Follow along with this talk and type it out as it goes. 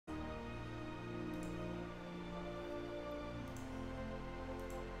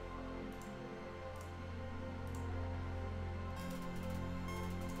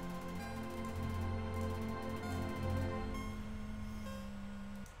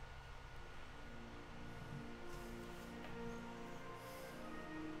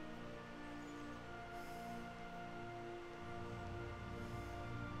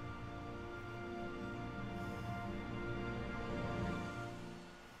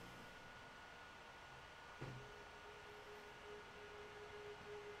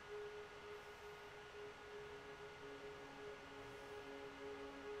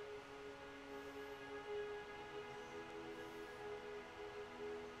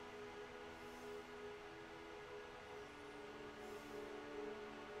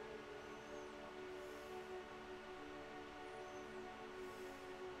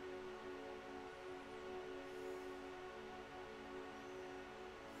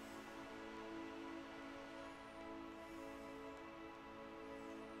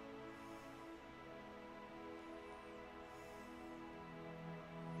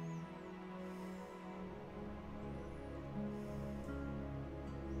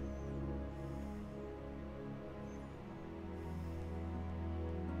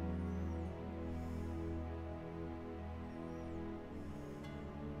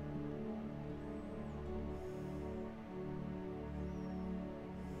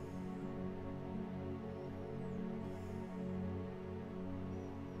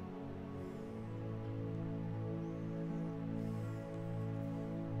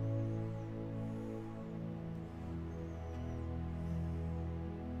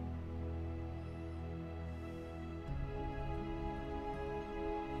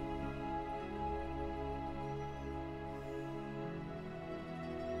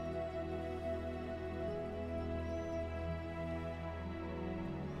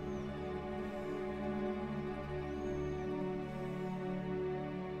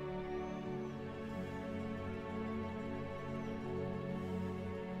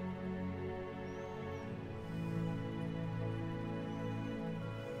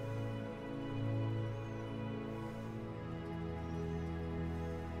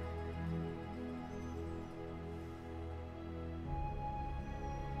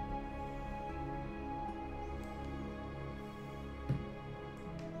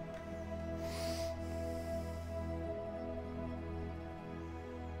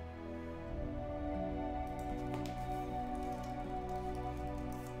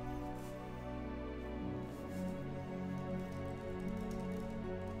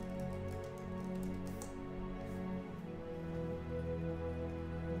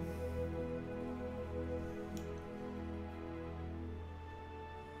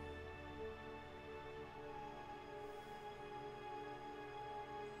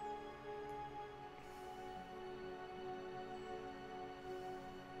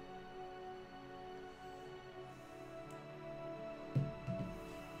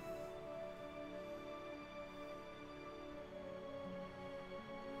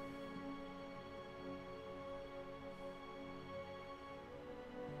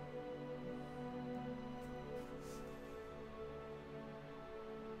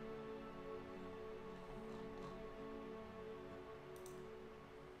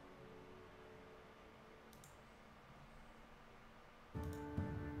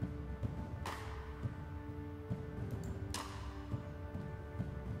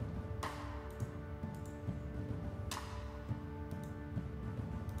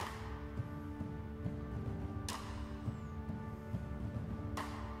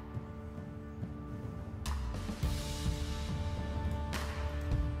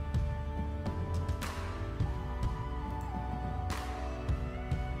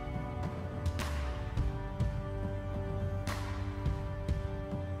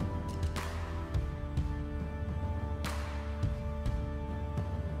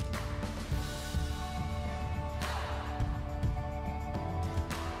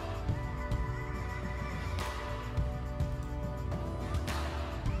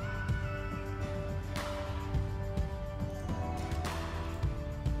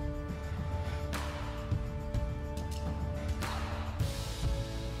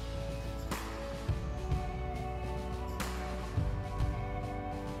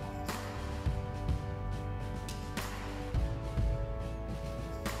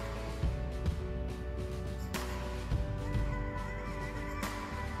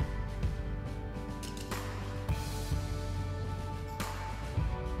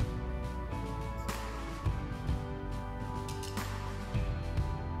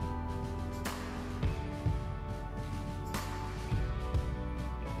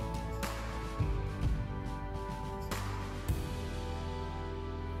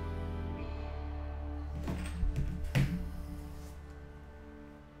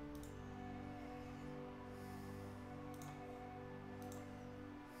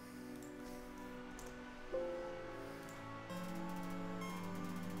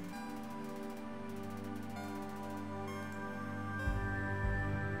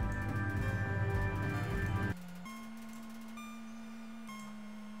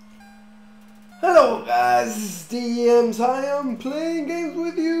Hello guys, DMs, I am playing games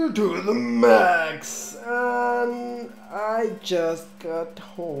with you to the max, and I just got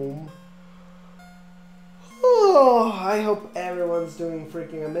home. Oh, I hope everyone's doing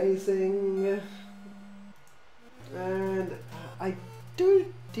freaking amazing, and I did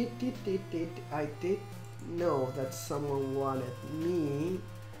know that someone wanted me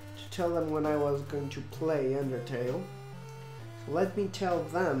to tell them when I was going to play Undertale, so let me tell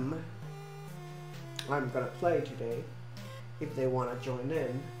them I'm gonna play today if they wanna join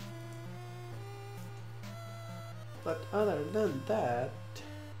in. But other than that,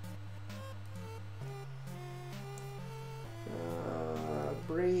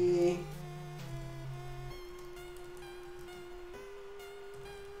 Bree,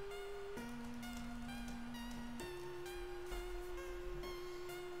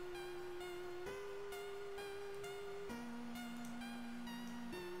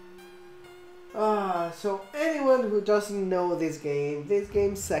 so anyone who doesn't know this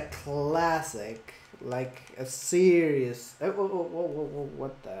game's a classic, like a serious.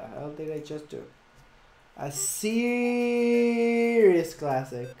 What the hell did I just do? A serious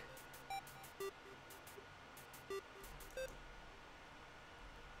classic.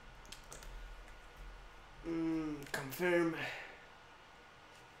 Confirm.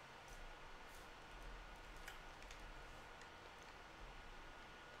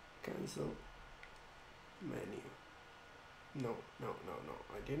 Cancel. Menu. No.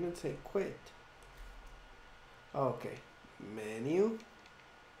 I didn't say quit. Okay. Menu.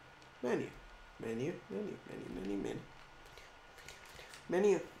 Menu.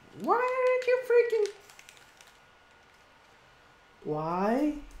 Why aren't you freaking...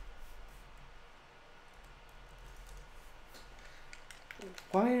 Why?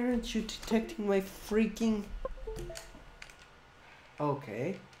 Why aren't you detecting my freaking...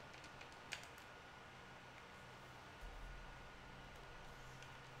 Okay.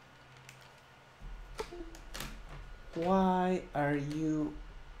 Why are you...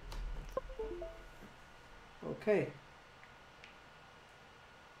 Okay.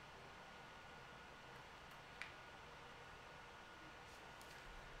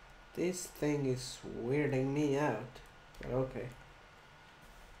 This thing is weirding me out, but okay.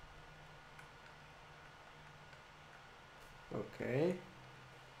 Okay.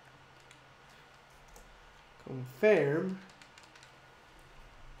 Confirm.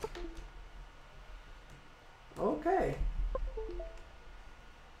 Okay.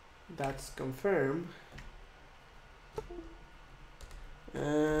 That's confirmed.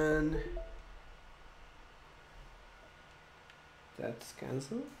 And that's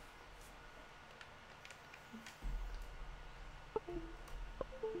cancelled.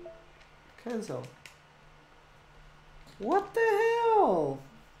 Cancel. What the hell?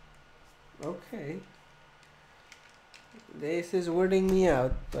 Okay. This is weirding me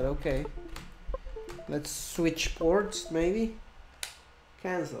out, but okay. Let's switch ports, maybe.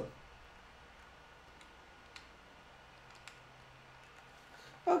 Cancel.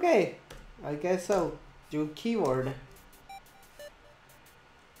 Okay, I guess I'll do keyboard.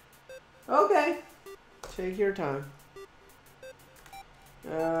 Okay, take your time.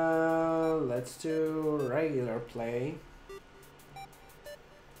 Let's do regular play.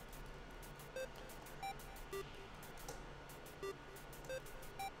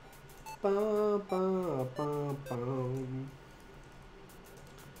 Bum, bum, bum, bum.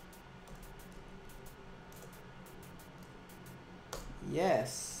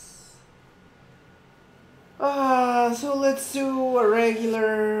 Yes. So let's do a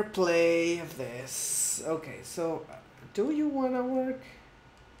regular play of this. Okay, so do you wanna work?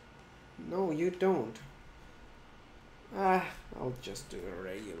 No, you don't. I'll just do a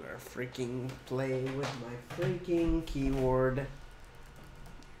regular freaking play with my freaking keyboard.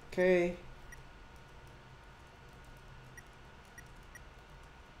 Okay.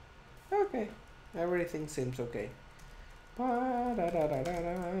 Okay. Everything seems okay. Ba da da da da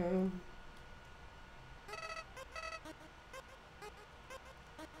da.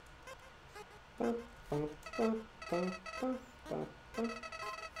 Ba, ba, ba, ba, ba, ba, ba.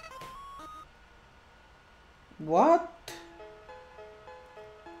 What?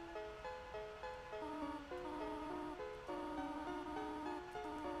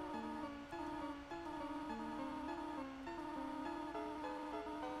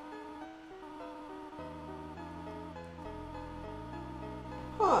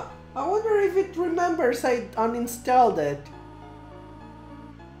 Huh, I wonder if it remembers I uninstalled it.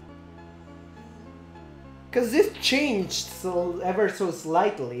 Because this changed so ever so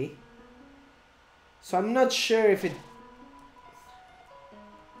slightly. So I'm not sure if it...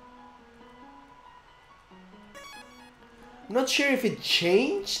 I'm not sure if it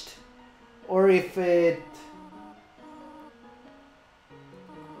changed or if it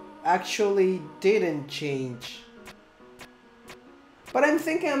actually didn't change. But I'm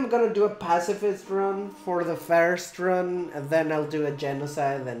thinking I'm gonna do a pacifist run for the first run, and then I'll do a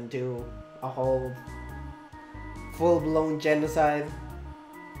genocide and do a whole full-blown genocide.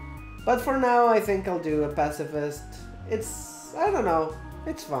 But for now, I think I'll do a pacifist. It's, I don't know,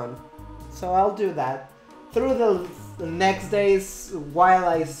 it's fun. So I'll do that. Through the next days, while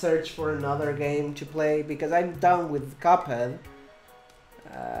I search for another game to play, because I'm done with Cuphead.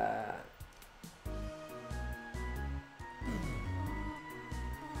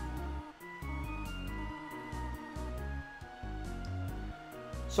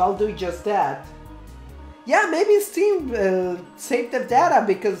 So I'll do just that. Yeah, maybe Steam saved the data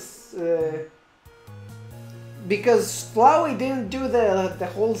because Flowey didn't do the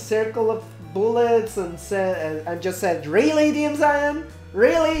whole circle of bullets and said and just said, "Really, DM Zion?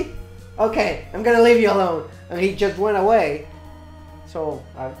 Really? Okay, I'm gonna leave you alone." And he just went away. So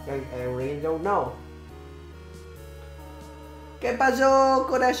I really don't know. ¿Qué pasó,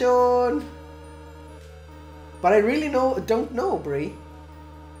 corazón? But I really don't know, Brie.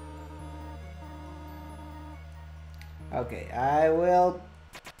 Okay, I will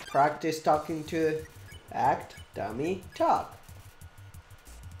practice talking to act, dummy, talk.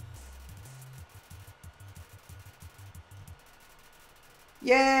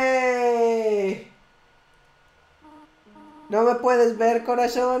 ¡Yay! ¿No me puedes ver,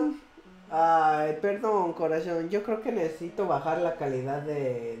 corazón? Ay, perdón, corazón. Yo creo que necesito bajar la calidad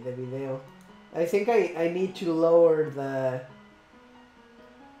de video. I think I need to lower the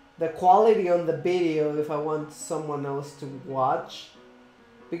quality on the video if I want someone else to watch.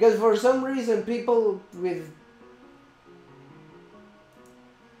 Because for some reason people with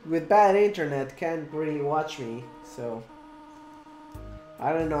bad internet can't really watch me, so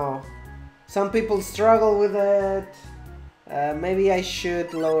I don't know. Some people struggle with it. Maybe I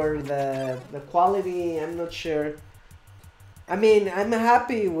should lower the quality, I'm not sure. I mean, I'm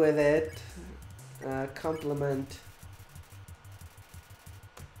happy with it. Compliment.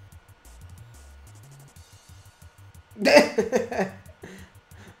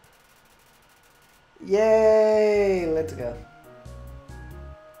 Yay! Let's go.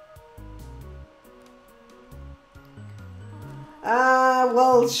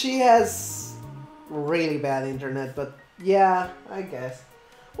 Well, she has really bad internet, but yeah, I guess.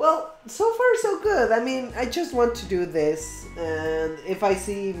 Well, so far so good. I mean, I just want to do this, and if I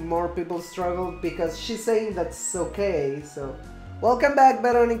see more people struggle, because she's saying that's okay, so... Welcome back,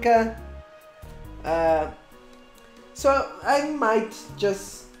 Veronica! So, I might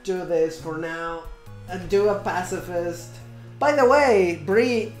just do this for now, and do a pacifist. By the way,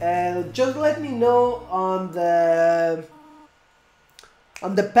 Bree, just let me know on the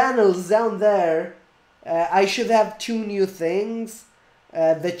panels down there. I should have 2 new things.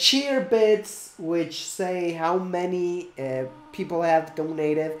 The cheer bits, which say how many people have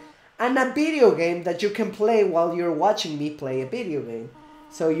donated, and a video game that you can play while you're watching me play a video game.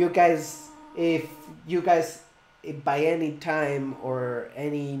 So you guys, if by any time or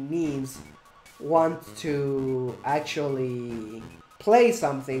any means want to actually play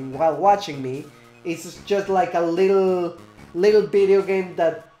something while watching me, it's just like a little video game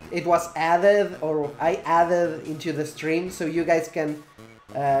that it was added, or I added into the stream, so you guys can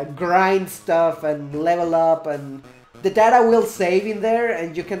grind stuff and level up, and the data will save in there,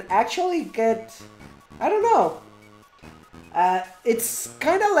 and you can actually get, I don't know, it's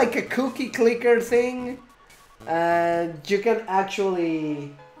kind of like a cookie clicker thing, and you can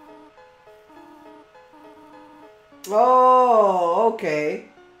actually, oh, okay.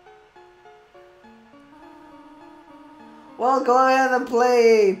 Well, go ahead and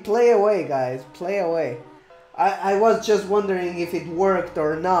play away, guys. Play away. I was just wondering if it worked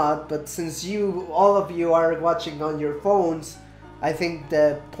or not, but since all of you are watching on your phones, I think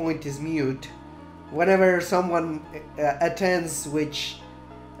the point is mute. Whenever someone attends which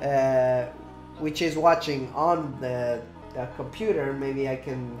is watching on the computer, maybe I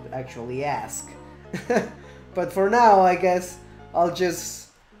can actually ask. But for now, I guess I'll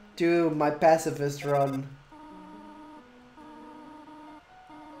just do my pacifist run.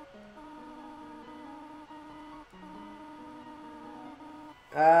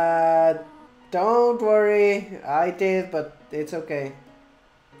 Don't worry, I did, but it's okay.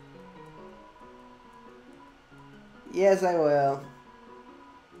 Yes, I will.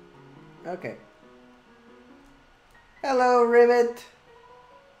 Okay. Hello, Rivet.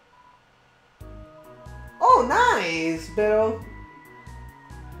 Oh, nice, pero...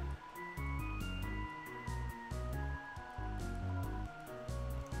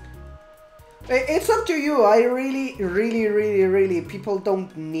 It's up to you. I really, people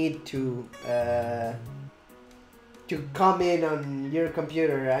don't need to come in on your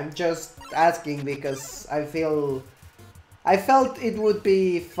computer. I'm just asking because I felt it would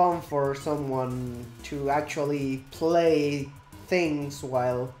be fun for someone to actually play things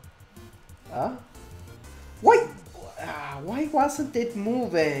while... Why? Why wasn't it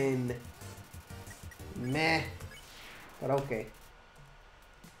moving? Meh. But okay.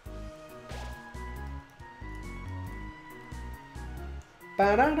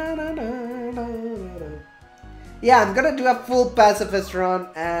 Yeah, I'm gonna do a full pacifist run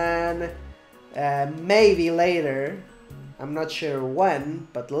and maybe later, I'm not sure when,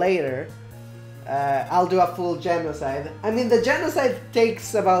 but later, I'll do a full genocide. I mean, the genocide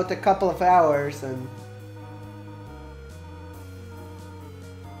takes about a couple of hours and...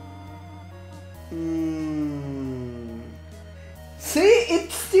 See,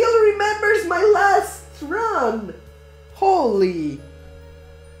 it still remembers my last run! Holy!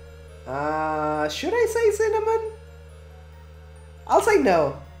 Should I say cinnamon? I'll say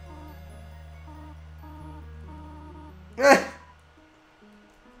no.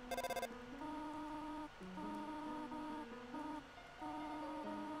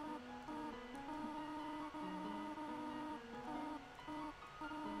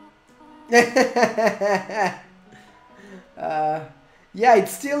 Yeah, it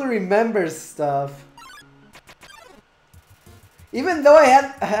still remembers stuff. Even though I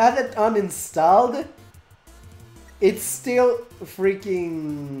had it uninstalled, it still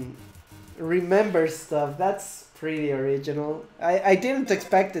freaking remembers stuff. That's pretty original. I didn't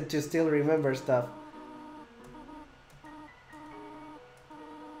expect it to still remember stuff.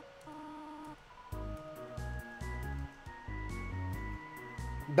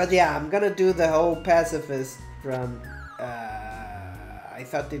 But yeah, I'm gonna do the whole pacifist run. I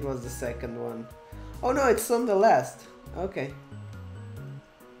thought it was the second one. Oh no, it's on the last. Okay.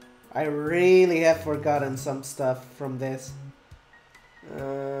 I really have forgotten some stuff from this.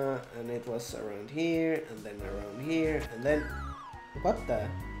 And it was around here, and then around here, and then... What the?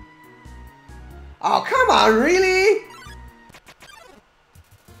 Oh, come on, really?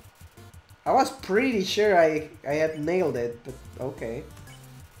 I was pretty sure I had nailed it, but okay.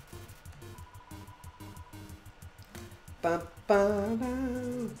 Bum, ba, da,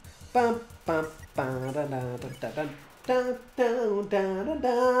 bum, bum, ba, da, da, da, da, da, da, da,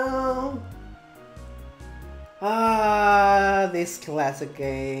 da. Ah, this classic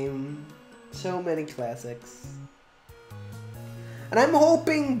game. So many classics. And I'm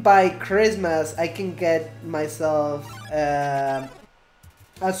hoping by Christmas I can get myself a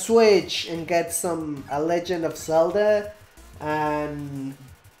Switch and get a Legend of Zelda and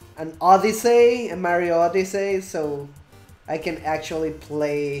an Odyssey, a Mario Odyssey, so I can actually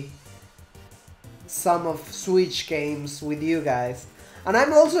play some of Switch games with you guys. And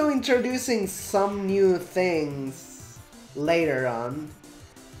I'm also introducing some new things later on,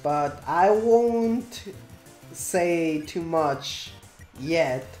 but I won't say too much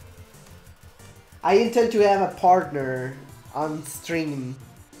yet. I intend to have a partner on stream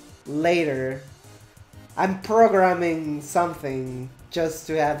later. I'm programming something just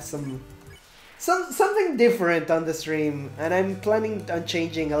to have something different on the stream, and I'm planning on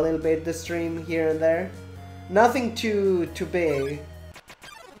changing a little bit the stream here and there. Nothing too big.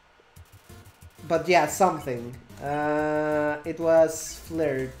 But yeah, something. It was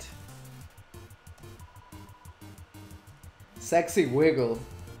Flirt. Sexy Wiggle.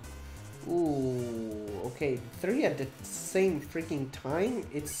 Ooh, okay. 3 at the same freaking time?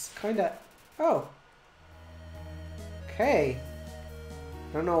 It's kinda... Oh. Okay.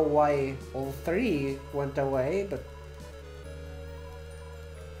 I don't know why all 3 went away, but...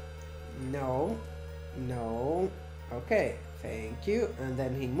 No. No. Okay. Thank you. And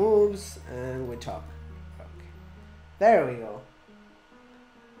then he moves and we talk. Okay. There we go.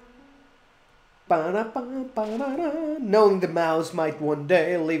 Knowing the mouse might one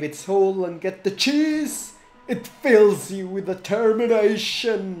day leave its hole and get the cheese, it fills you with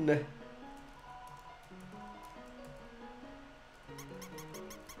determination.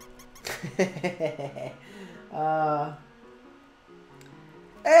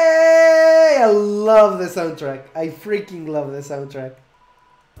 Hey, I love the soundtrack. I freaking love the soundtrack.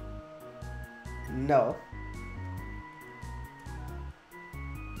 No.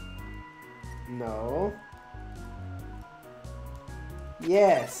 No.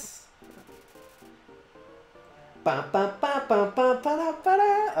 Yes.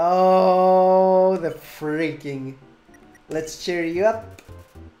 Oh, the freaking. Let's cheer you up.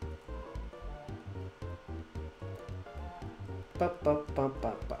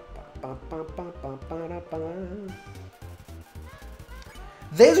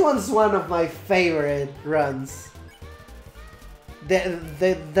 This one's one of my favorite runs.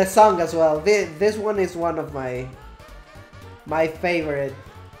 The song as well. This one is one of my favorite.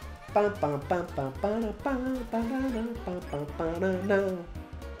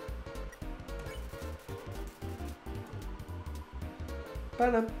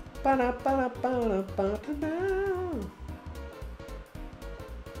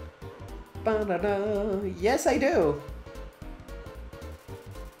 Yes, I do.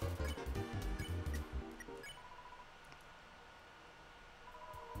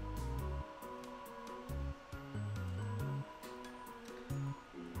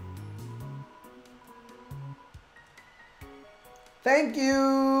 Thank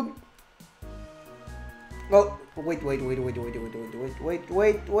you. Oh, wait.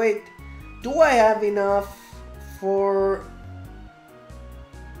 Do I have enough for...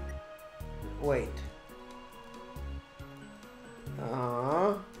 Wait.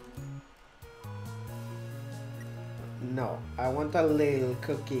 No, I want a little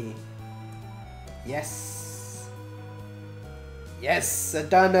cookie. Yes. Yes, a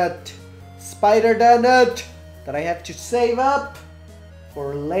donut. Spider donut that I have to save up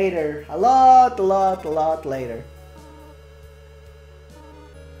for later. A lot later.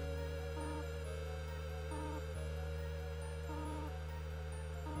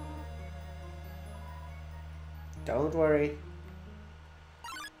 Don't worry.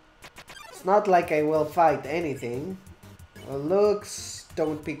 It's not like I will fight anything. Looks,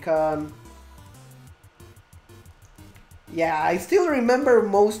 don't pick on. Yeah, I still remember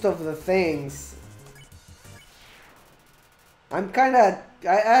most of the things. I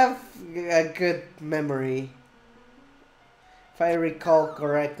have a good memory. If I recall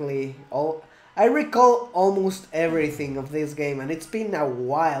correctly. I recall almost everything of this game, and it's been a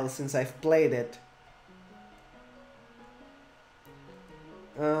while since I've played it.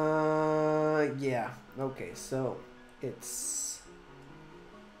 Yeah, okay, so it's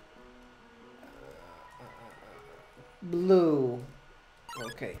blue.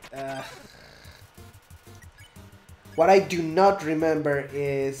 Okay. What I do not remember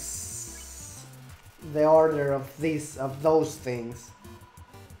is the order of those things.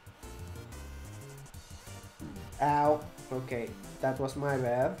 Ow. Okay, that was my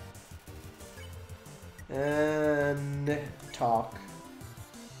bad. And talk.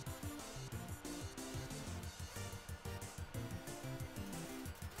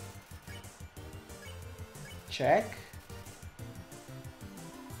 Check.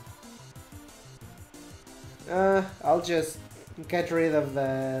 I'll just get rid of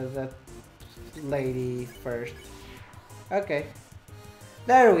the lady first. Okay.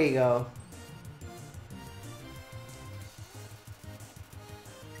 There we go.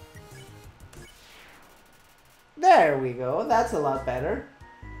 There we go. That's a lot better.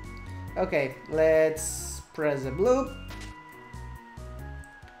 Okay, let's press the blue.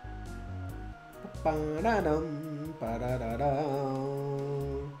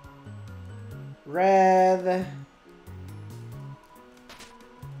 Red.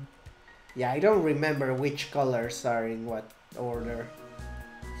 Yeah, I don't remember which colors are in what order.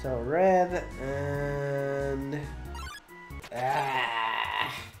 So red and...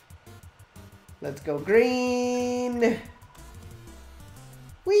 Let's go green.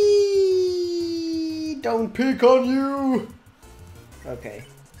 Whee! Don't pick on you. Okay.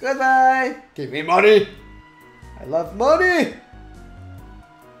 Goodbye. Give me money. I love money.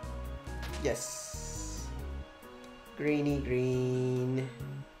 Yes. Greeny green.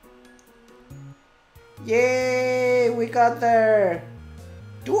 Yay! We got there.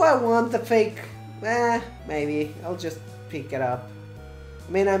 Do I want the fake? Maybe. I'll just pick it up.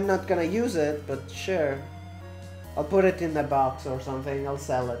 I mean, I'm not gonna use it, but sure. I'll put it in the box or something. I'll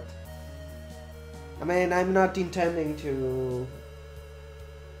sell it. I mean, I'm not intending to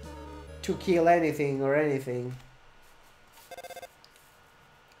kill anything or anything.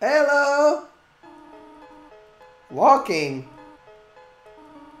 Hello! Walking.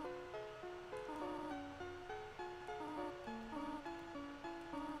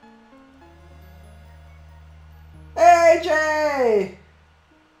 Hey, Jay!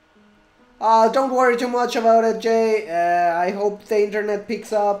 Don't worry too much about it, Jay. I hope the internet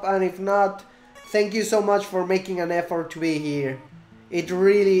picks up, and if not, thank you so much for making an effort to be here. It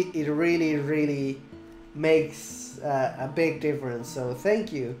really makes a big difference, so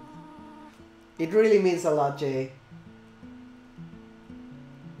thank you. It really means a lot, Jay.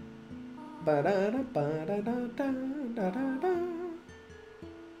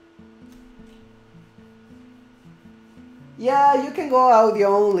 Yeah, you can go audio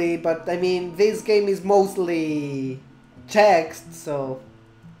only, but I mean, this game is mostly text, so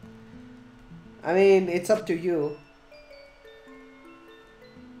I mean, it's up to you.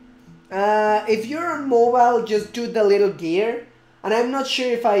 If you're on mobile, just do the little gear. And I'm not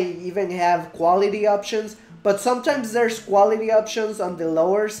sure if I even have quality options, but sometimes there's quality options on the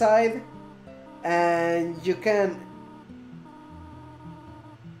lower side. And you can...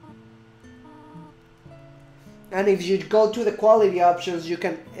 And if you go to the quality options, you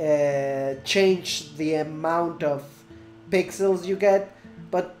can change the amount of pixels you get.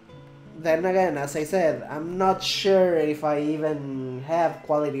 But then again, as I said, I'm not sure if I even have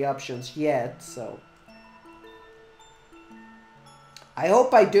quality options yet, so... I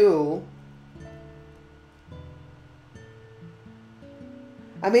hope I do.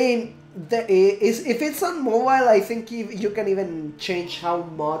 I mean, if it's on mobile, I think you can even change how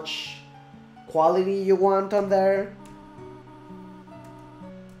much quality you want on there.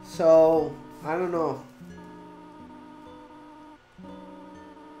 So, I don't know.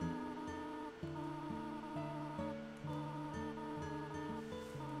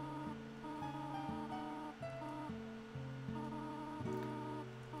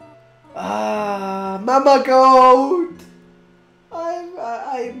 Ah, Mama Goat!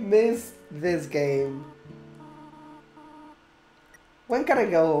 I missed this game. When can I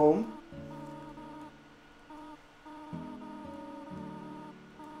go home?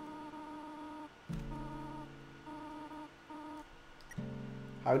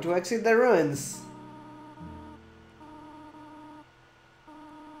 How to exit the ruins?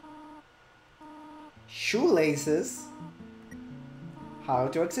 Shoelaces? How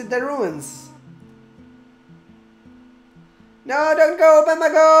to exit the ruins? No, don't go, Mama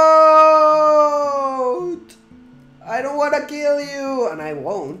Goat! I don't want to kill you! And I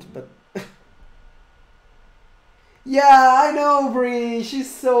won't, but... Yeah, I know, Bree. She's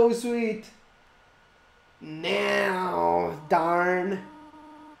so sweet. Now, darn.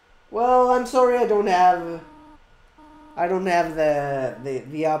 Well, I'm sorry I don't have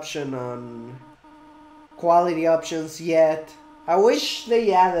the option on quality options yet. I wish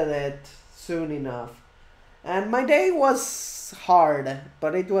they added it soon enough. And my day was hard,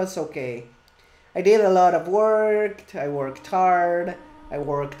 but it was okay. I did a lot of work, I worked hard, I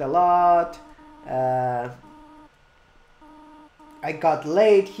worked a lot. I got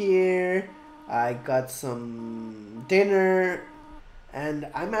late here, I got some dinner, and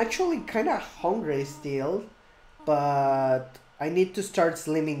I'm actually kind of hungry still, but I need to start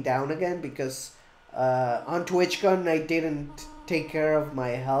slimming down again because on TwitchCon I didn't take care of my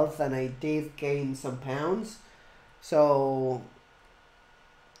health and I did gain some pounds. So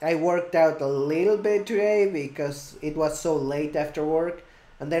I worked out a little bit today because it was so late after work,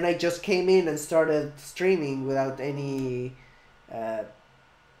 and then I just came in and started streaming without any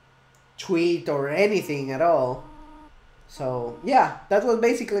tweet or anything at all. So yeah, that was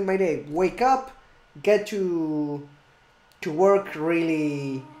basically my day. Wake up, get to work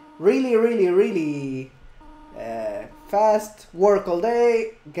really fast, work all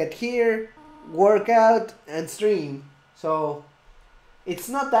day, get here, work out, and stream. So it's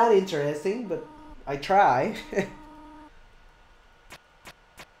not that interesting, but I try.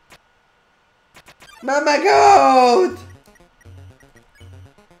 Mama Goat!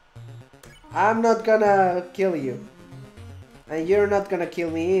 I'm not gonna kill you. And you're not gonna kill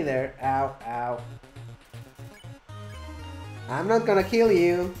me either. Ow, ow. I'm not gonna kill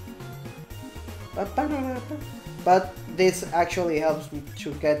you. But this actually helps me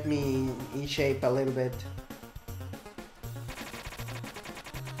to get me in shape a little bit.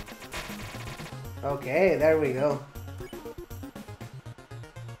 Okay, there we go.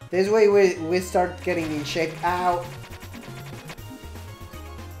 This way we start getting in shape. Ow!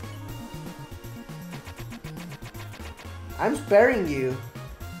 I'm sparing you.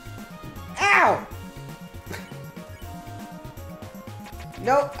 Ow!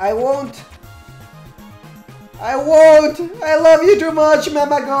 No, I won't. I won't! I love you too much,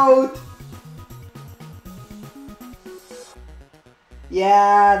 Mama Goat!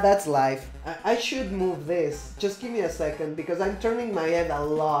 Yeah, that's life. I should move this. Just give me a second because I'm turning my head a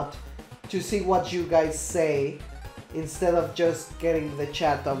lot to see what you guys say instead of just getting the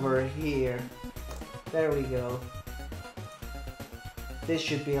chat over here. There we go. This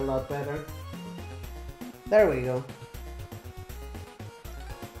should be a lot better. There we go.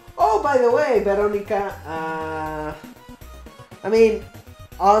 Oh, by the way, Veronica, I mean,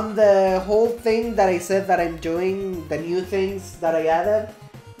 on the whole thing that I said that I'm doing, the new things that I added,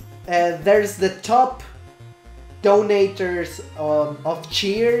 there's the top donators of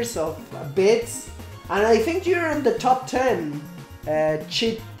cheers, of bits, And I think you're in the top 10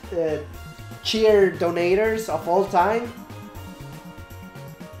 cheer donators of all time.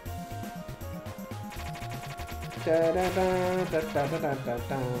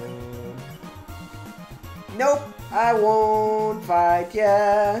 Nope, I won't fight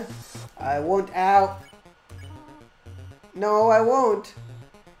ya. I won't out. No, I won't.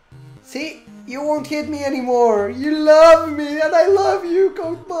 See, you won't hit me anymore. You love me and I love you,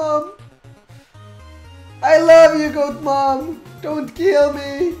 Goat Mom. I love you, Goat Mom. Don't kill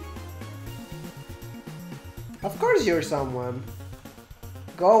me. Of course you're someone.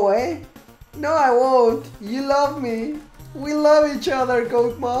 Go away. No, I won't. You love me. We love each other,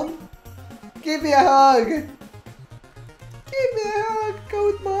 Goat Mom. Give me a hug. Give me a hug,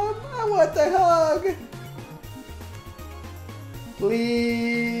 Goat Mom. I want a hug.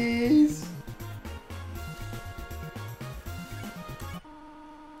 Please.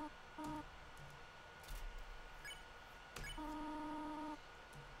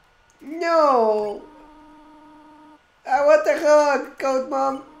 No. I want a hug, Goat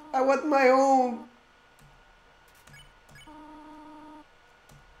Mom. I want my home.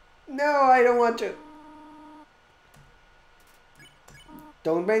 No, I don't want to.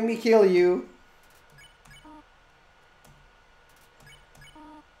 Don't make me kill you.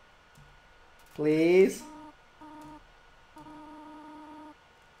 Please.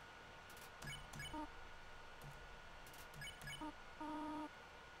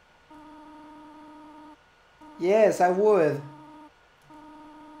 Yes, I would.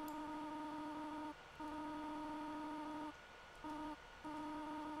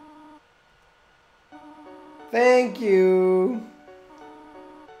 Thank you.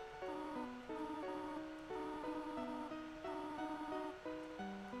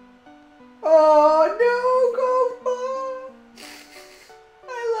 Oh no, Goat Mom.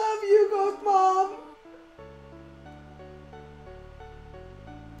 I love you, Goat Mom.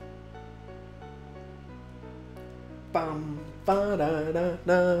 Bum, ba, da, da,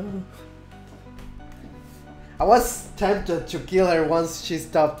 da. I was tempted to kill her once she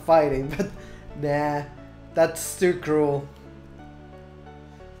stopped fighting, but nah, that's too cruel.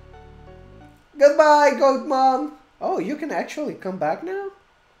 Goodbye, Goat Mom. Oh, you can actually come back now?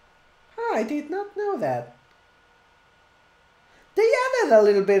 Huh, I did not know that. They added a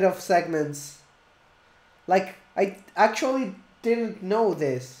little bit of segments. Like, I actually didn't know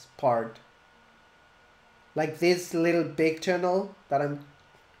this part. Like this little big tunnel that I'm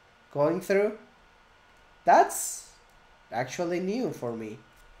going through. That's actually new for me.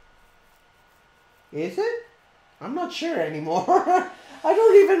 Is it? I'm not sure anymore. I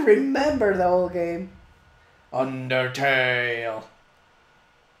don't even remember the whole game. Undertale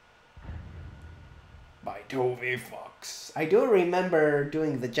by Toby Fox. I do remember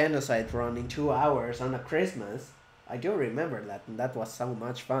doing the genocide run in 2 hours on a Christmas. I do remember that, and that was so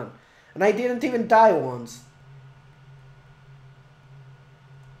much fun. And I didn't even die once.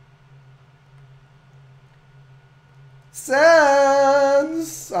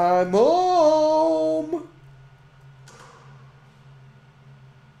 Sans, I'm home.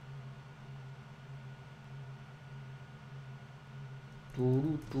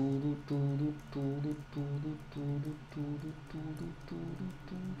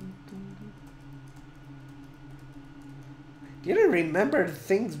 Didn't remember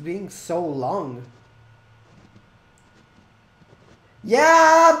things being so long.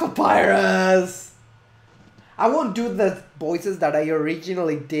 Yeah, Papyrus! I won't do the voices that I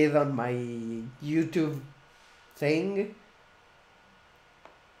originally did on my YouTube thing.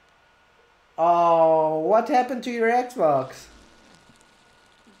 Oh, what happened to your Xbox?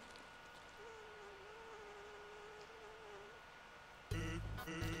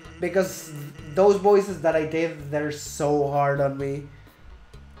 Because those voices that I did, they're so hard on me.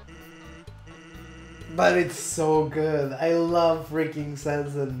 But it's so good. I love freaking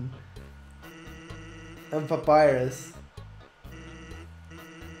Sans and Papyrus.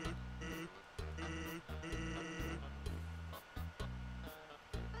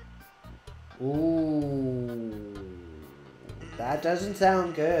 Ooh. That doesn't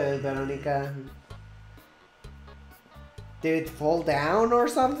sound good, Veronica. Did it fall down or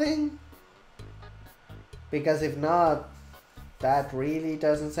something? Because if not, that really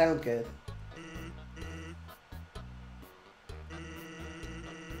doesn't sound good.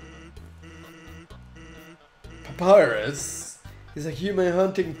 Papyrus is a human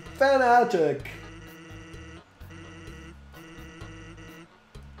hunting fanatic.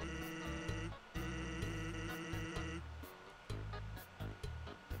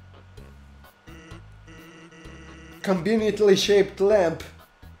 Conveniently shaped lamp.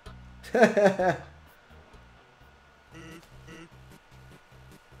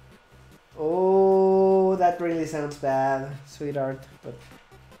 Oh, that really sounds bad, sweetheart, but...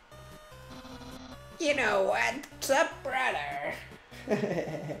 You know what's up, brother?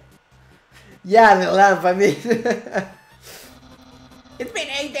 Yeah, the lamp, I mean... It's been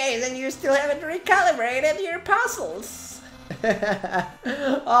 8 days and you still haven't recalibrated your puzzles.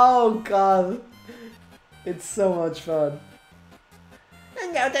 Oh god. It's so much fun.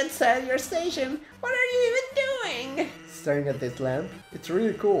 And out outside your station, what are you even doing? Staring at this lamp. It's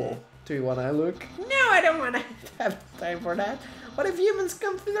really cool. Do you wanna look? No, I don't want to have time for that. What if humans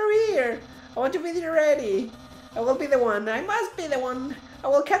come through here? I want to be ready. I will be the one. I must be the one. I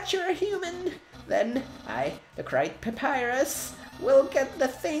will capture a human. Then I, the Cried Papyrus, will get the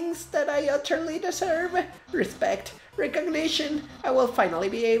things that I utterly deserve. Respect, recognition. I will finally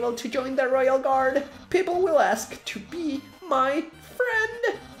be able to join the Royal Guard. People will ask to be my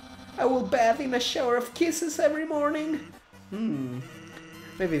friend. I will bathe in a shower of kisses every morning.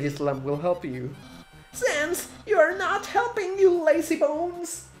 Maybe this lamp will help you. Sans, you are not helping, you lazy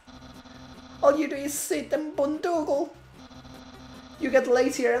bones. All you do is sit and boondoggle. You get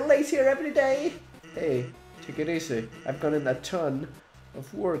lazier and lazier every day. Hey, take it easy. I've gotten a ton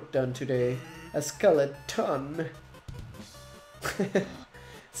of work done today. A skeleton.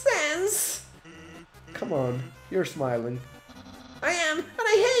 Sans! Come on, you're smiling. I am, and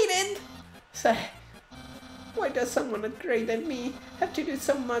I hate it! Say, why does someone as great as me have to do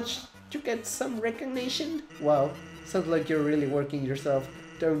so much to get some recognition? Wow, sounds like you're really working yourself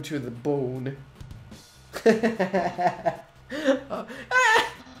down to the bone. I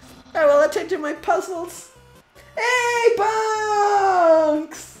will attend to my puzzles. Hey,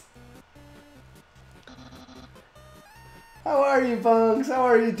 Bunks! How are you, Bunks? How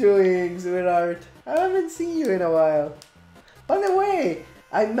are you doing, sweetheart? I haven't seen you in a while. By the way,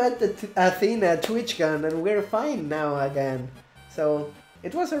 I met Athena at TwitchCon and we're fine now again. So,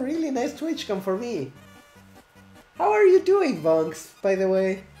 it was a really nice TwitchCon for me. How are you doing, Bunks, by the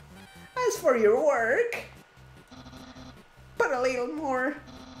way? As for your work, put a little more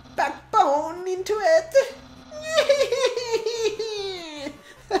backbone into it.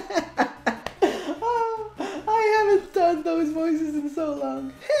 Oh, I haven't done those voices in so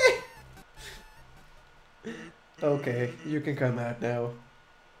long. Okay, you can come out now.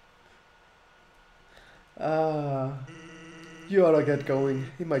 You ought to get going.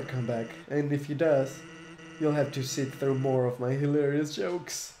 He might come back, and if he does, you'll have to sit through more of my hilarious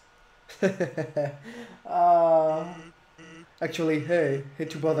jokes. Actually, hey,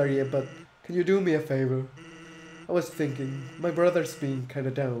 hate to bother you, but can you do me a favor? I was thinking, my brother's been kinda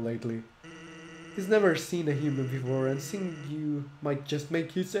down lately. He's never seen a human before, and seeing you might just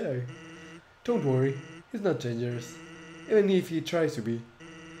make his day. Don't worry, he's not dangerous, even if he tries to be.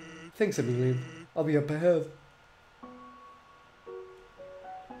 Thanks a million. I'll be up ahead.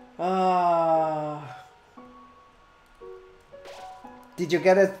 Did you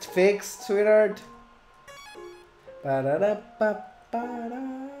get it fixed, sweetheart?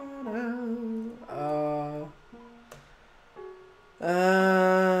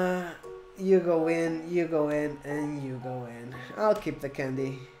 You go in, and you go in. I'll keep the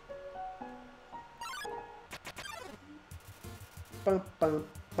candy. Bum, bum,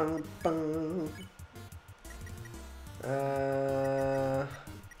 bum, bum.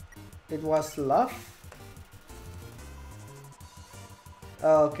 It was love?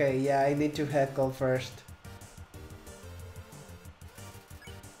 Okay, yeah, I need to heckle first.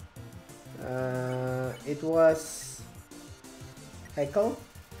 It was heckle?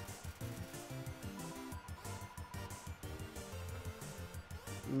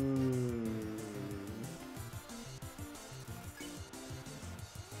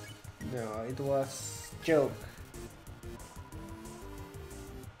 No, it was joke.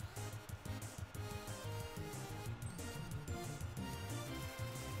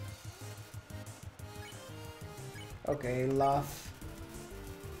 Okay, laugh.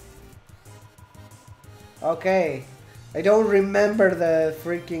 Okay, I don't remember the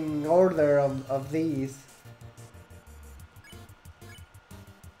freaking order of these.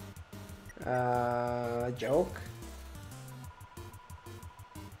 Joke.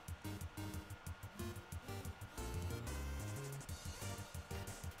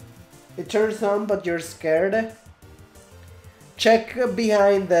 It turns on, but you're scared. Check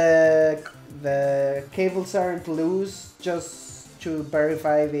behind the cables aren't loose, just to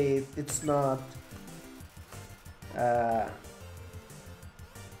verify it's not.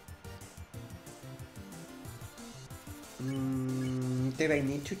 Did I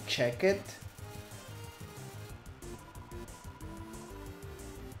need to check it?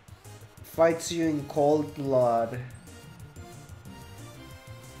 Fights you in cold blood.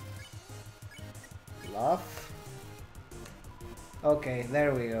 Off. Okay,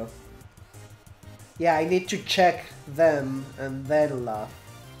 there we go. Yeah, I need to check them and then laugh.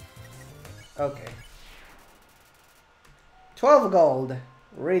 Okay. 12 gold.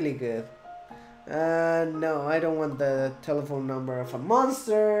 Really good. No, I don't want the telephone number of a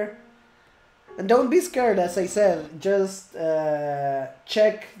monster. And don't be scared, as I said. Just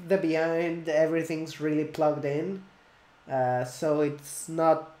check the behind. Everything's really plugged in. So it's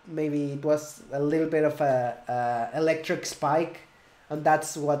not, maybe it was a little bit of a electric spike. And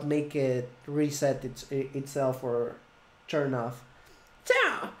that's what make it reset itself or turn off.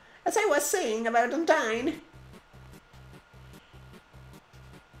 So, as I was saying about Undyne.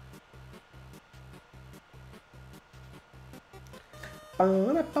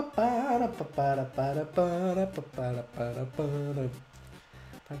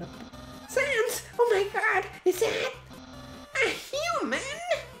 Sans! Oh my god! Is that a human?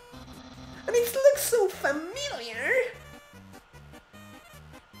 And it looks so familiar!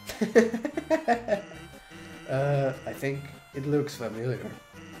 I think it looks familiar.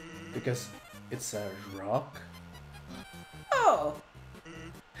 Because it's a rock. Oh!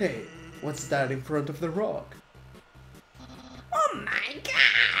 Hey, what's that in front of the rock? Oh my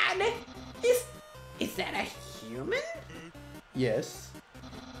god! Is that a human? Yes.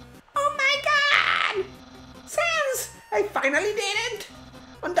 Oh my god! Sans! I finally did it!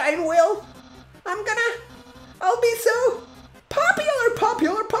 Undyne will. I'll be so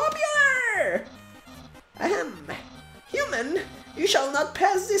popular! Human, you shall not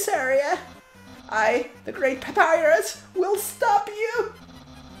pass this area. I, the great Papyrus, will stop you.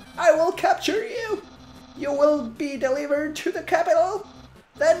 I will capture you. You will be delivered to the capital.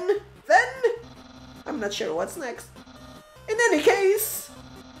 Then, I'm not sure what's next. In any case,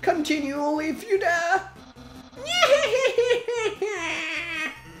 continue if you dare.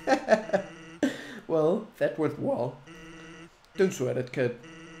 Well, that went well. Don't sweat it, kid.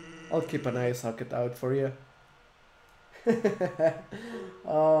 I'll keep an eye socket out for you.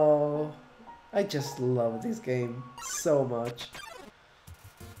 Oh, I just love this game so much.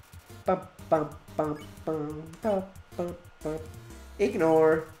 Bum, bum, bum, bum, bum, bum, bum.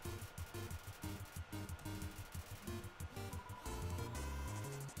 Ignore.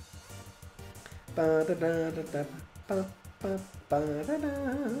 Ba da da da da ba ba ba da da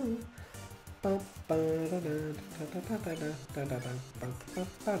ba ba da da da da da da da da ba ba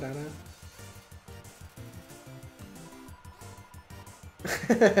ba da da.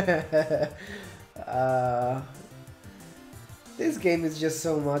 This game is just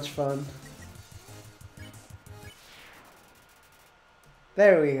so much fun.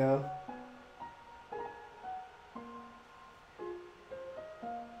 There we go.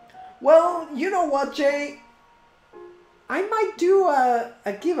 Well, you know what, Jay? I might do a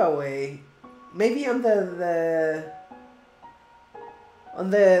giveaway. Maybe on the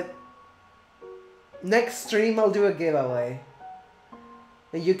next stream I'll do a giveaway.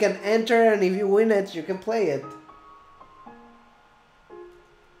 And you can enter, and if you win it, you can play it.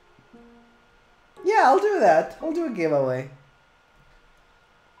 Yeah, I'll do that. I'll do a giveaway.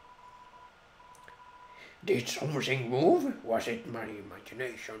 Did something move? Was it my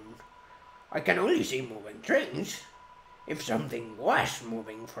imagination? I can only see moving things. If something was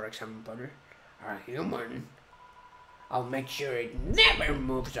moving, for example, a human, I'll make sure it never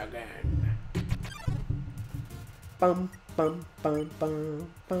moves again. Bum bum bum bum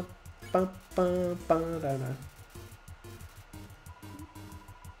bum bum bum bum da da.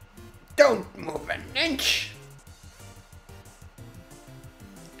 Don't move an inch.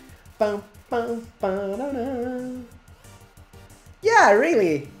 Bum bum bum da da. Yeah,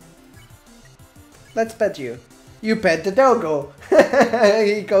 really. Let's pet you. You pet the doggo.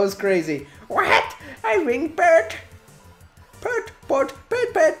 He goes crazy. What? I ring Bert. Bert, Bert,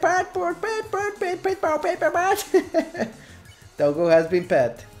 Bert, Bert, Bert, Bert, Bert, Bert, Bert, Bert, Bert, Bert, Bert, Bert. Doggo has been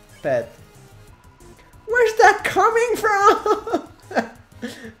pet. Where's that coming from?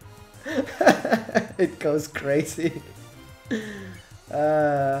 It goes crazy.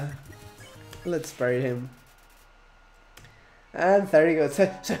 Let's bury him. And there he goes.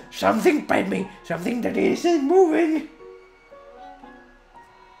 Something bite me. Something that isn't moving.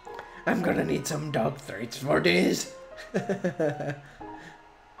 I'm gonna need some dog treats for this.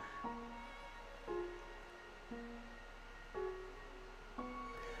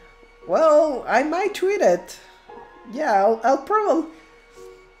 Well, I might tweet it. Yeah, I'll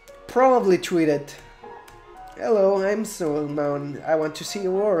probably tweet it. Hello, I'm Soulmoon. I want to see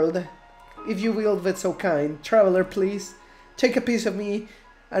a world. If you will be so kind, traveler, please take a piece of me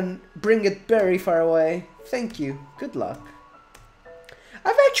and bring it very far away. Thank you. Good luck.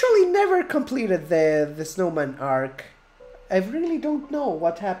 I've actually never completed the snowman arc. I really don't know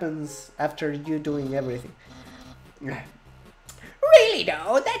what happens after you doing everything. Really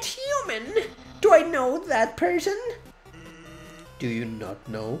though, that human? Do I know that person? Do you not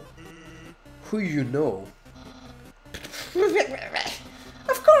know? Who you know?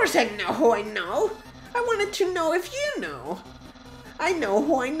 Of course I know who I know. I wanted to know if you know. I know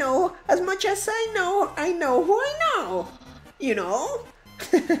who I know as much as I know who I know. You know?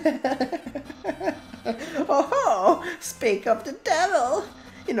 Oh, speak of the devil.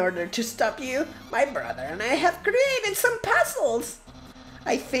 In order to stop you, my brother and I have created some puzzles.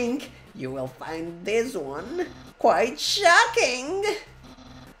 I think you will find this one quite shocking.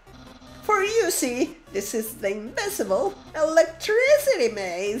 For you see, this is the invisible electricity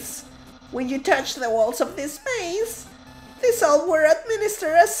maze. When you touch the walls of this maze, this all will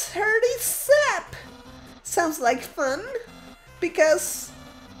administer a sturdy sap. Sounds like fun? Because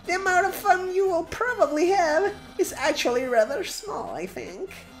the amount of fun you will probably have is actually rather small, I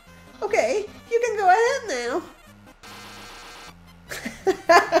think. Okay, you can go ahead now.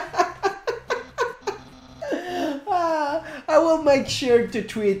 I will make sure to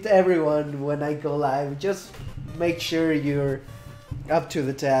tweet everyone when I go live. Just make sure you're up to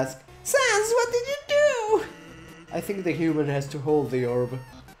the task. Sans, what did you do? I think the human has to hold the orb.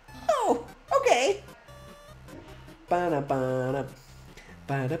 Oh, okay.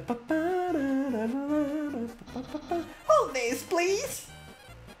 Hold this, please.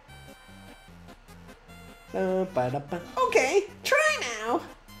 Okay, try now.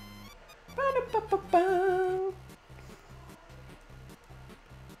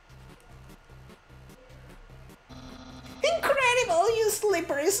 Incredible, you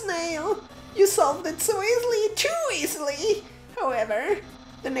slippery snail. You solved it so easily, too easily. However,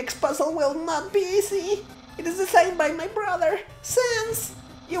 the next puzzle will not be easy. It is designed by my brother, Sans.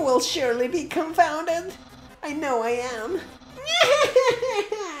 You will surely be confounded. I know I am.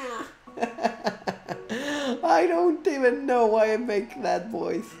 I don't even know why I make that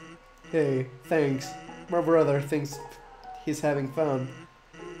voice. Hey, thanks. My brother thinks he's having fun.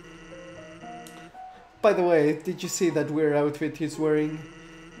 By the way, did you see that weird outfit he's wearing?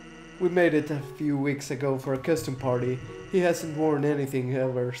 We made it a few weeks ago for a custom party. He hasn't worn anything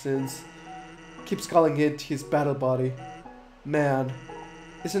ever since. Keeps calling it his battle body. Man,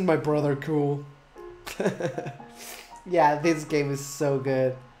 isn't my brother cool? Yeah, this game is so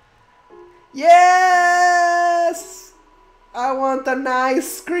good. Yes! I want an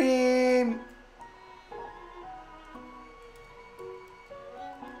ice cream!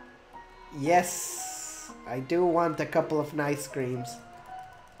 Yes, I do want a couple of ice creams.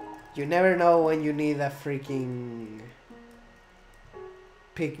 You never know when you need a freaking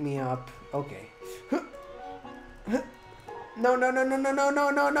pick me up. Okay. No, no, no, no, no, no, no,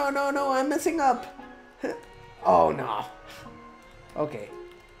 no, no, no, no, I'm messing up. Oh no. Okay.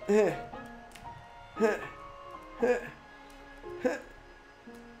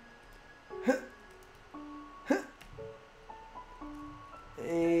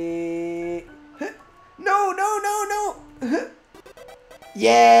 No, no, no, no.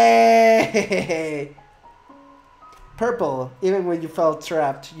 Yay! Purple, even when you felt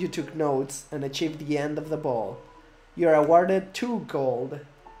trapped, you took notes and achieved the end of the ball. You are awarded 2 gold.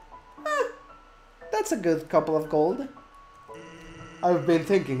 That's a good couple of gold. I've been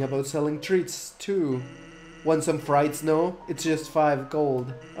thinking about selling treats too. Want some fried snow? It's just 5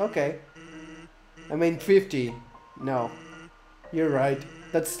 gold. Okay. I mean 50. No. You're right.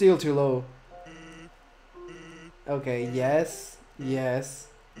 That's still too low. Okay, yes, yes,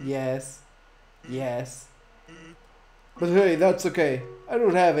 yes, yes. But hey, that's okay. I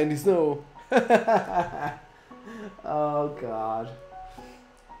don't have any snow. Oh god.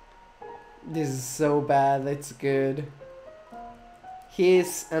 This is so bad, it's good.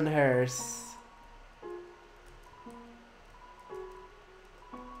 His and hers.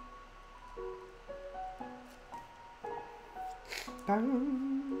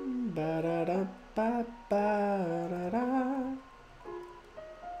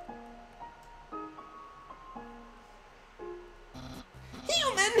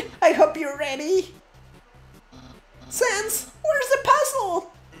 Human, I hope you're ready. Sans, where's the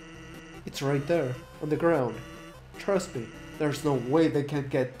puzzle? It's right there, on the ground. Trust me, there's no way they can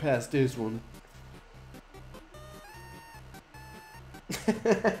get past this one.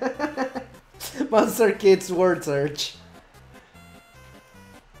 Monster Kids word search.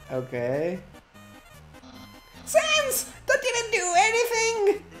 Okay. Sans, that didn't do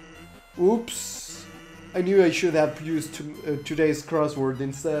anything. Oops. I knew I should have used today's crossword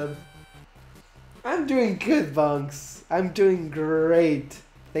instead. I'm doing good, Bunks. I'm doing great.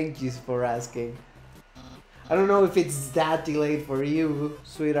 Thank you for asking. I don't know if it's that delayed for you,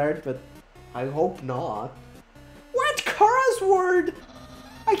 sweetheart, but I hope not. What crossword?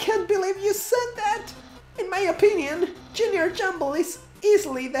 I can't believe you said that! In my opinion, Junior Jumble is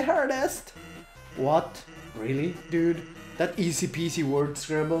easily the hardest. What? Really, dude? That easy peasy word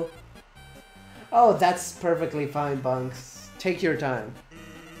scramble? Oh, that's perfectly fine, Bunks. Take your time.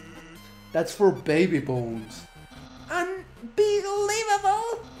 That's for baby bones.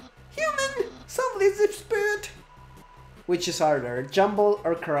 Unbelievable! Human, solve this dispute! Which is harder, jumble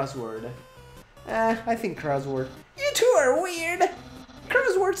or crossword? I think crossword. You two are weird!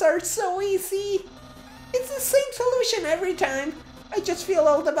 Crosswords are so easy! It's the same solution every time. I just fill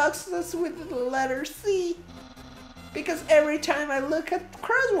all the boxes with the letter C. Because every time I look at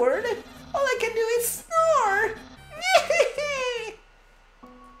crossword, all I can do is snore!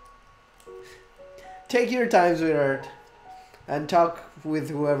 Take your time, sweetheart, and talk with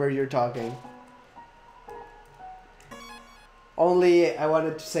whoever you're talking. Only, I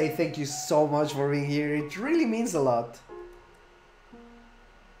wanted to say thank you so much for being here. It really means a lot.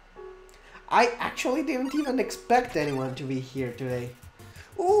 I actually didn't even expect anyone to be here today.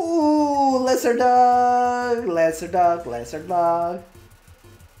 Ooh, lesser dog, lesser dog, lesser dog.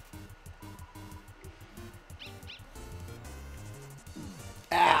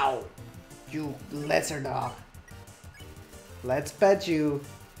 Ow, you lesser dog. Let's pet you.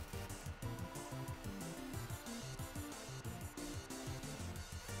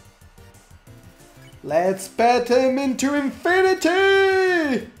 Let's pet him into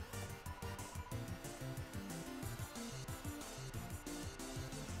infinity!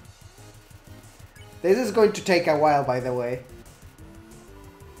 This is going to take a while, by the way.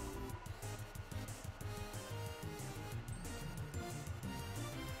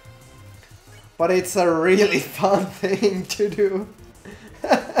 But it's a really fun thing to do.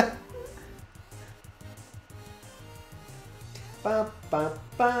 I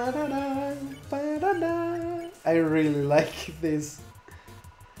really like this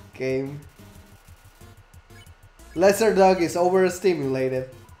game. Lesser dog is overstimulated.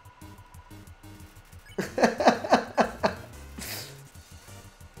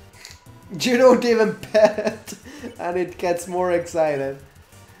 You don't even pet it, and it gets more excited.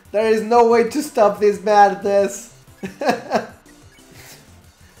 There is no way to stop this madness.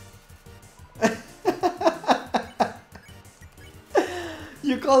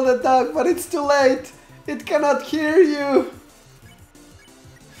 You call the dog, but it's too late. It cannot hear you.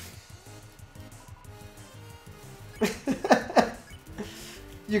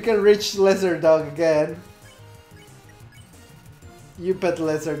 You can reach lesser dog again. You pet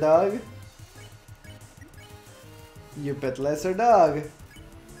lesser dog. You pet lesser dog.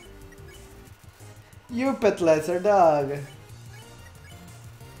 You pet lesser dog.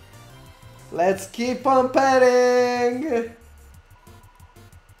 Let's keep on petting.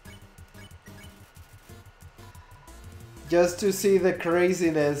 Just to see the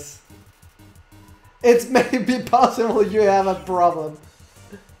craziness. It's maybe possible you have a problem.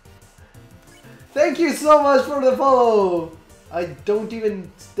 Thank you so much for the follow. I didn't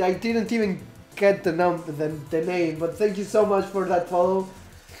even get the name, but thank you so much for that follow.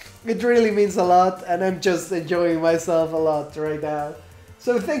 It really means a lot, and I'm just enjoying myself a lot right now.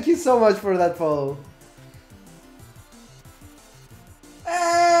 So thank you so much for that follow.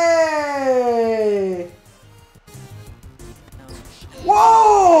 Hey!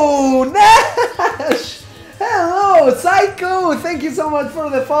 Whoa! Nash! Hello, Psycho! Thank you so much for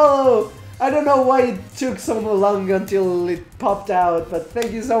the follow. I don't know why it took so long until it popped out, but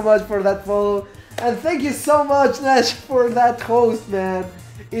thank you so much for that follow. And thank you so much, Nash, for that host, man.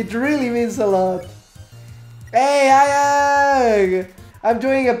 It really means a lot. Hey, Ayag! I'm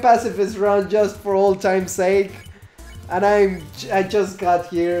doing a pacifist run just for old time's sake. And I just got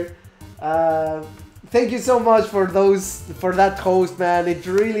here. Thank you so much for that host, man. It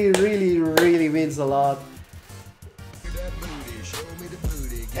really means a lot.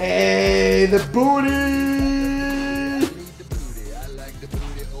 Hey, the booty!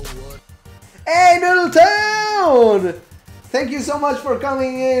 Hey, Middletown! Thank you so much for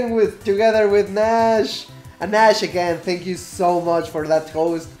coming in together with Nash. And Nash again, thank you so much for that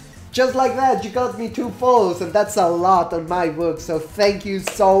host. Just like that, you got me 2 follows, and that's a lot on my book. So thank you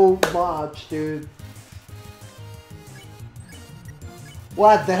so much, dude.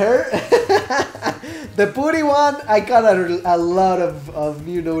 What, the The booty one, I got a lot of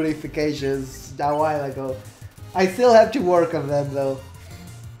new notifications a while ago. I still have to work on them though.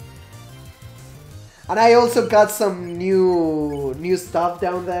 And I also got some new stuff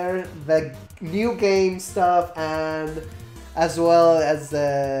down there, the new game stuff, and as well as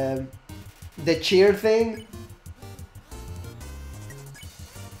the cheer thing.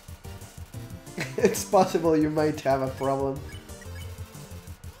 It's possible you might have a problem.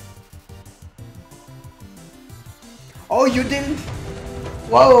 Oh, you didn't?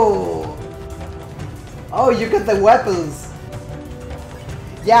 Whoa! Oh, you got the weapons.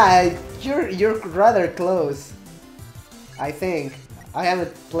 Yeah, you're rather close. I think. I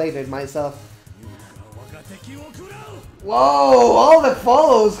haven't played it myself. Whoa! All the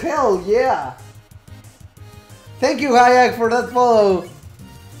follows! Hell yeah! Thank you, Hayak, for that follow.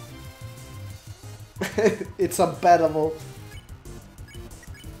 It's unbettable.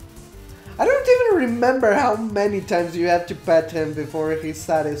 I don't even remember how many times you have to pet him before he's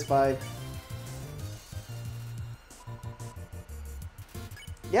satisfied.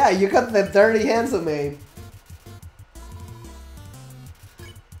 Yeah, you got the dirty handsome aim.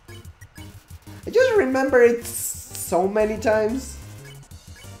 I just remember it so many times.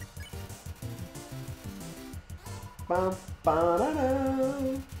 Bum,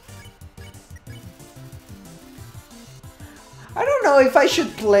 ba-da-da. I don't know if I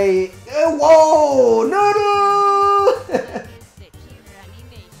should play. Whoa! No!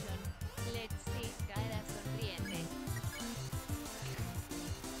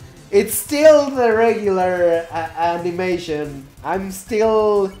 It's still the regular animation. I'm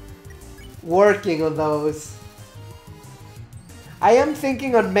still working on those. I am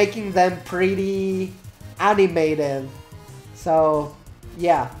thinking on making them pretty animated. So,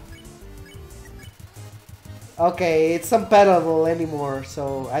 yeah. Okay, it's unbettable anymore,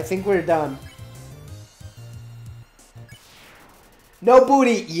 so I think we're done. No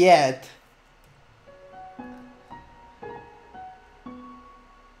booty yet.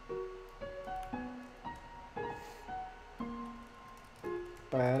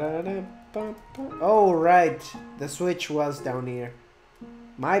 Oh, right. The switch was down here.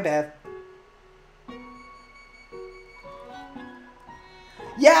 My bad.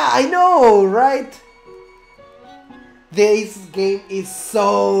 Yeah, I know, right? This game is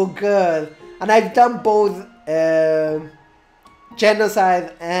so good. And I've done both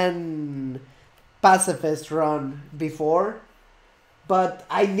Genocide and Pacifist run before. But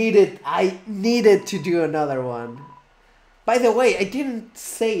I needed to do another one. By the way, I didn't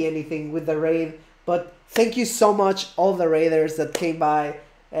say anything with the raid, but thank you so much all the raiders that came by.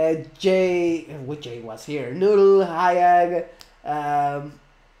 Jay was here? Noodle, Hayag,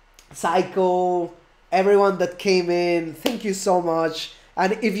 Psycho, everyone that came in, thank you so much.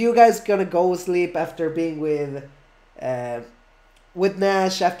 And if you guys gonna go sleep after being with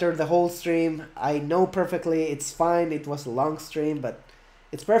Nash after the whole stream, I know perfectly, it's fine, it was a long stream, but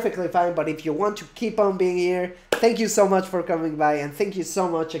it's perfectly fine. But if you want to keep on being here, thank you so much for coming by, and thank you so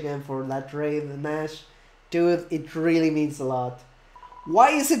much again for that raid, Nash. Dude, it really means a lot.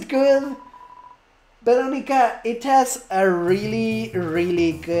 Why is it good? Veronica, it has a really,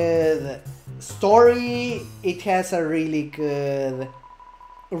 really good story. It has a really good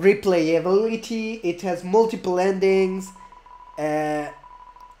replayability. It has multiple endings. It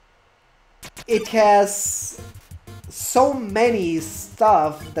has so many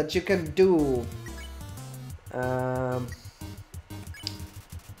stuff that you can do.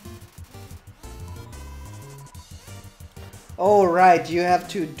 Oh right, you have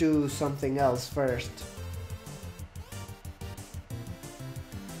to do something else first.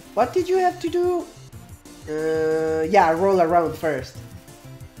 What did you have to do? Yeah, roll around first.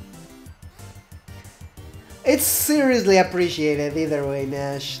 It's seriously appreciated either way,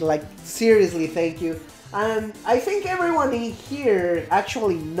 Nash. Like, seriously, thank you. And I think everyone in here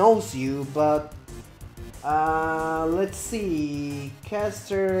actually knows you, but let's see,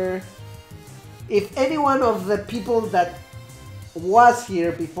 Caster. If any one of the people that was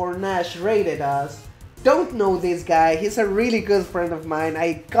here before Nash raided us don't know this guy, he's a really good friend of mine.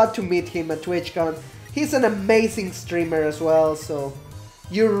 I got to meet him at TwitchCon. He's an amazing streamer as well, so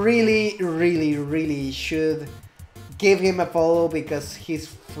you really, really, really should give him a follow because he's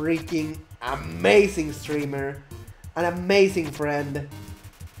freaking amazing streamer, an amazing friend,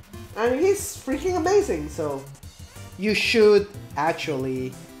 and he's freaking amazing, so you should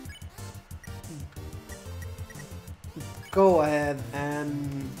actually go ahead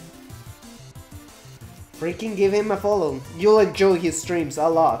and freaking give him a follow. You'll enjoy his streams a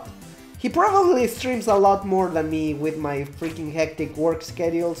lot. He probably streams a lot more than me with my freaking hectic work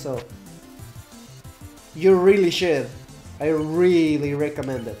schedule, so you really should. I really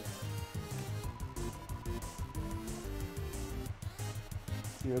recommend it.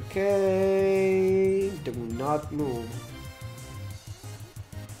 Okay, do not move.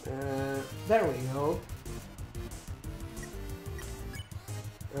 There we go.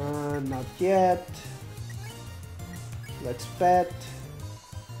 Not yet. Let's pet.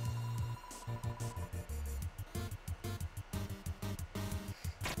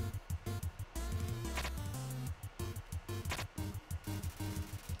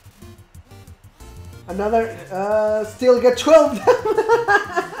 Another, still get 12.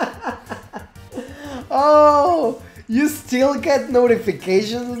 Oh, you still get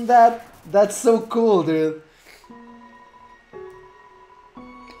notifications on that? That's so cool, dude.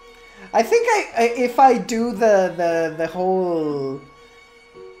 I think if I do the whole...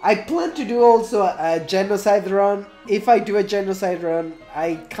 I plan to do also a genocide run. If I do a genocide run,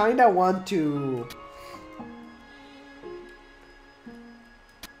 I kinda want to...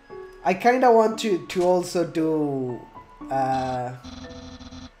 I kinda want to also do a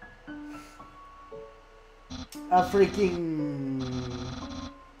freaking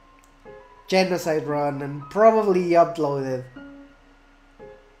genocide run and probably upload it.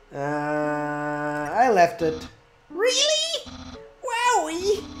 I left it. Really?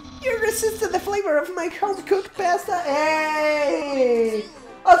 Wowie! You resisted the flavor of my home-cooked pasta. Hey!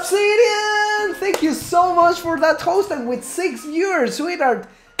 Obsidian! Thank you so much for that host, and with 6 viewers, sweetheart.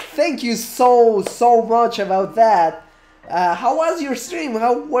 Thank you so much about that. How was your stream?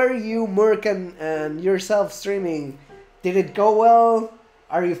 How were you, Merc, and yourself streaming? Did it go well?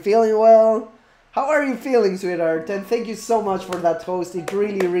 Are you feeling well? How are you feeling, sweetheart? And thank you so much for that host. It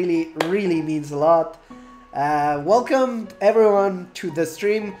really means a lot. Welcome everyone to the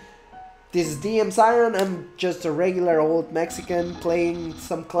stream. This is DM Zion. I'm just a regular old Mexican playing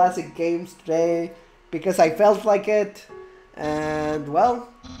some classic games today because I felt like it. And well,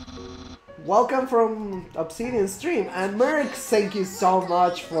 welcome from Obsidian stream. And Merc, thank you so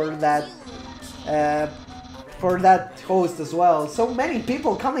much for that host as well. So many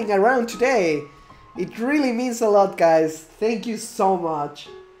people coming around today. It really means a lot, guys. Thank you so much.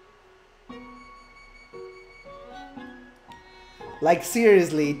 Like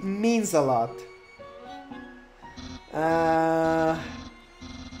seriously, it means a lot.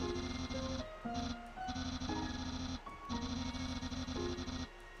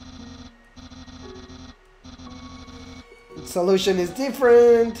 Solution is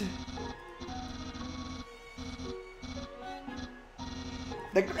different.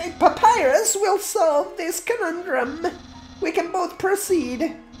 The great Papyrus will solve this conundrum. We can both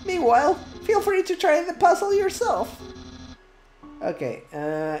proceed. Meanwhile, feel free to try the puzzle yourself. Okay,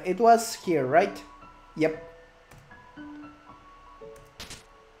 it was here, right? Yep.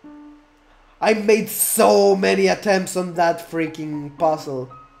 I made so many attempts on that freaking puzzle.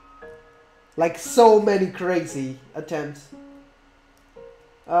 Like so many crazy attempts.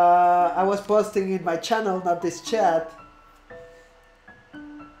 I was posting in my channel, not this chat.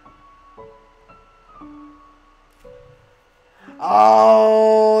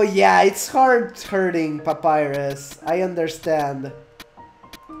 Oh, yeah, it's hard hurting Papyrus. I understand.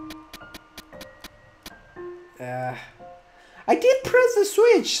 I did press the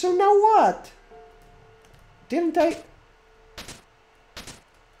switch, so now what? Didn't I?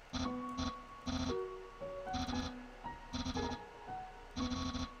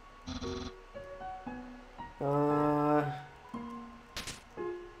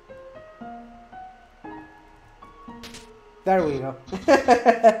 There we go.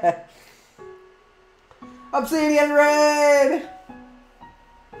 Obsidian Red!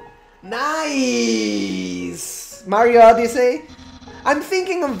 Nice! Mario Odyssey? I'm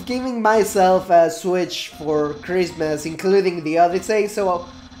thinking of giving myself a Switch for Christmas, including the Odyssey, so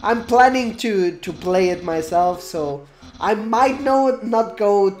I'm planning to play it myself, so I might not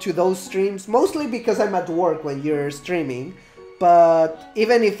go to those streams, mostly because I'm at work when you're streaming, but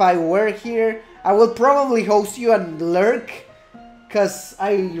even if I were here, I will probably host you and lurk, because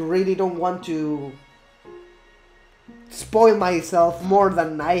I really don't want to spoil myself more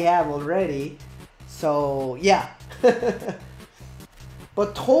than I have already. So, yeah.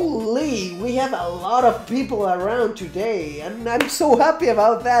 But holy, we have a lot of people around today, and I'm so happy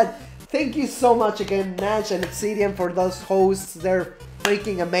about that. Thank you so much again, Nash and Obsidian, for those hosts. They're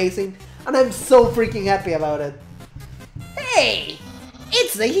freaking amazing, and I'm so freaking happy about it. Hey,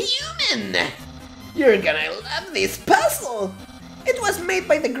 it's the human! You're gonna love this puzzle! It was made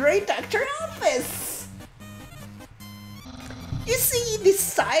by the great Dr. Office! You see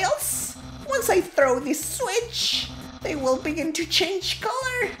these tiles? Once I throw this switch, they will begin to change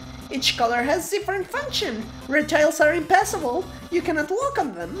color. Each color has different function. Red tiles are impassable, you cannot walk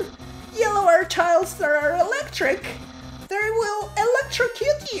on them. Yellow are tiles that are electric. They will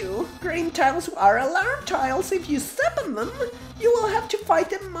electrocute you. Green tiles are alarm tiles. If you step on them, you will have to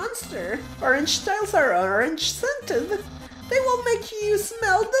fight a monster. Orange tiles are orange scented. They will make you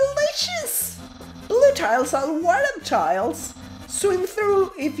smell delicious. Blue tiles are water tiles. Swim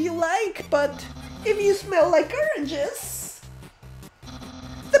through if you like, but if you smell like oranges,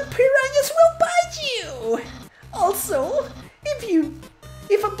 the piranhas will bite you. Also,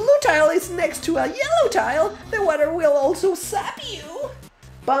 if a blue tile is next to a yellow tile, the water will also sap you.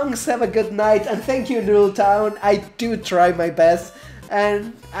 Bunks, have a good night, and thank you, Noodletown. I do try my best,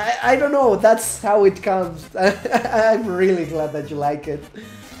 and I don't know, that's how it comes. I'm really glad that you like it.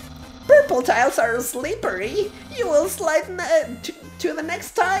 Purple tiles are slippery. You will slide to the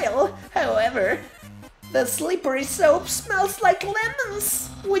next tile. However, the slippery soap smells like lemons,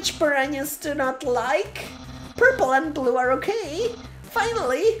 which piranhas do not like. Purple and blue are okay.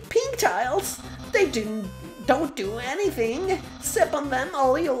 Finally, pink tiles. They don't do anything. Step on them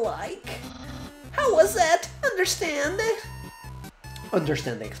all you like. How was that? Understand?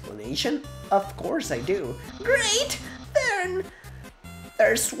 Understand the explanation? Of course I do. Great! Then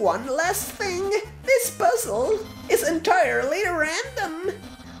there's one last thing. This puzzle is entirely random.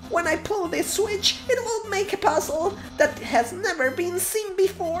 When I pull this switch, it will make a puzzle that has never been seen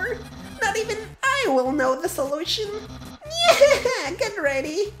before. Not even I will know the solution. Yeah, get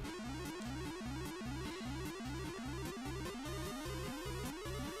ready.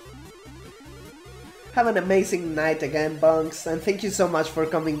 Have an amazing night again, Bunks, and thank you so much for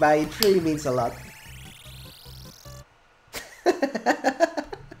coming by. It really means a lot.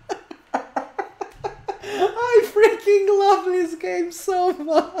 I freaking love this game so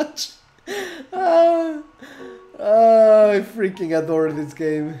much. I freaking adore this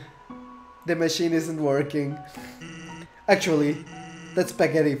game. The machine isn't working. Actually, that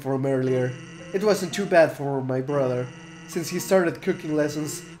spaghetti from earlier. It wasn't too bad for my brother. Since he started cooking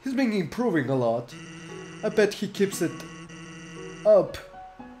lessons, he's been improving a lot. I bet he keeps it up.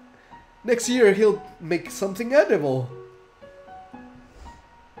 Next year he'll make something edible.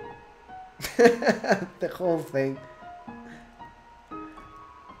 The whole thing.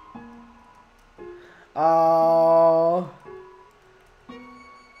 Oh.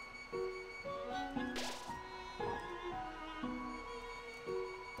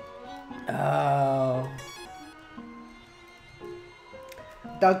 Oh.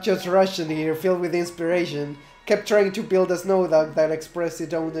 Doug just rushed in here, filled with inspiration, kept trying to build a snow dog that expressed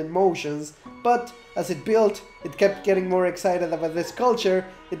its own emotions, but as it built, it kept getting more excited about the sculpture.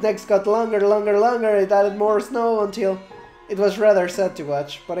 Its next got longer, it added more snow until it was rather sad to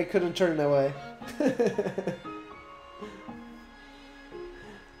watch, but I couldn't turn away.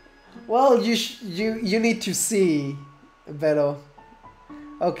 Well, you need to see, Beto.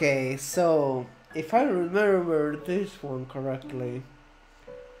 Okay, so if I remember this one correctly,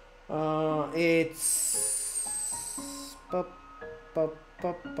 it's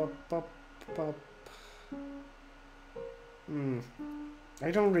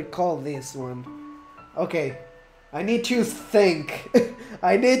I don't recall this one. Okay, I need to think.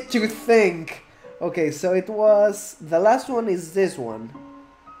 I need to think. Okay, so it was the last one is this one.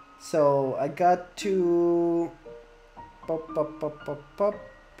 So I got to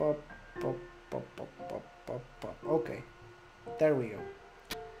okay, there we go.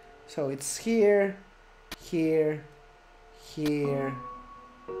 So it's here, here, here,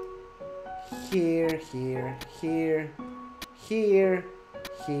 here, here, here, here,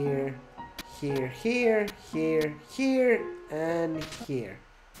 here, here, here, here, here, and here.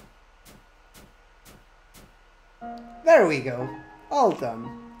 There we go. All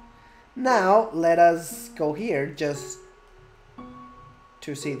done. Now let us go here just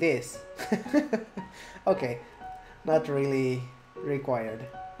to see this. Okay, not really required.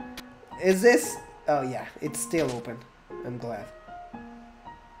 Is this? Oh yeah, it's still open. I'm glad.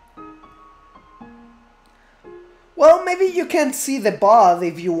 Well, maybe you can see the bot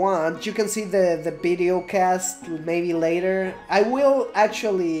if you want. You can see the video cast maybe later. I will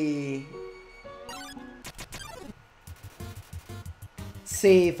actually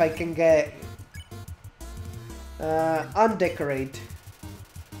see if I can get undecorate.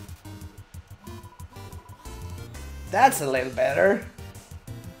 That's a little better.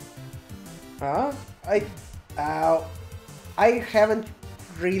 Huh? I haven't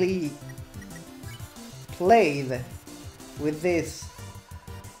really played with this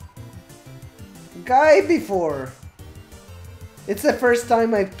guy before. It's the first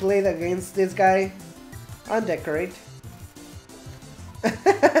time I've played against this guy. Undecorate.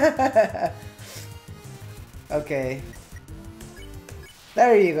 Okay.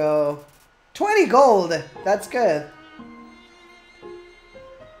 There you go. 20 gold! That's good.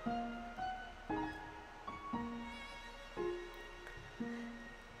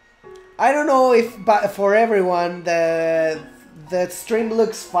 I don't know if for everyone the stream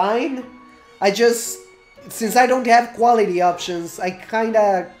looks fine. I just, since I don't have quality options, I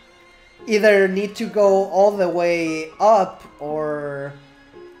kinda either need to go all the way up or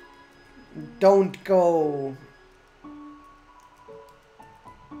don't go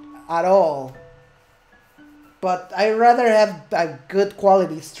at all. But I rather have a good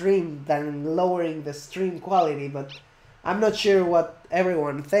quality stream than lowering the stream quality, but I'm not sure what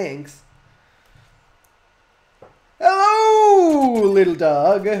everyone thinks. Hello, little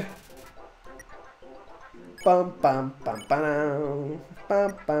dog. Bum bum bum bum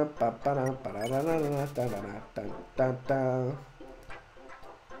bum bum bum bum bum bum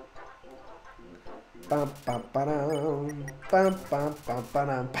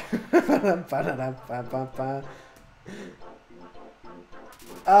bum bum bum.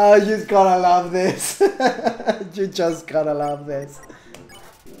 Oh, you just gotta love this. You just gotta love this.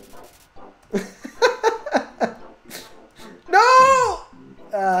 No!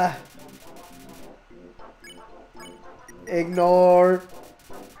 Ignore.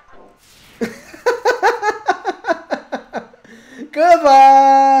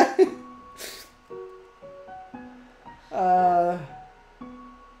 Goodbye.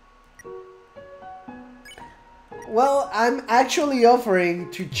 Well, I'm actually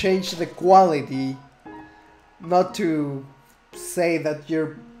offering to change the quality, not to say that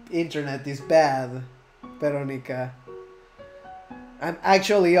your internet is bad, Veronica. I'm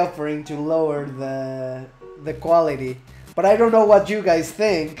actually offering to lower the quality, but I don't know what you guys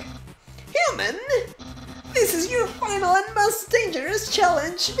think. Human, this is your final and most dangerous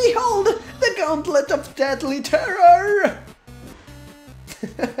challenge. Behold, the Gauntlet of Deadly Terror.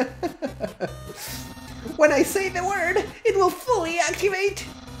 When I say the word, it will fully activate.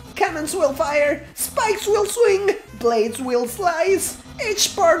 Cannons will fire, spikes will swing, blades will slice,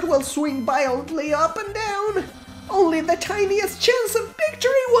 each part will swing violently up and down. Only the tiniest chance of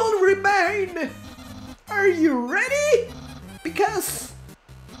victory will remain. Are you ready? Because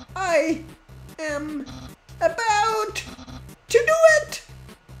I am about to do it.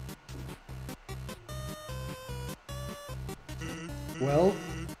 Well,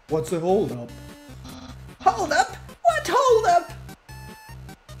 what's the hold up? Hold up? What hold up?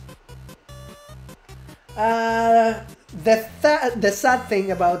 The sad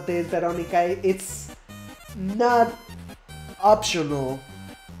thing about this, Veronica, it's not optional.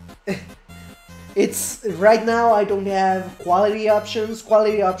 It's right now I don't have quality options.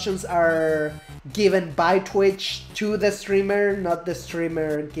 Quality options are given by Twitch to the streamer, not the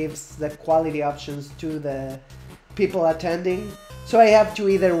streamer gives the quality options to the people attending. So I have to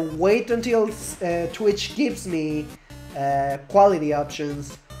either wait until Twitch gives me quality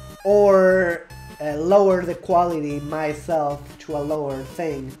options or lower the quality myself to a lower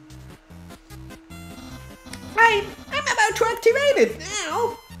thing. I'm about to activate it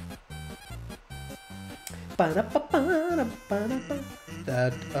now.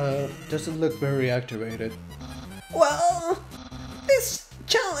 That doesn't look very activated. Well, this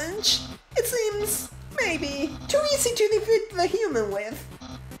challenge, it seems maybe too easy to defeat the human with.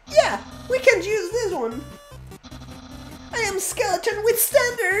 Yeah, we can use this one. I am skeleton with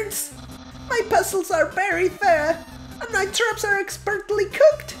standards. My puzzles are very fair, and my traps are expertly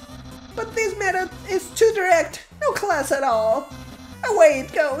cooked. But this method is too direct, no class at all. Away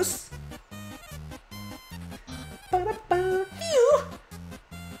it goes. Phew!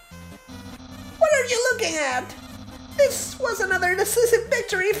 What are you looking at? This was another decisive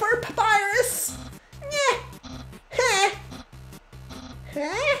victory for Papyrus. Nyeh. Heh.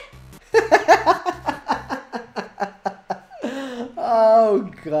 Heh? Oh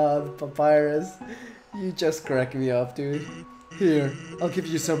god, Papyrus. You just crack me up, dude. Here, I'll give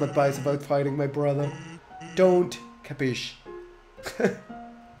you some advice about fighting my brother. Don't, capiche?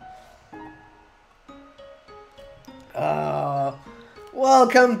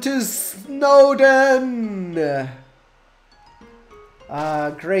 Welcome to Snowden!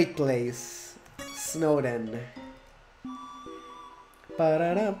 Great place. Snowden.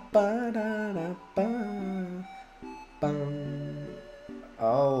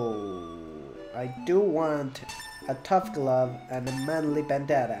 Oh, I do want a tough glove and a manly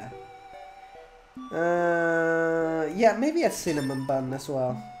bandana. Yeah, maybe a cinnamon bun as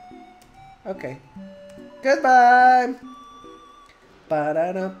well. Okay. Goodbye!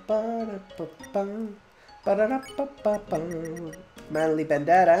 Manly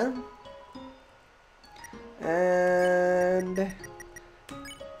bandana. And...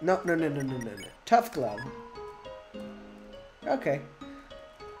 No. Tough glove. Okay.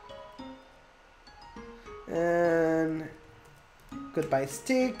 And Goodbye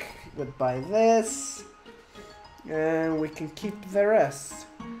stick, goodbye this, and we can keep the rest.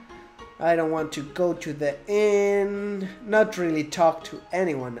 I don't want to go to the inn, not really talk to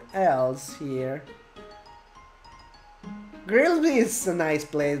anyone else here. Grilby is a nice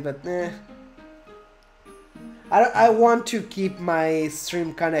place, but I want to keep my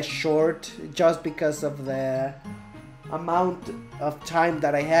stream kind of short just because of the amount of time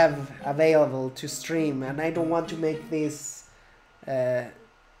that I have available to stream, and I don't want to make this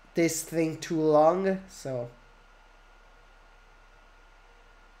thing too long, so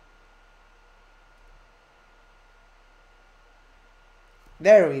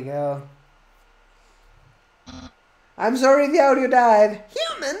there we go. I'm sorry the audio died.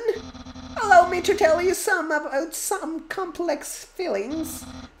 Human, allow me to tell you about some complex feelings.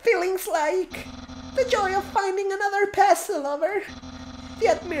 Feelings like the joy of finding another puzzle lover, the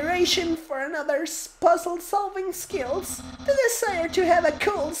admiration for another's puzzle-solving skills, the desire to have a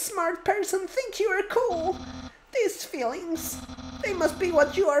cool, smart person think you are cool. These feelings, they must be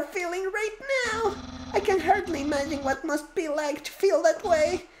what you are feeling right now. I can hardly imagine what must be like to feel that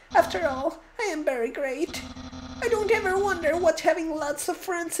way. After all, I am very great. I don't ever wonder what having lots of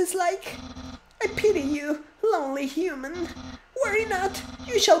friends is like. I pity you, lonely human. Worry not,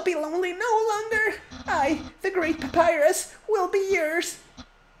 you shall be lonely no longer. I, the great Papyrus, will be yours.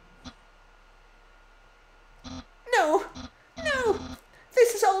 No, no,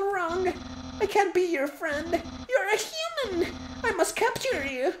 this is all wrong. I can't be your friend. You're a human. I must capture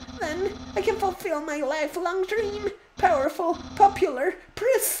you. Then I can fulfill my lifelong dream. Powerful, popular,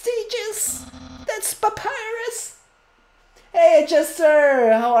 prestigious. That's Papyrus. Hey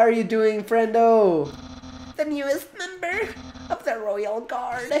Chester, how are you doing, friendo? The newest member of the Royal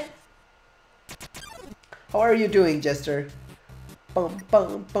Guard. How are you doing, Chester? Bum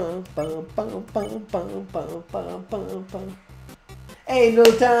bum bum bum bum bum bum bum bum bum bum. Hey,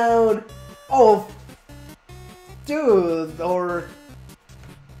 Town. Oh, dude, or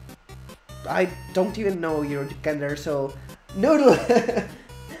I don't even know your gender, so Noodle.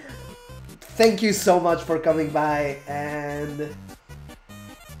 Thank you so much for coming by, and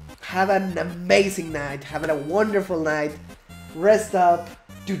have an amazing night. Have a wonderful night. Rest up.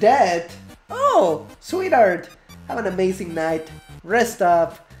 Do that. Oh, sweetheart. Have an amazing night. Rest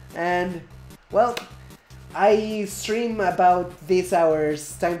up. And, well, I stream about these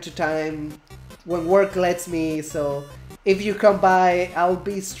hours time to time when work lets me, so if you come by, I'll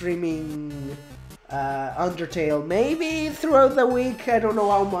be streaming Undertale maybe throughout the week. I don't know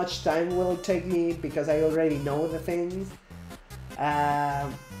how much time will it take me because I already know the things.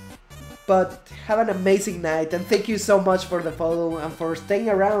 But have an amazing night, and thank you so much for the follow and for staying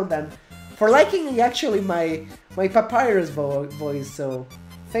around and for liking actually my Papyrus voice, so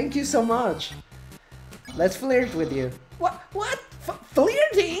thank you so much. Let's flirt with you. What?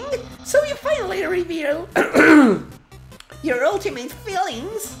 Flirting? So you finally reveal your ultimate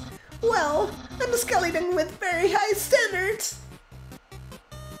feelings? Well, I'm a skeleton with very high standards.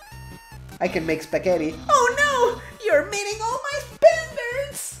 I can make spaghetti. Oh no! You're meeting all my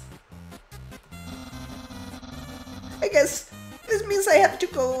standards! I guess this means I have to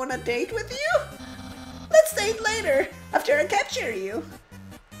go on a date with you? Let's date later, after I capture you.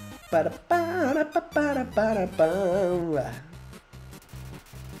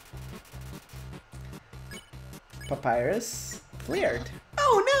 Papyrus, flirt.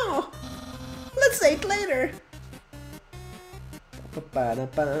 Oh no! Let's date later.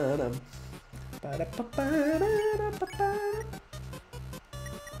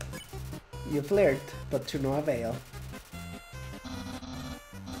 You flirt, but to no avail.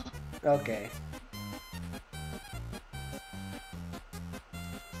 Okay.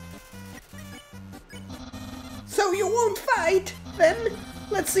 So you won't fight? Then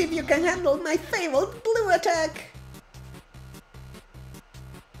let's see if you can handle my fabled blue attack.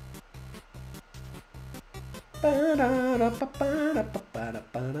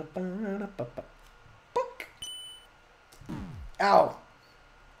 Ow!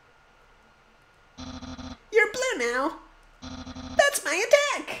 You're blue now. That's my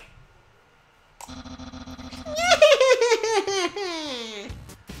attack.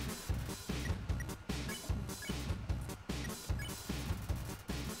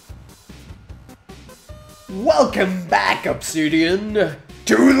 Welcome back, Obsidian,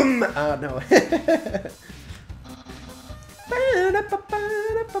 to them. Oh no.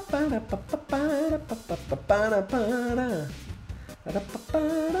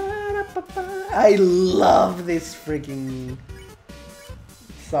 I love this freaking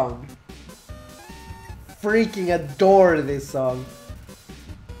song. Freaking adore this song.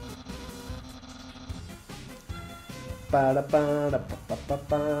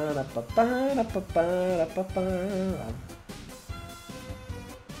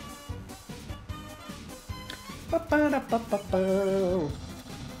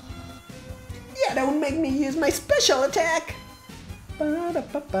 Yeah, don't make me use my special attack. Ow.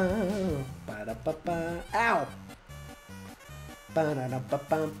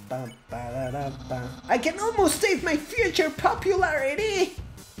 I can almost save my future popularity.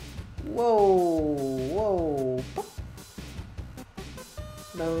 Whoa.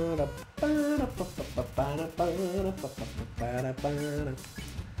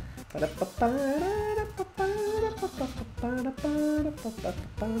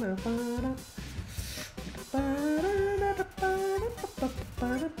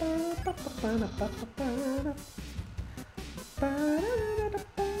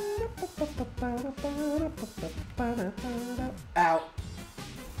 Ow.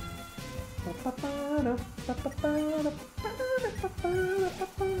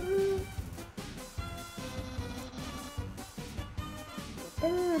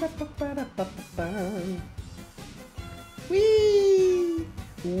 Whee!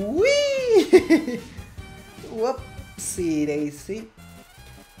 Whee! Whoopsie daisy.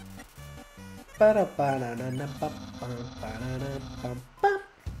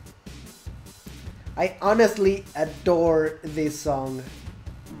 I honestly adore this song.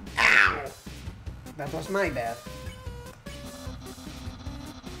 Ow. That was my bad.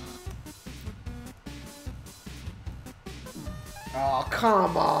 Oh,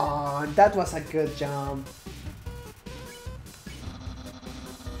 come on. That was a good jump.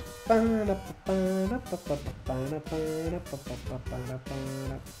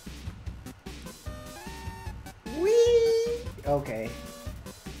 Whee! Okay.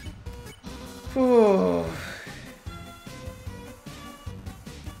 Whew.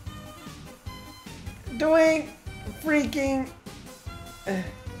 Doing freaking...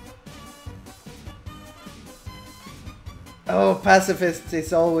 Oh, Pacifist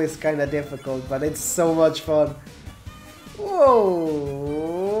is always kind of difficult, but it's so much fun. Whoa!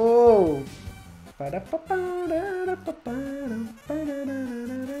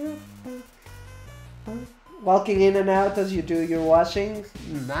 Walking in and out as you do your washing.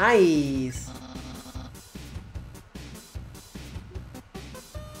 Nice!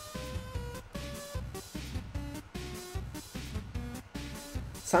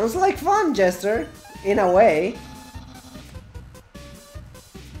 Sounds like fun, Jester, in a way.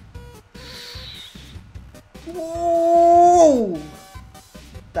 Whoa!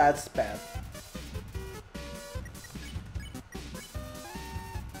 That's bad.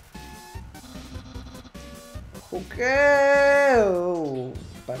 Okay.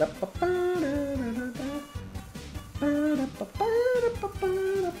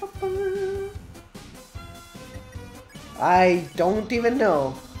 I don't even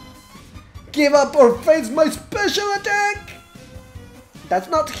know. Give up or face my special attack! That's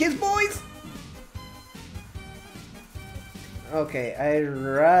not his voice! Okay, I'd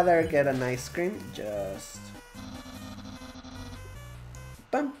rather get an ice cream. Just...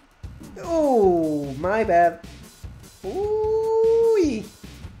 Bum. Oh, my bad. Ooh.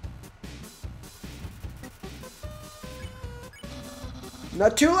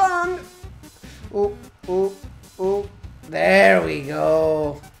 Not too long. Ooh. There we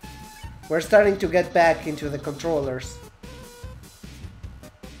go. We're starting to get back into the controllers.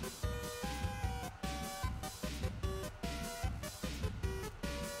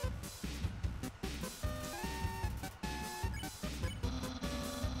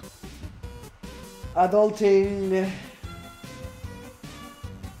 Adulting.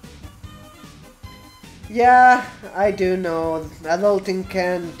 Yeah, I do know. Adulting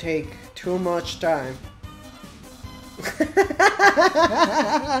can take too much time.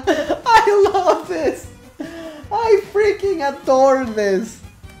 I love this! I freaking adore this!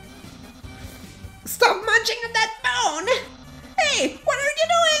 Stop munching on that bone! Hey, what are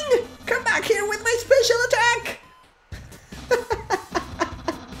you doing? Come back here with my special attack!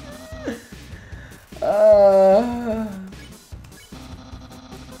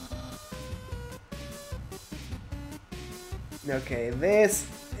 Okay, this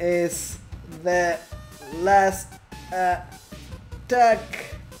is the last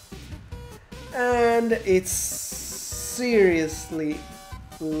attack, and it's seriously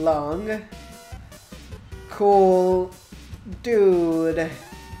long. Cool dude.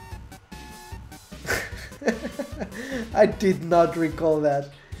 I did not recall that.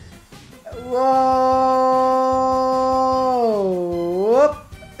 Whoa!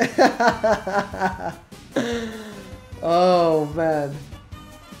 Oh man.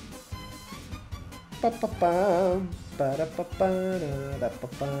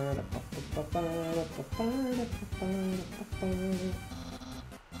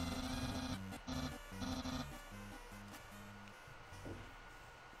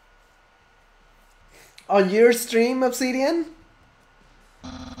 On your stream, Obsidian?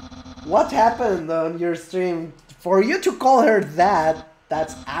 What happened on your stream? For you to call her that,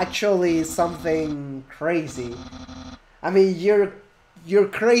 that's actually something crazy. I mean, you're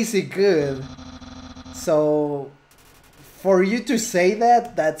crazy good. So for you to say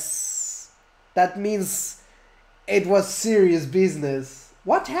that, that means it was serious business.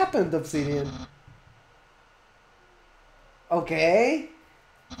 What happened, Obsidian? Okay.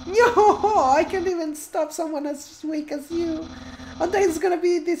 No, I can't even stop someone as weak as you. Ontain's gonna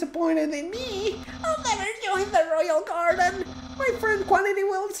be disappointed in me. I'll never join the royal garden. My friend quantity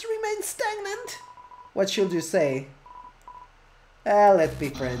will remain stagnant. What should you say? Let's be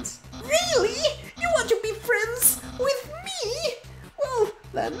friends. Really? You want to be friends with me? Well,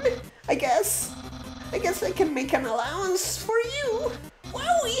 then, I guess I can make an allowance for you.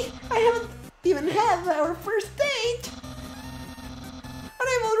 Wowie! I haven't even had our first date. And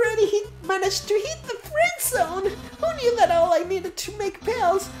I've already managed to hit the friend zone. Who knew that all I needed to make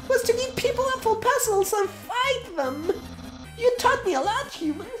pals was to give people awful puzzles and fight them? You taught me a lot,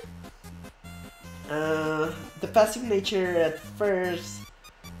 human. The passive nature at first,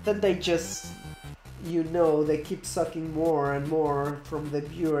 then they just, you know, they keep sucking more and more from the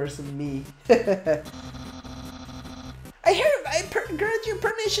viewers and me. I grant you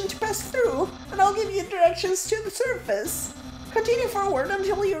permission to pass through, and I'll give you directions to the surface. Continue forward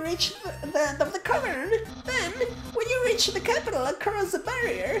until you reach the end of the cavern. Then, when you reach the capital across the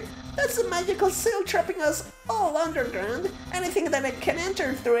barrier, that's the magical seal trapping us all underground. Anything that can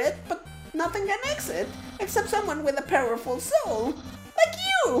enter through it, but nothing can exit, except someone with a powerful soul. Like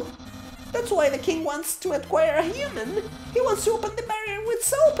you! That's why the king wants to acquire a human. He wants to open the barrier with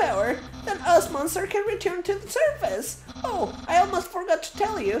soul power. Then us monster can return to the surface. Oh, I almost forgot to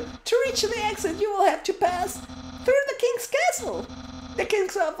tell you. To reach the exit, you will have to pass through the king's castle. The king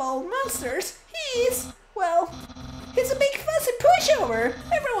of all monsters. He's a big fussy pushover.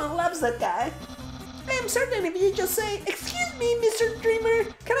 Everyone loves that guy. I am certain if you just say, "Excuse me, Mr. Dreamer,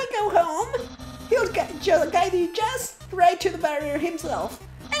 can I go home?" He'll guide you just right to the barrier himself.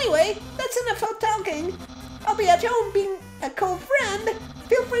 Anyway, that's enough of talking. I'll be at home being a cool friend.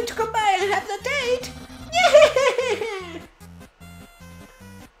 Feel free to come by and have the date. Yeah!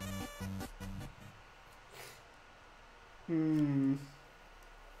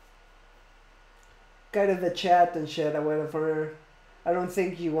 Kind of the chat and shit I waited for her. I don't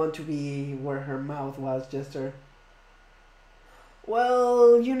think you want to be where her mouth was, Jester.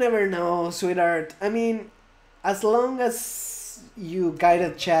 Well, you never know, sweetheart. I mean, as long as you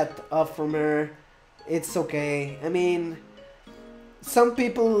guided chat off from her, it's okay. I mean, some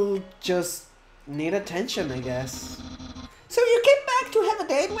people just need attention, I guess. So you came back to have a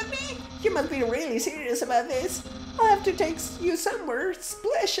date with me? You must be really serious about this. I'll have to take you somewhere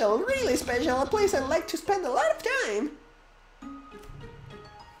special, really special, a place I'd like to spend a lot of time.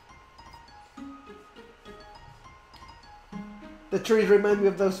 The trees remind me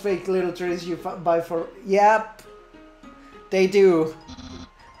of those fake little trees you buy for... Yep, they do.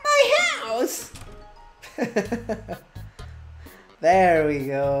 My house! There we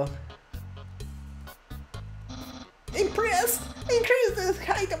go. Impressed? Increase the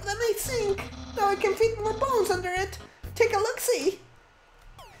height of the night sink. Now I can fit more bones under it. Take a look-see.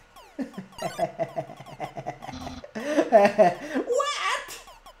 What?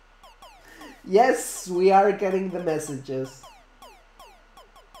 Yes, we are getting the messages.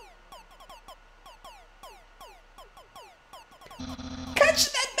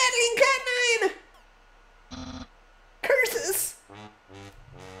 Catch that meddling canine! Curses!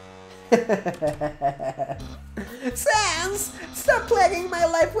 Sans, stop plaguing my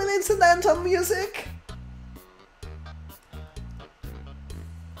life with incidental music.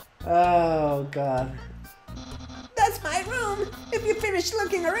 Oh god. That's my room. If you finish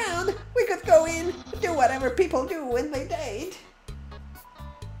looking around, we could go in, do whatever people do when they date.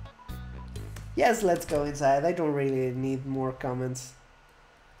 Yes, let's go inside. I don't really need more comments.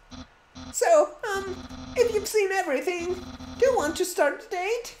 So, if you've seen everything, do you want to start the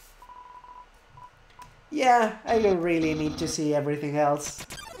date? Yeah, I don't really need to see everything else.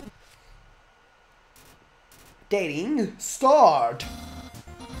 Dating, start!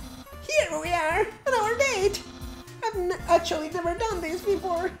 Here we are, on our date! I've actually never done this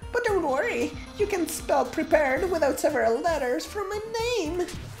before, but don't worry, you can spell prepared without several letters from my name.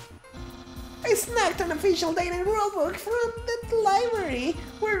 I snagged an official dating rulebook from the library.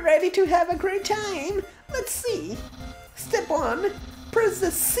 We're ready to have a great time. Let's see. Step 1. Press the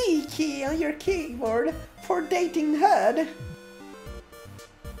C key on your keyboard for dating HUD.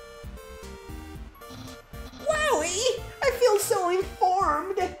 Wowie! I feel so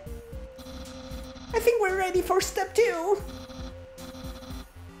informed. I think we're ready for step 2.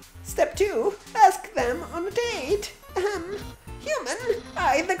 Step 2. Ask them on a date. Human,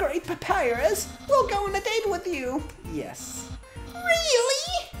 I, the Great Papyrus, will go on a date with you. Yes.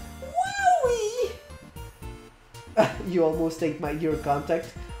 Really? Wowie! You almost ate my ear contact.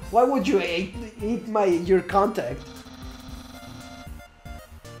 Why would you eat my ear contact?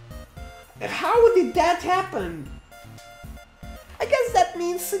 How did that happen? I guess that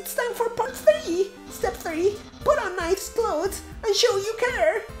means it's time for part 3. Step 3. Put on nice clothes and show you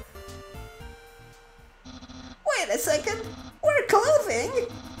care. Wait a second. Wear clothing?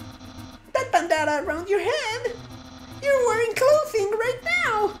 That bandana around your head? You're wearing clothing right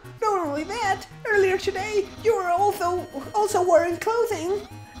now. Not only that, earlier today you were also wearing clothing.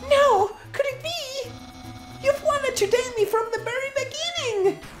 No, could it be? You've wanted to date me from the very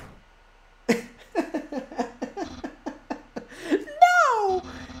beginning. No,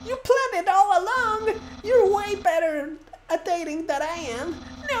 you planned it all along. You're way better at dating than I am.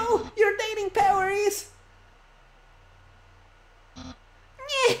 No, your dating power is...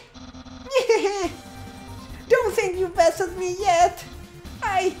 Don't think you've bested me yet.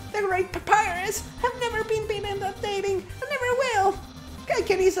 I, the Great Papyrus, have never been beaten at dating and never will. I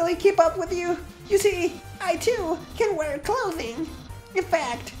can easily keep up with you. You see, I too can wear clothing. In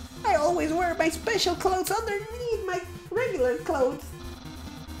fact, I always wear my special clothes underneath my regular clothes.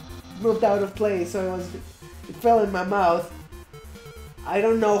 Moved out of place, so it fell in my mouth. I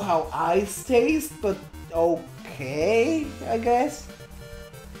don't know how ice tastes, but okay, I guess.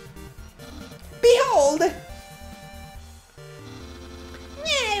 Behold!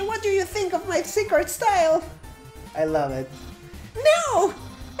 Yeah, what do you think of my secret style? I love it. No!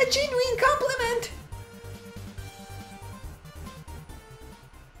 A genuine compliment!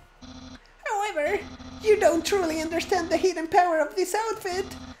 However, you don't truly understand the hidden power of this outfit.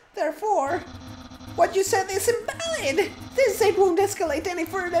 Therefore, what you said is invalid. This date won't escalate any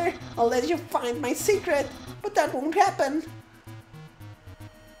further unless you find my secret, but that won't happen.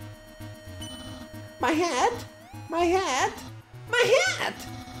 My hat? My hat? My hat!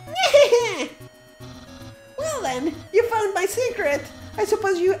 Well then, you found my secret. I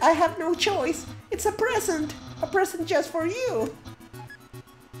suppose I have no choice. It's a present just for you.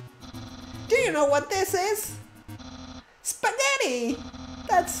 Do you know what this is? Spaghetti!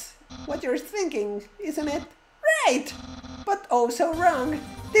 That's what you're thinking, isn't it? Right! But oh so wrong.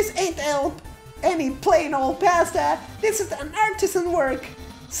 This ain't any plain old pasta. This is an artisan work.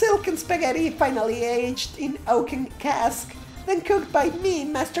 Silken spaghetti finally aged in oaken cask, then cooked by me,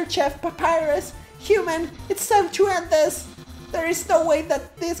 Master Chef Papyrus. Human, it's time to end this. There is no way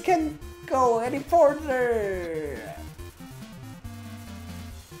that this can go any further.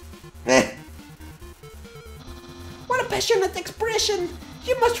 What a passionate expression!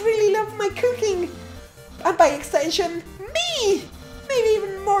 You must really love my cooking! And by extension, me! Maybe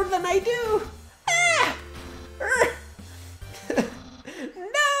even more than I do! Ah! No!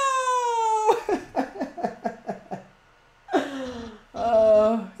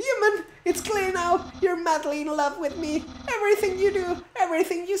 Human, it's clear now. You're madly in love with me. Everything you do,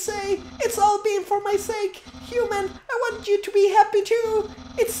 everything you say, it's all been for my sake. Human, I want you to be happy too.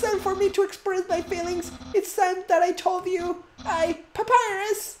 It's time for me to express my feelings. It's time that I told you.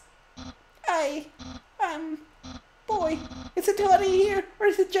 Papyrus. Boy, is it hot in here or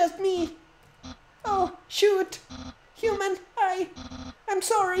is it just me? Oh, shoot. Human, I'm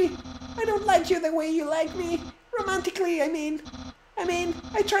sorry. I don't like you the way you like me. Romantically, I mean,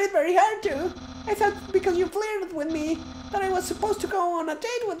 I tried very hard to. I thought because you flirted with me that I was supposed to go on a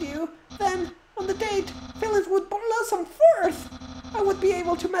date with you. Then, on the date, feelings would blossom forth. I would be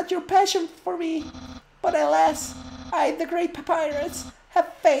able to match your passion for me. But alas, I, the Great Papyrus,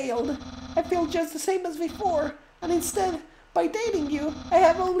 have failed. I feel just the same as before, and instead, by dating you, I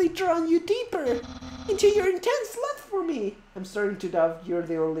have only drawn you deeper into your intense love for me. I'm starting to doubt you're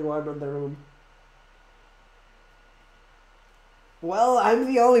the only one in the room. Well, I'm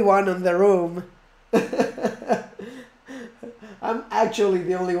the only one in the room. I'm actually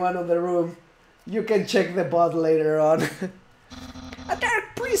the only one in the room. You can check the bot later on. A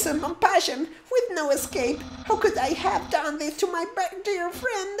dark prison of passion with no escape. How could I have done this to my dear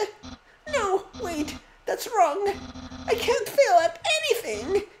friend? No, wait, that's wrong. I can't feel at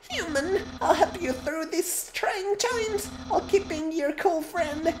anything. Human, I'll help you through this trying times while keeping your cool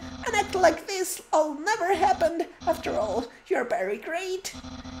friend and act like this all never happened. After all, you're very great.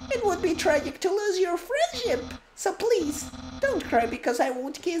 It would be tragic to lose your friendship. So please, don't cry because I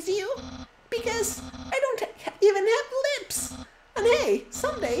won't kiss you. Because I don't even have lips. And hey,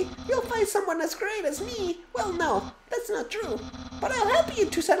 someday you'll find someone as great as me. Well, no, that's not true. But I'll help you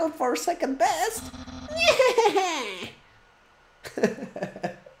to settle for second best.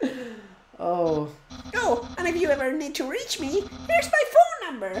 Oh. Oh, and if you ever need to reach me, here's my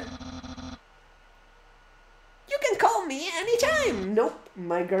phone number. You can call me anytime. Nope,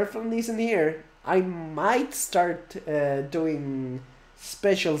 my girlfriend isn't here. I might start doing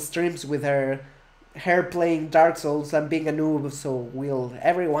special streams with her playing Dark Souls and being a noob, so will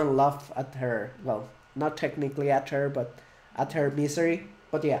everyone laugh at her. Well, not technically at her, but at her misery.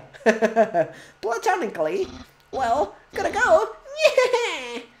 But yeah. Platonically. Well, gotta go.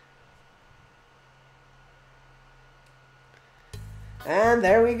 Yeah. And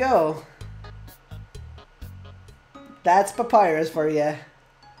there we go. That's Papyrus for you.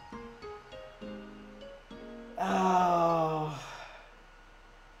 Oh.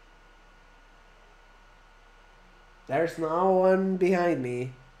 There's no one behind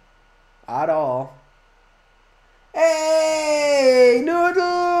me. At all. Hey,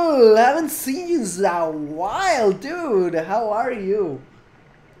 Noodle! Haven't seen you in a while, dude. How are you?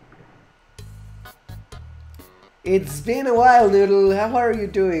 It's been a while, Noodle. How are you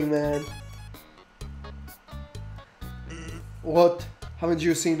doing, man? What? Haven't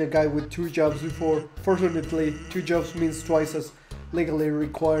you seen a guy with 2 jobs before? Fortunately, 2 jobs means twice as legally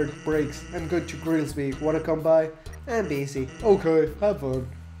required breaks. I'm going to Grilsby. Wanna come by? I'm busy. Okay, have fun.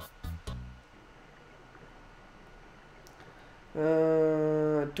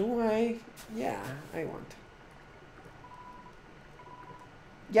 Do I? Yeah, I want.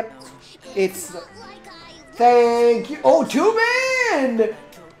 Yep, it's... Thank you! Oh, Tubin!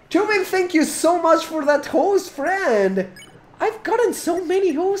 Tubin, thank you so much for that host, friend! I've gotten so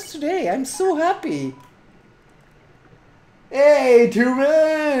many hosts today, I'm so happy! Hey,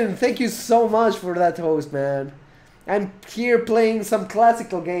 Tubin! Thank you so much for that host, man. I'm here playing some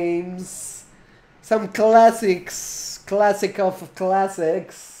classical games. Some classics. Classic of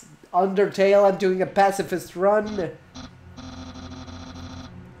classics. Undertale, I'm doing a pacifist run.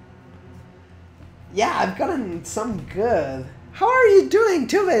 Yeah, I've gotten some good. How are you doing,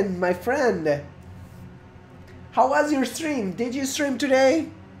 Tubin, my friend? How was your stream? Did you stream today?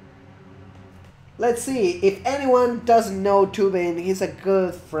 Let's see. If anyone doesn't know Tubin, he's a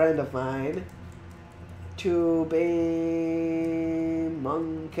good friend of mine. Tubin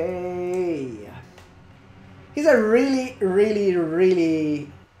Monkey. He's a really, really,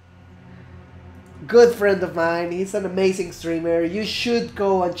 really good friend of mine. He's an amazing streamer. You should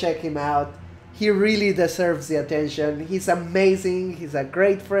go and check him out. He really deserves the attention. He's amazing. He's a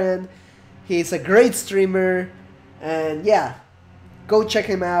great friend. He's a great streamer. And yeah, go check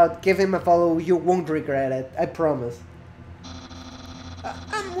him out. Give him a follow. You won't regret it. I promise.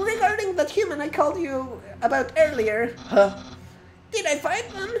 Regarding that human I called you about earlier. Huh? Did I fight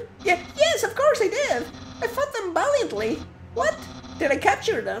them? Yes, of course I did. I fought them valiantly. What? Did I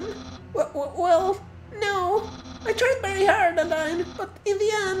capture them? Well, no. I tried very hard, Aline, but in the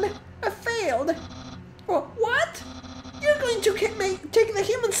end, I failed. What? You're going to take the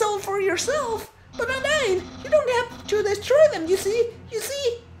human soul for yourself? But Aline, you don't have to destroy them, you see?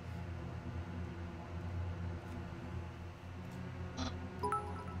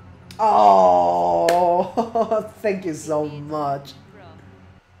 Oh, thank you so much.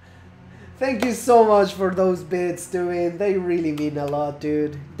 Thank you so much for those bits, dude. They really mean a lot,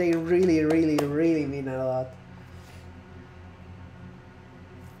 dude. They really, really, really mean a lot.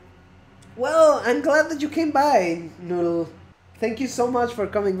 Well, I'm glad that you came by, Noodle. Thank you so much for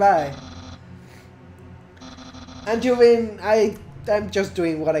coming by. And Juvin, I'm just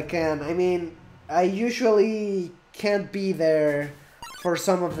doing what I can. I mean, I usually can't be there for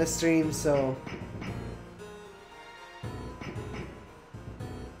some of the streams, so...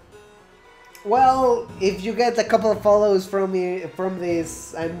 Well, if you get a couple of follows from me from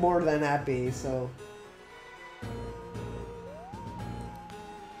this, I'm more than happy, so...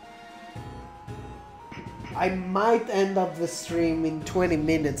 I might end up the stream in 20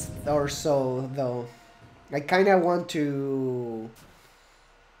 minutes or so, though. I kinda want to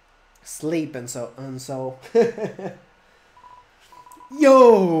sleep and so.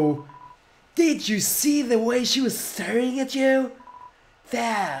 Yo! Did you see the way she was staring at you?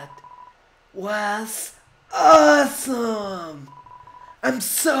 That was awesome! I'm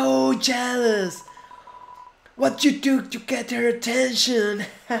so jealous! What you do to get her attention?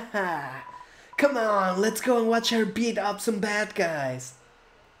 Come on, let's go and watch her beat up some bad guys.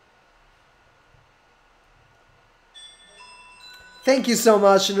 Thank you so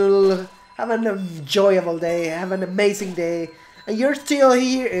much, Noodle. Have an enjoyable day. Have an amazing day. And you're still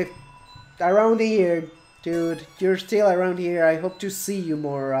here, around here, dude. You're still around here. I hope to see you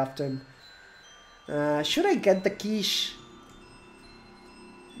more often. Should I get the quiche?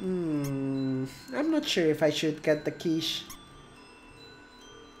 I'm not sure if I should get the quiche.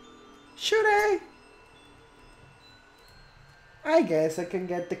 Should I? I guess I can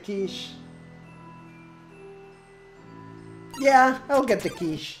get the quiche. Yeah, I'll get the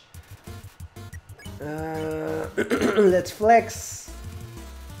quiche. Let's flex.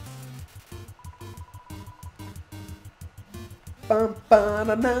 Bum, ba,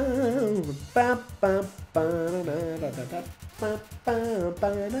 da, da, bum, bum, ba, da, da, da, da, da, bum, bum, ba,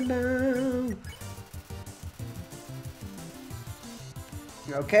 da, da.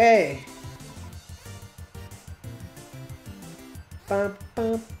 Okay. Bum,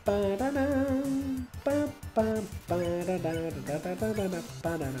 bum, ba, da, da, bum, bum, ba, da, da, da, da, da, da, da,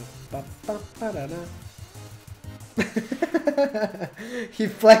 ba, da, da, ba, ba, ba, da, da. He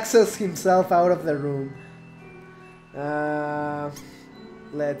flexes himself out of the room.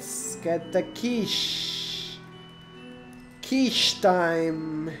 Let's get the quiche. Quiche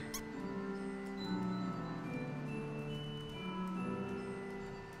time.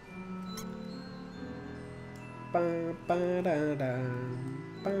 Ba, ba, da, da,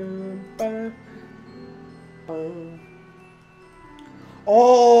 ba, ba, ba.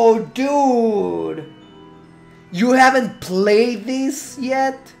 Oh, dude! You haven't played this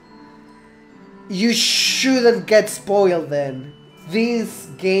yet? You shouldn't get spoiled then. This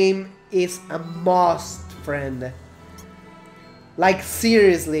game is a must, friend. Like,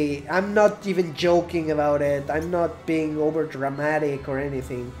 seriously, I'm not even joking about it. I'm not being over dramatic or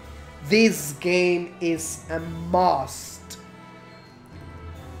anything. This game is a must.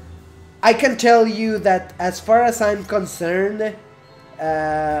 I can tell you that as far as I'm concerned,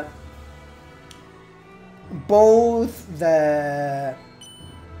 both the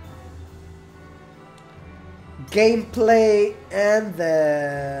gameplay and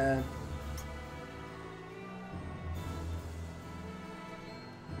the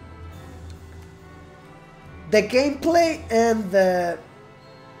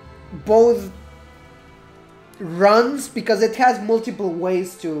both runs, because it has multiple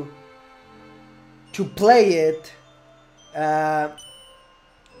ways to play it,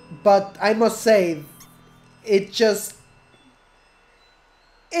 but I must say it's just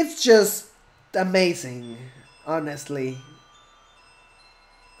amazing, honestly.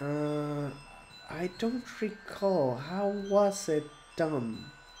 I don't recall, how was it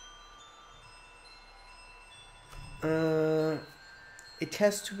done? It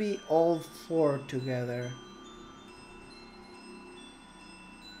has to be all four together.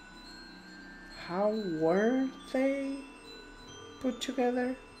 How were they put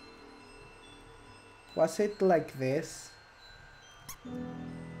together? Was it like this?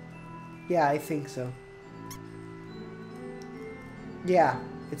 Yeah, I think so. Yeah,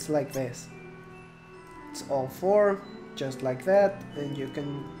 it's like this. It's all four, just like that, and you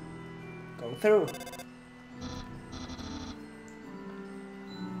can go through.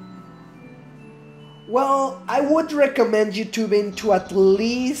 Well, I would recommend you to at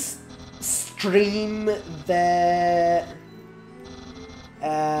least stream the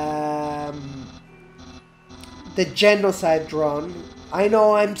genocide run. I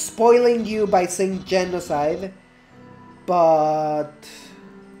know I'm spoiling you by saying genocide, but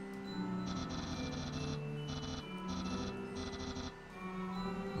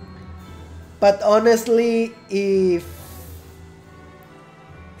honestly,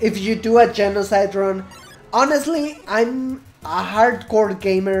 if you do a genocide run, honestly, I'm a hardcore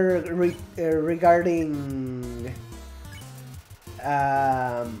gamer regarding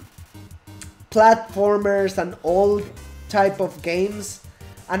platformers and all type of games,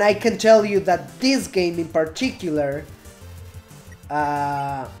 and I can tell you that this game in particular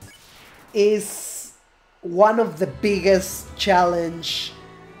is one of the biggest challenge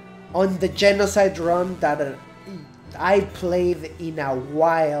on the genocide run that I played in a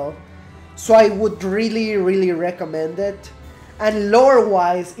while, so I would really recommend it. And lore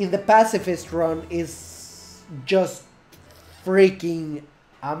wise, in the pacifist run is just freaking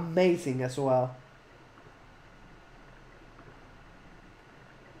amazing as well.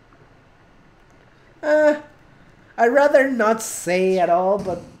 I'd rather not say at all,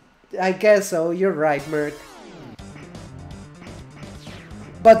 but I guess so. You're right, Merc.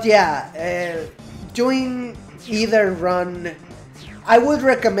 But yeah, doing either run I would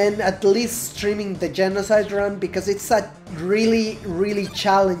recommend at least streaming the genocide run because it's a really, really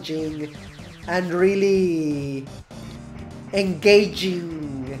challenging and really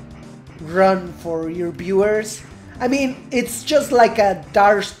engaging run for your viewers. I mean, it's just like a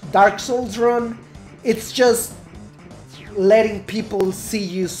Dark Souls run. It's just letting people see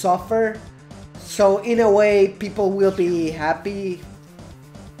you suffer. So in a way, people will be happy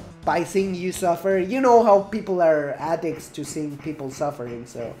by seeing you suffer. You know how people are addicts to seeing people suffering,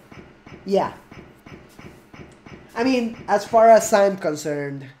 so yeah. I mean, as far as I'm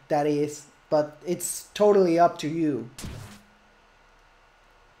concerned, that is, but it's totally up to you.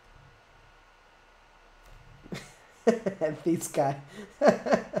 This guy.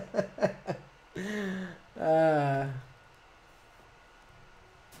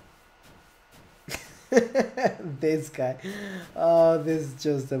 This guy. Oh, this is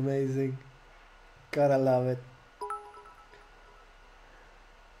just amazing. Gotta love it.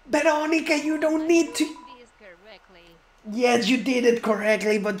 Veronica, you don't need to... Yes, you did it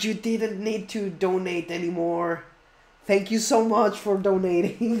correctly, but you didn't need to donate anymore. Thank you so much for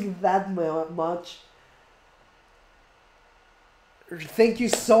donating that much. Thank you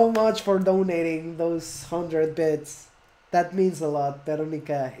so much for donating those 100 bits. That means a lot,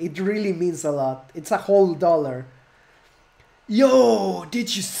 Veronica. It really means a lot. It's a whole $1. Yo,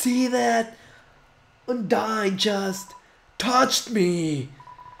 did you see that? Undyne just touched me.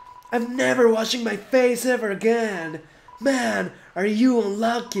 I'm never washing my face ever again. Man, are you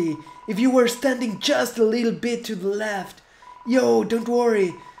unlucky? If you were standing just a little bit to the left. Yo, don't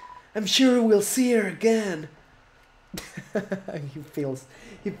worry. I'm sure we'll see her again.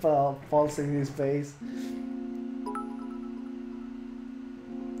 He falls in his face.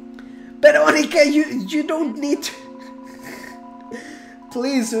 Veronica, you don't need to...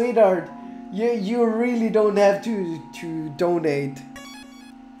 Please, sweetheart, you really don't have to donate.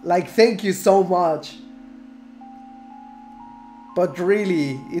 Like, thank you so much. But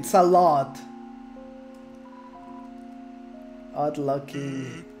really, it's a lot. Odd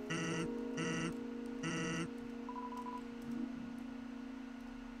lucky.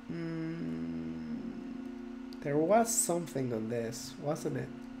 There was something on this, wasn't it?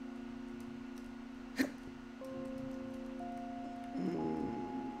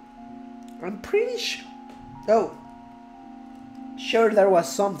 I'm pretty sure... Oh. Sure there was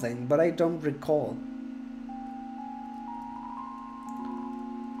something, but I don't recall.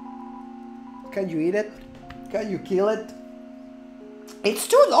 Can you eat it? Can you kill it? It's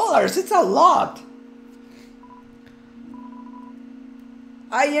 $2! It's a lot!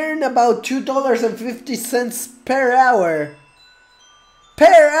 I earn about $2.50 per hour.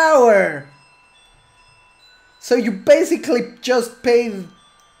 Per hour! So you basically just paid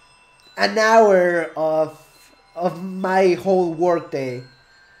an hour of my whole workday.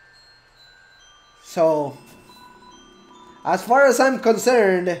 So, as far as I'm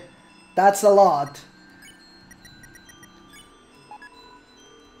concerned, that's a lot.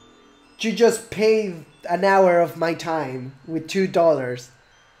 You just paid an hour of my time with $2.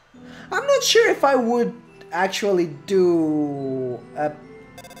 I'm not sure if I would actually do a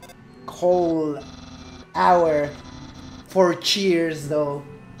whole hour for cheers though.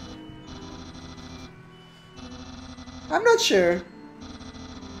 I'm not sure.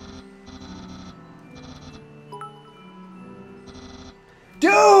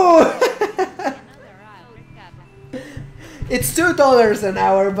 Dude! It's $2 an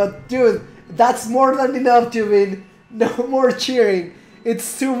hour, but dude, that's more than enough to win. No more cheering.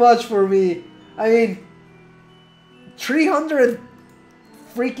 It's too much for me. I mean, 300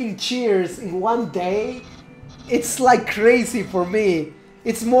 freaking cheers in one day? It's like crazy for me.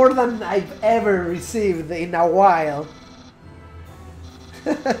 It's more than I've ever received in a while.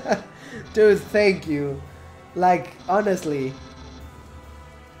 Dude, thank you. Like, honestly.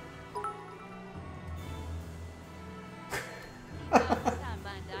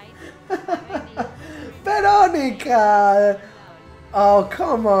 Veronica! Oh,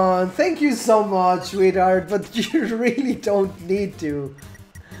 come on. Thank you so much, sweetheart, but you really don't need to.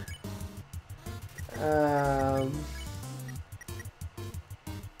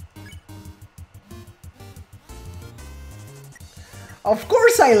 Of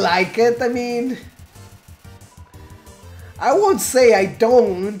course I like it. I mean, I won't say I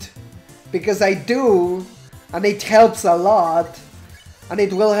don't, because I do, and it helps a lot, and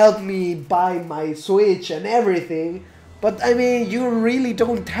it will help me buy my Switch and everything, but I mean, you really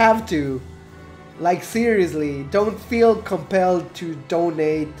don't have to. Like, seriously, don't feel compelled to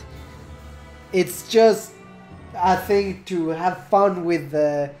donate. It's just a thing to have fun with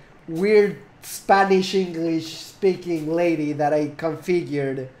the weird Spanish English speaking lady that I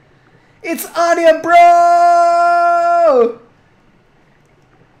configured. It's Anya, bro!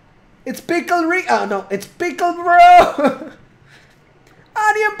 It's Pickle Rick. Oh no, it's Pickle, bro!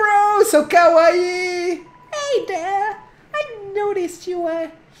 Anya, bro! So kawaii! Hey there! I noticed you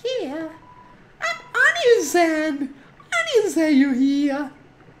were here. I'm Anya-san! Anya-san, you here?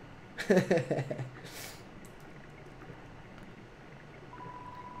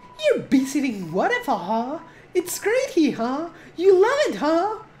 You're visiting whatever, huh? It's great here, huh? You love it,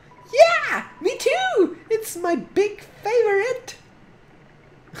 huh? Yeah, me too! It's my big favorite!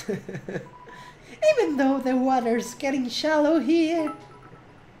 Even though the water's getting shallow here.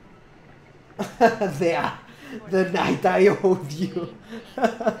 There, the night I owed you.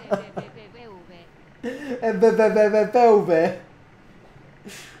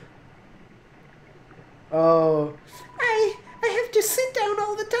 Oh. I have to sit down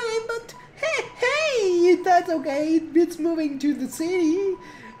all the time, but hey, that's okay. It's moving to the city.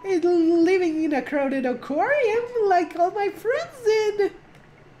 It's living in a crowded aquarium like all my friends did.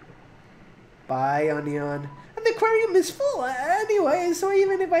 Bye, Onion. And the aquarium is full anyway, so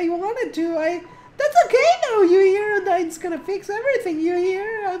even if I wanted to, that's okay though, you hear? And I'm gonna fix everything, you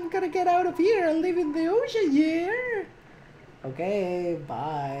hear? I'm gonna get out of here and live in the ocean, you hear? Okay,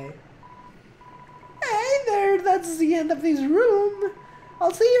 bye. Hey there, that's the end of this room.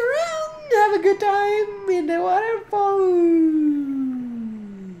 I'll see you around. Have a good time in the waterfall.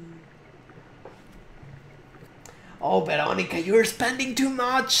 Oh, Veronica, you're spending too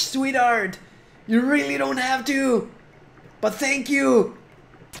much, sweetheart. You really don't have to. But thank you.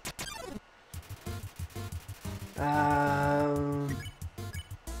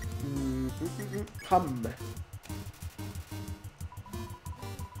 Hum.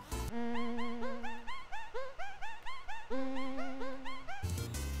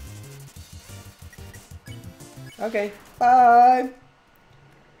 Okay, bye.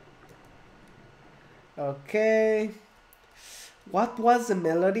 Okay. What was the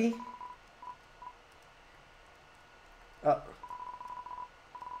melody? Oh.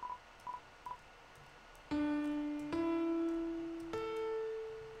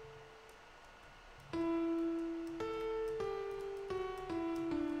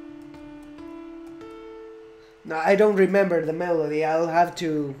 No, I don't remember the melody. I'll have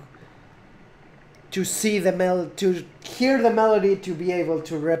to see the to hear the melody to be able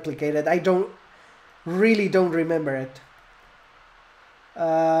to replicate it. I don't remember it.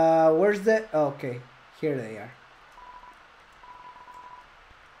 Where's the... Okay, here they are.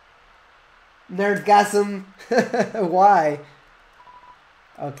 Nerdgasm. Why?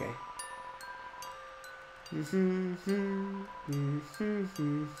 Okay.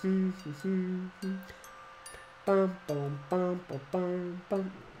 Bum bum bum bum bum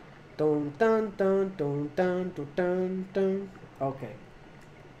bum. Dun dun dun dun dun dun dun dun. Okay.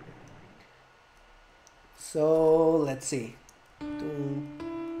 So let's see. Dun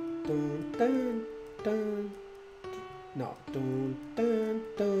dun dun dun. No. Dun dun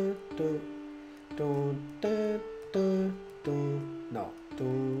dun dun. Dun dun dun dun. No.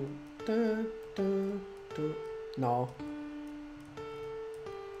 Dun dun dun dun. No.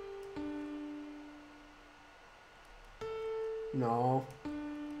 No.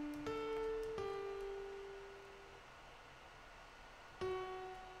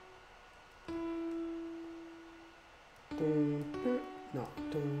 No. No.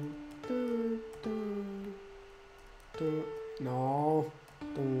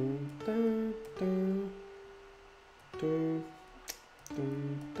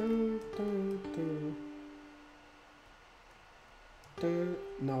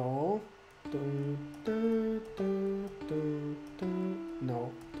 No.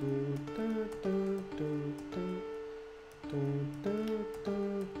 No.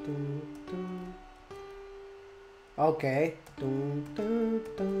 Okay.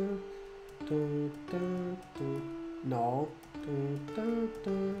 No.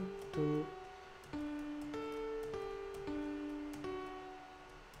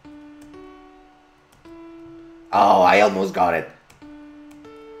 Oh, I almost got it.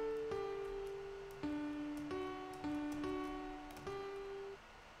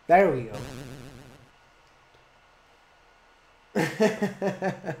 There we go.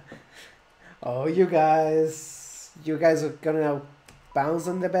 Oh, you guys are gonna bounce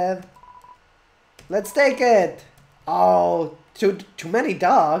on the bed? Let's take it. Oh, too many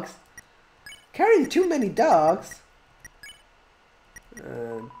dogs. Carrying too many dogs.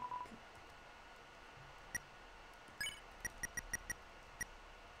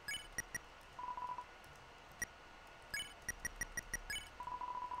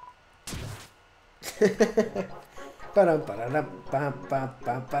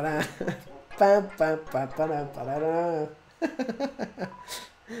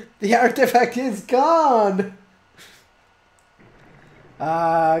 The artifact is gone!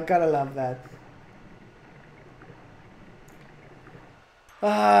 Ah, gotta love that.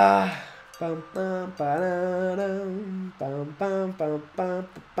 Ah, bum bum ba-da-dum, bum bum bum bum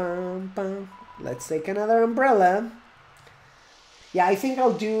bum bum. Let's take another umbrella. Yeah, I think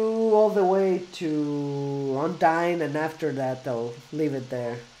I'll do all the way to Undyne, and after that I'll leave it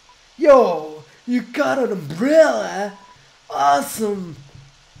there. Yo, you got an umbrella? Awesome!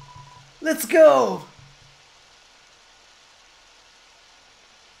 Let's go!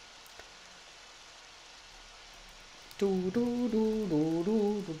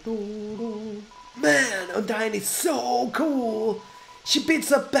 Man, Undyne is so cool! She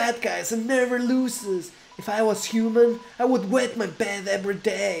beats up bad guys and never loses. If I was human, I would wet my bed every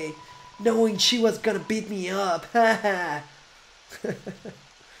day, knowing she was gonna beat me up. Haha.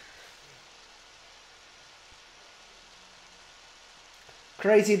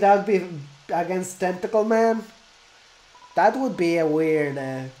 Crazy Dog against Tentacle Man? That would be a weird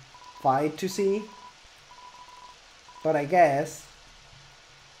fight to see. But I guess.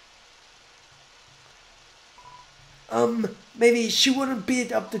 Maybe she wouldn't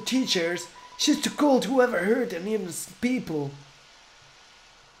beat up the teachers. She's too cool to ever hurt any innocent people.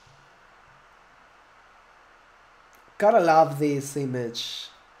 Gotta love this image.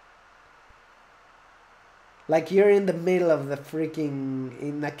 Like you're in the middle of the freaking,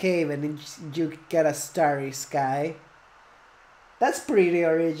 in a cave, and you get a starry sky. That's pretty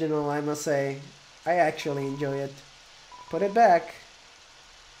original, I must say. I actually enjoy it. Put it back.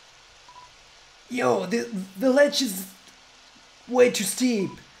 Yo, the ledge is way too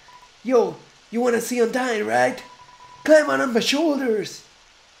steep. Yo, you wanna see Undyne, right? Climb on my shoulders.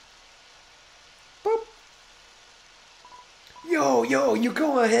 Boop. Yo, you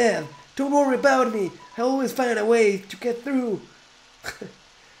go ahead. Don't worry about me. I always find a way to get through.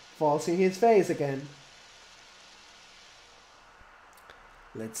 Falls in his face again.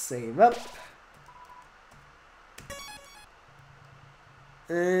 Let's save up.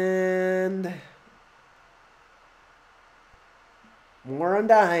 And more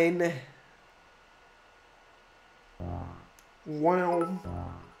Undyne. Wow.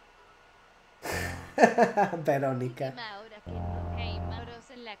 Verónica.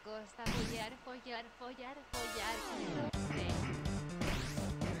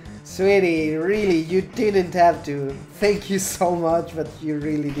 Sweetie, really, you didn't have to. Thank you so much, but you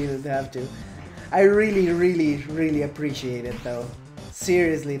really didn't have to. I really appreciate it though.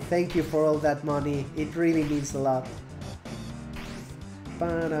 Seriously, thank you for all that money. It really means a lot.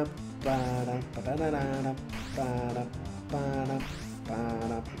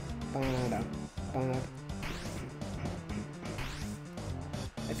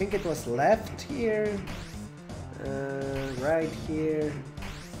 I think it was left here, right here,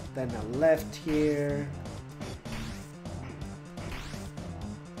 then a left here.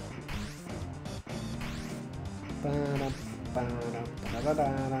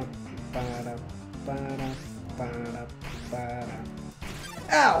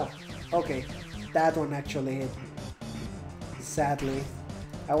 Ow! Okay, that one actually hit. Sadly,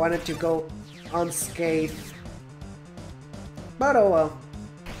 I wanted to go unscathed, but oh well.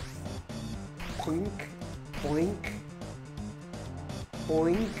 Boink, boink,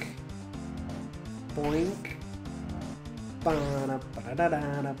 boink, boink.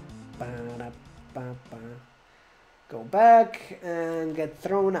 Go back and get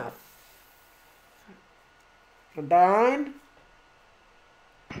thrown off. Undyne?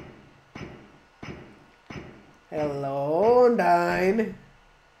 Hello, Undyne.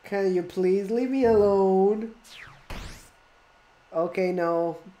 Can you please leave me alone? Okay,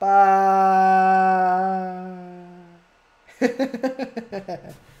 no. Bye.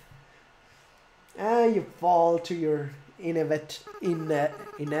 And you fall to your inevitable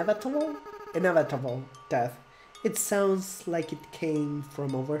death. It sounds like it came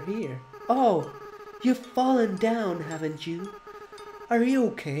from over here. Oh, you've fallen down, haven't you? Are you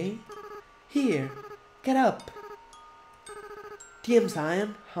okay? Here, get up. DM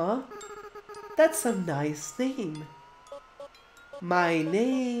Zion, huh? That's a nice name. My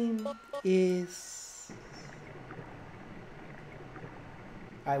name is...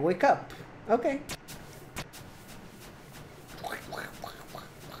 I wake up. Okay.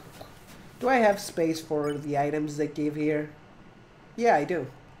 Do I have space for the items they give here? Yeah, I do.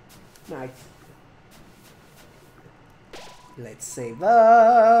 Nice. Let's save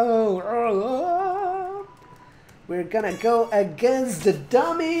up. We're gonna go against the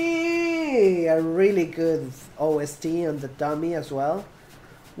dummy. be a really good OST on the dummy as well.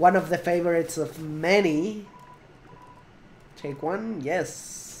 One of the favorites of many. Take one?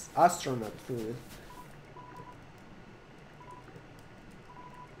 Yes. Astronaut food.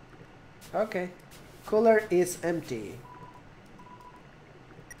 Okay. Cooler is empty.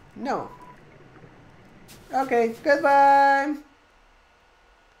 No. Okay, goodbye.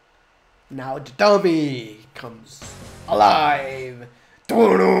 Now the dummy comes alive.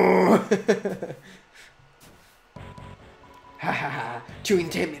 Haha, too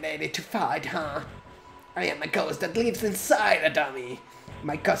intimidated to fight, huh? I am a ghost that lives inside a dummy.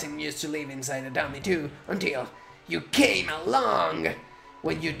 My cousin used to live inside a dummy too, until you came along.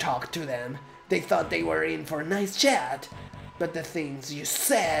 When you talked to them, they thought they were in for a nice chat. But the things you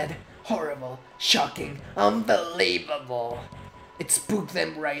said, horrible, shocking, unbelievable. It spooked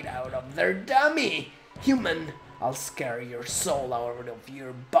them right out of their dummy. Human, I'll scare your soul out of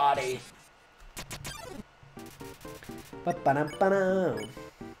your body.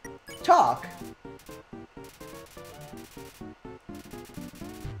 Talk.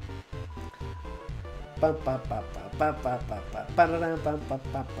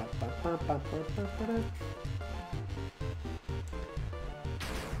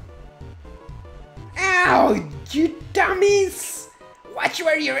 Ow, you dummies! Watch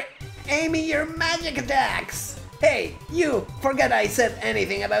where you're aiming your magic attacks! Hey, you! Forget I said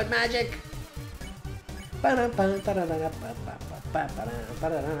anything about magic!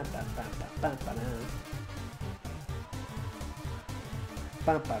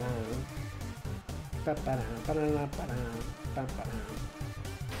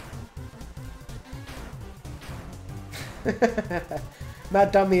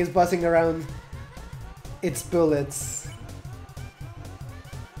 That dummy is buzzing around its bullets.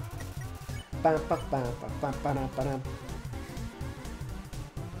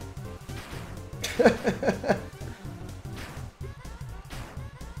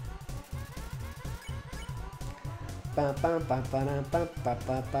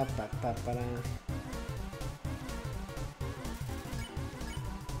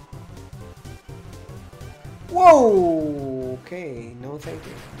 Whoa! Okay, no thank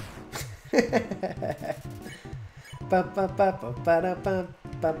you.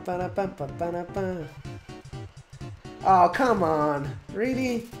 Oh, come on.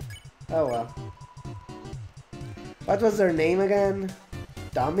 Really? Oh well. What was their name again?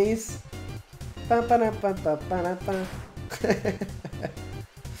 Dummies? Whatever,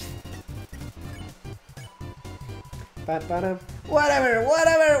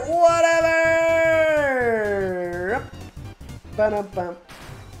 whatever!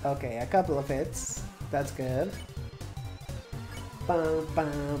 Okay, a couple of hits. That's good.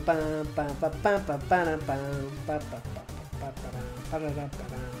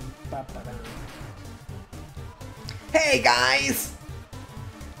 Hey guys!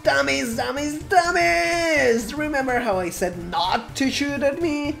 Dummies, dummies, dummies! Remember how I said not to shoot at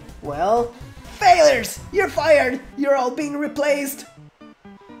me? Well, failures! You're fired! You're all being replaced!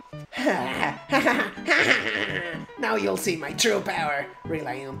 Now you'll see my true power,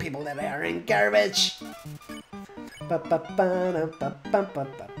 relying on people that aren't garbage.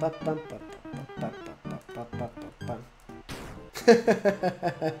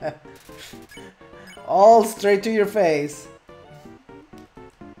 All straight to your face.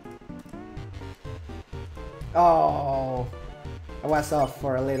 Oh, I was off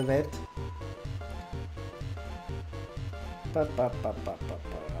for a little bit.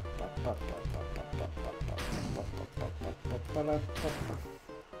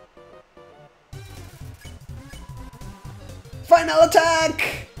 Final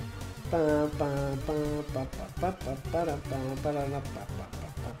attack!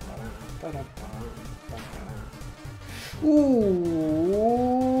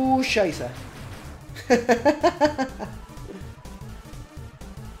 Ooh, scheiße.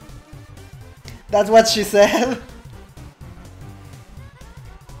 That's what she said.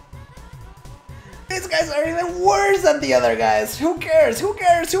 These guys are even worse than the other guys. Who cares? Who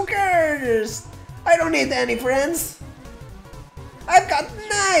cares? Who cares? I don't need any friends. I've got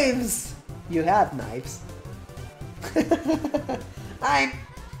knives. You have knives. I'm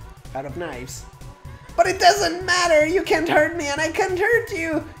out of knives. But it doesn't matter. You can't hurt me and I can't hurt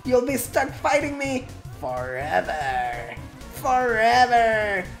you. You'll be stuck fighting me forever.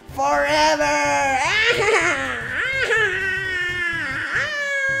 Forever. Forever.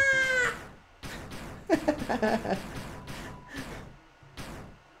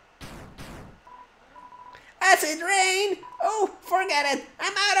 Acid rain! Oh, forget it!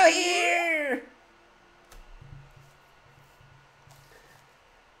 I'm out of here!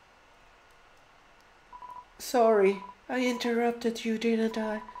 Sorry, I interrupted you, didn't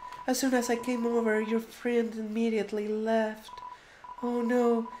I? As soon as I came over, your friend immediately left. Oh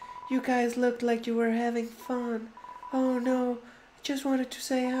no, you guys looked like you were having fun. Oh no, I just wanted to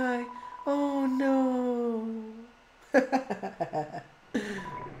say hi. Oh no.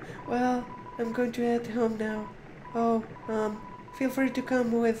 Well, I'm going to head home now. Oh, feel free to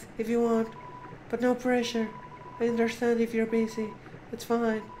come with if you want, but no pressure. I understand if you're busy. It's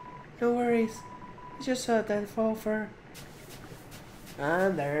fine. No worries. I just thought I'd offer.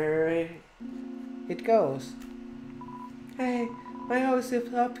 And there it goes. Hey, my house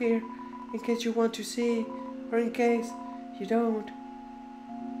is up here, in case you want to see, or in case you don't.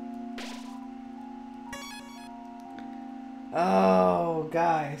 Oh,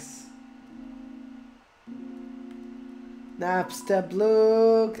 guys. Napstab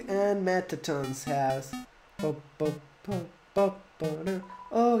look and Metaton's house.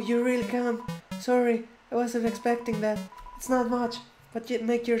 Oh, you really come? Sorry, I wasn't expecting that. It's not much, but you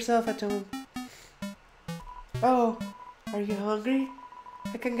make yourself at home. Oh, are you hungry?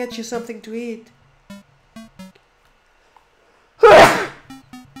 I can get you something to eat.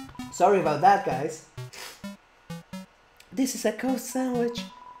 Sorry about that, guys. This is a ghost sandwich.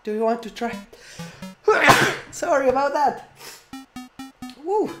 Do you want to try? Sorry about that.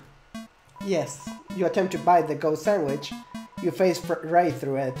 Woo. Yes, you attempt to bite the ghost sandwich. You face right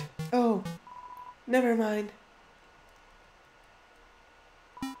through it. Oh, never mind.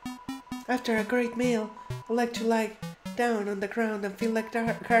 After a great meal, I like to lie down on the ground and feel like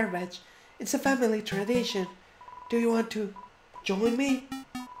garbage. It's a family tradition. Do you want to join me?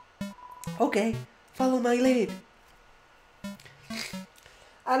 Okay, follow my lead.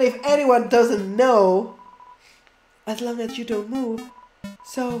 And if anyone doesn't know, As long as you don't move.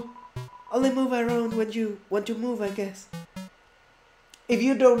 So, only move around when you want to move, I guess. if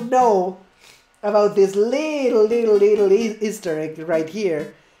you don't know about this little Easter egg right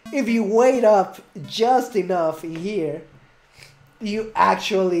here, if you wait up just enough here, you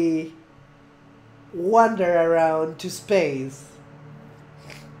actually wander around to space.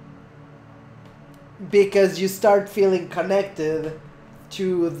 Because you start feeling connected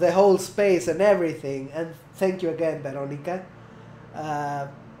to the whole space and everything. And thank you again, Veronica.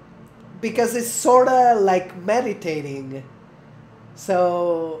 Because it's sort of like meditating.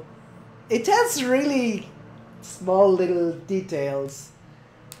 So it has really small little details.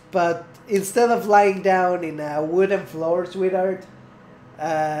 But instead of lying down in a wooden floor, sweetheart,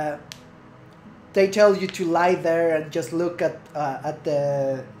 they tell you to lie there and just look at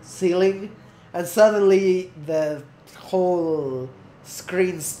the ceiling. And suddenly the whole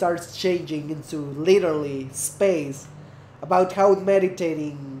screen starts changing into literally space. About how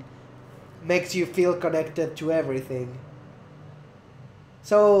meditating makes you feel connected to everything.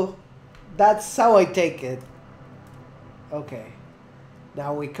 So that's how I take it. Okay.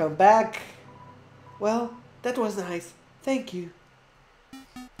 Now we come back. Well, that was nice. Thank you.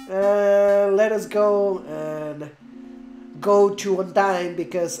 Let us go and go to Undyne,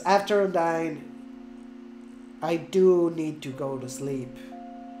 because after Undyne I do need to go to sleep.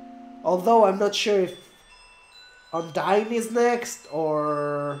 Although I'm not sure if Undyne is next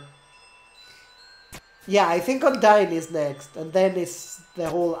or... Yeah, I think Undyne is next, and then it's the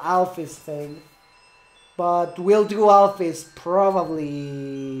whole Alphys thing. But we'll do Alphys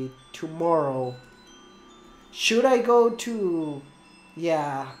probably tomorrow. Should I go to...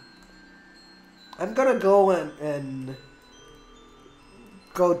 Yeah. I'm gonna go and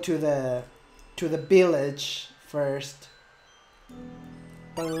go to the village first.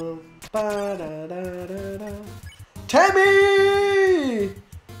 Tammy!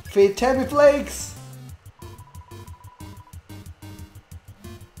 Feed Tammy flakes!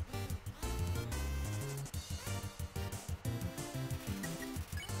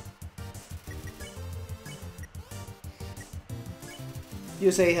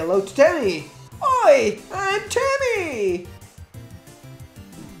 You say hello to Tammy! Oi! I'm Tammy!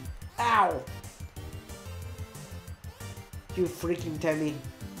 Ow! You freaking Tammy.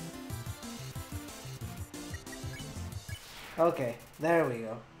 Okay, there we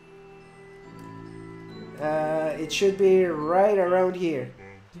go. It should be right around here.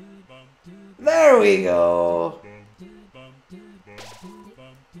 There we go!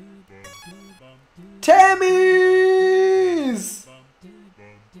 Tammy's!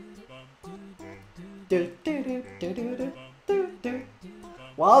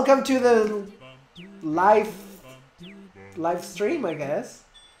 Welcome to the live stream, I guess.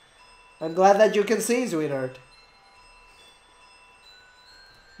 I'm glad that you can see, sweetheart.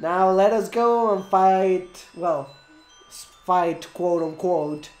 Now let us go and fight, well, fight quote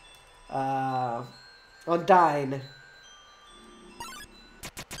unquote, Undyne.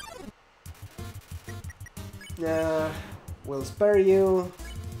 We'll spare you.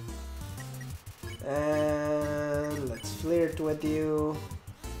 And let's flirt with you.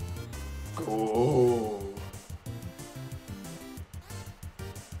 Go.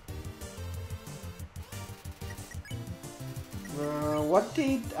 What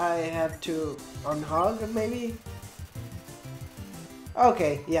did I have to unhug, maybe?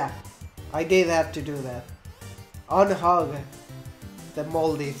 Okay, yeah. I did have to do that. Unhug the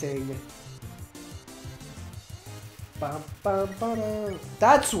moldy thing.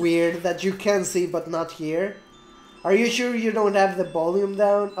 That's weird that you can see but not hear. Are you sure you don't have the volume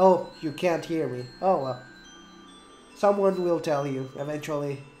down? Oh, you can't hear me. Oh well. Someone will tell you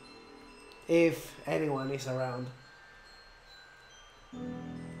eventually. If anyone is around.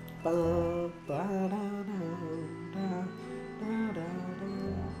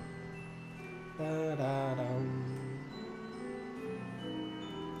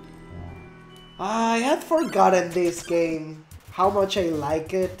 I had forgotten this game, how much I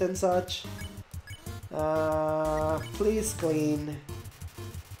like it and such. Please clean.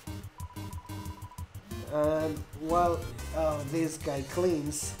 And well, this guy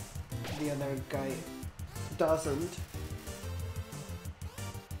cleans, the other guy doesn't.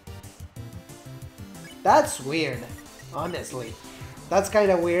 That's weird, honestly. That's kind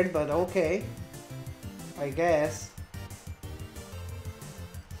of weird, but okay. I guess.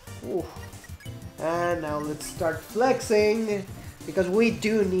 Ooh. And now let's start flexing, because we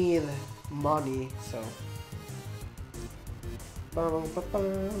do need money, so.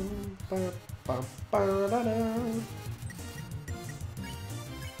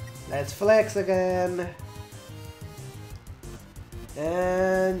 Let's flex again.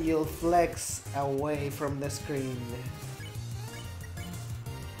 And you'll flex away from the screen.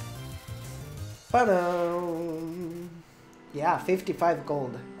 Yeah, 55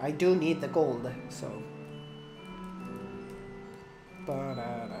 gold. I do need the gold, so.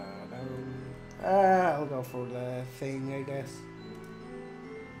 I'll go for the thing, I guess.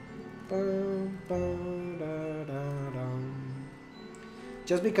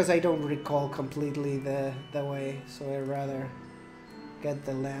 Just because I don't recall completely the way, so I'd rather get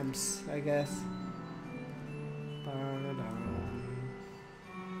the lamps, I guess.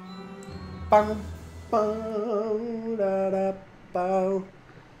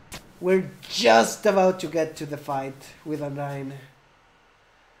 We're just about to get to the fight with Undyne.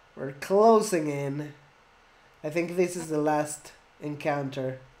 We're closing in. I think this is the last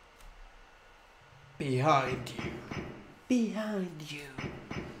encounter. Behind you. Behind you.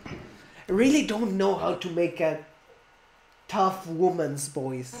 I really don't know how to make a tough woman's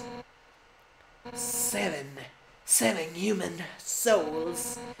voice. Seven human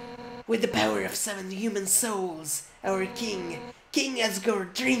souls. With the power of 7 human souls, our king, King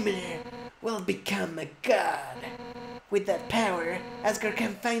Asgore Dreamer, will become a god. With that power, Asgore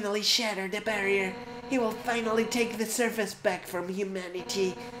can finally shatter the barrier. He will finally take the surface back from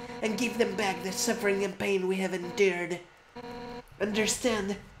humanity and give them back the suffering and pain we have endured.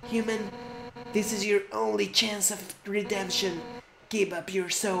 Understand, human? This is your only chance of redemption. Give up your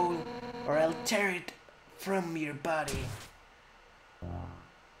soul, or I'll tear it from your body.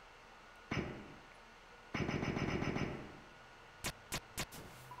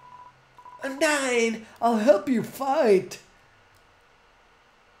 Undyne, I'll help you fight.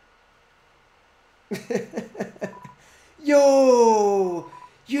 Yo,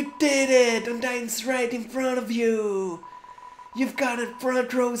 you did it. Undyne's right in front of you. You've got a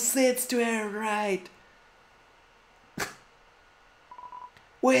front row seats to her right.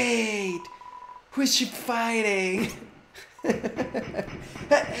 Wait, who's she fighting?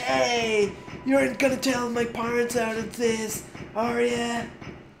 Hey, you aren't gonna tell my parents out of this, are ya?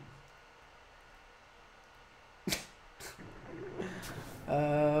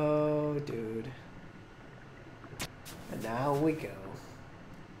 Oh, dude. And now we go.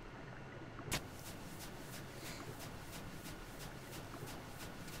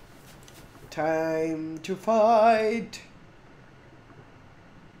 Time to fight.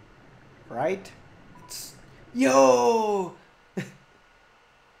 Right? It's... Yo!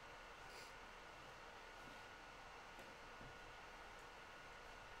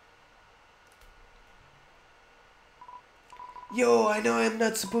 Yo, I know I'm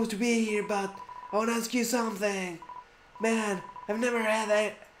not supposed to be here, but I want to ask you something. Man, I've never had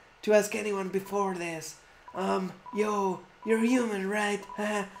that to ask anyone before this. Yo, you're human, right?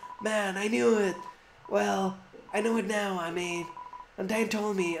 Man, I knew it. Well, I know it now, I mean. Undyne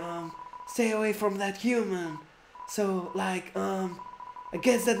told me, stay away from that human. So, like, I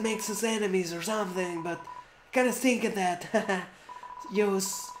guess that makes us enemies or something, but I kinda stink at that. Yo,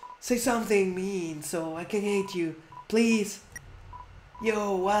 say something mean so I can hate you, please.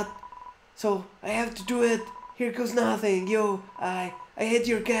 Yo, what? So I have to do it. Here goes nothing. Yo, I hate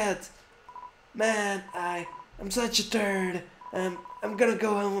your cat. Man, I'm such a turd. I'm gonna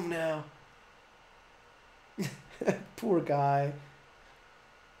go home now. Poor guy.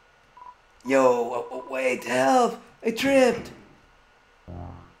 Yo, wait, help! I tripped.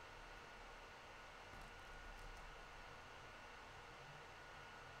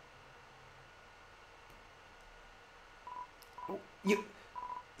 You,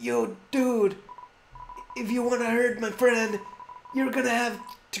 yo, dude. If you wanna hurt my friend, you're gonna have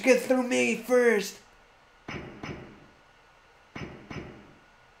to get through me first.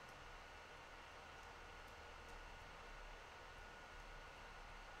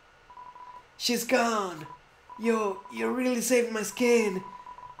 She's gone. Yo, you really saved my skin.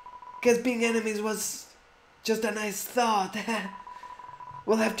 Guess being enemies was just a nice thought.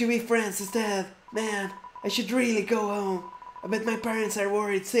 We'll have to be friends instead. Man, I should really go home. I bet my parents are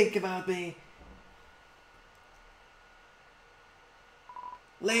worried sick about me.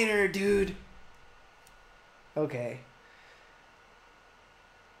 Later, dude. Okay.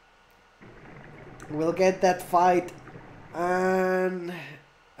 We'll get that fight. And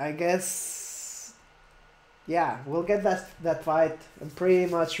I guess, yeah, we'll get that fight, and pretty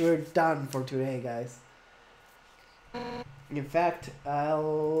much we're done for today, guys. In fact,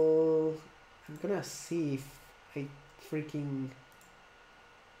 I'm gonna see if I freaking,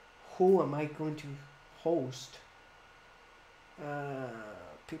 who am I going to host?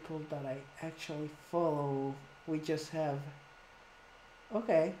 People that I actually follow. We just have,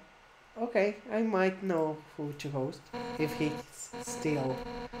 okay, I might know who to host if he's still.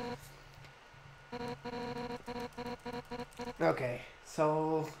 Okay,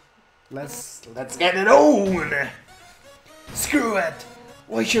 so let's get it on. Screw it.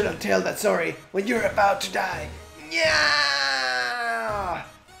 Why should I tell that story when you're about to die? Yeah.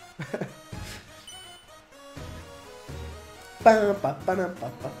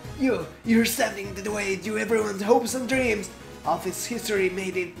 You're standing in the way to everyone's hopes and dreams. Office history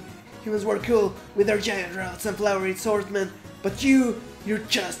made it. Humans were cool with their giant routes and flowery swordsmen, but you're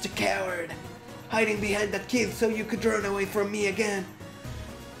just a coward. Hiding behind that kid so you could run away from me again.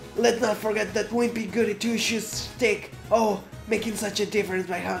 Let's not forget that wimpy goody two-shoes stick. Oh, making such a difference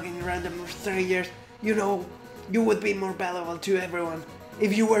by hugging random strangers. You know, you would be more valuable to everyone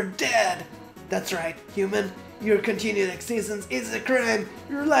if you were dead. That's right, human. Your continued existence is a crime.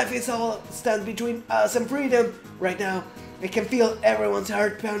 Your life is all stand between us and freedom. Right now, I can feel everyone's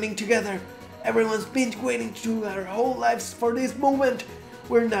heart pounding together. Everyone's been waiting to our whole lives for this moment.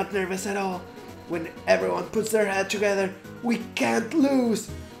 We're not nervous at all. When everyone puts their head together, we can't lose.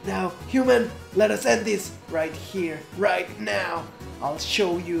 Now, human, let us end this right here, right now. I'll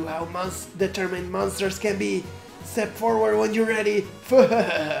show you how determined monsters can be. Step forward when you're ready.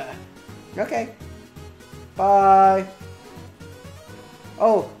 Okay. Bye.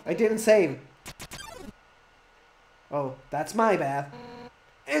 Oh, I didn't save. Oh, that's my bad.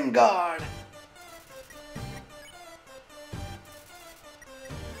 En garde.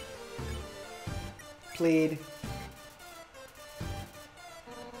 Plead.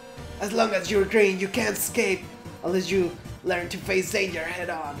 As long as you're green, you can't escape unless you learn to face danger head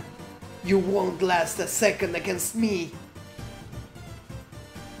on. You won't last a second against me.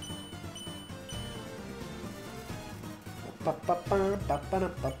 Not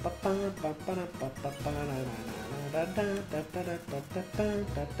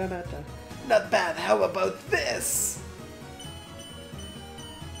bad, how about this?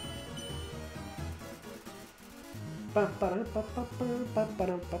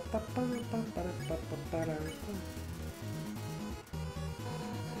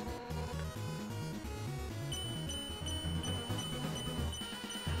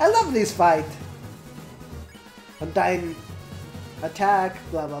 I love this fight. Undying attack,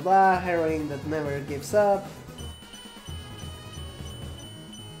 blah blah blah, heroine that never gives up.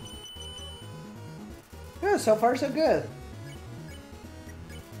 Yeah, so far so good.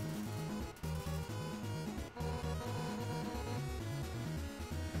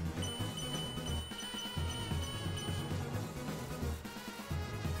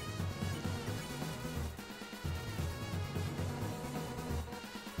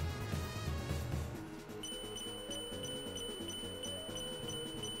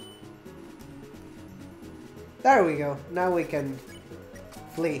 There we go. Now we can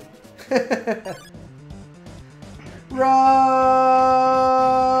flee. Run!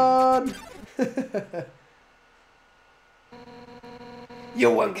 You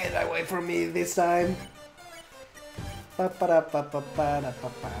won't get away from me this time. I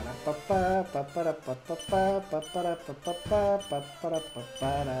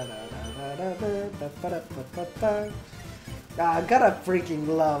gotta freaking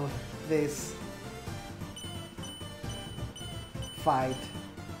love this fight,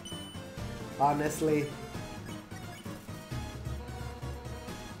 honestly.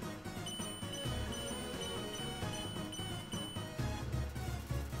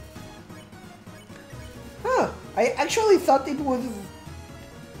 Huh, I actually thought it would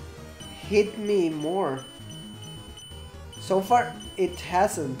hit me more. So far, it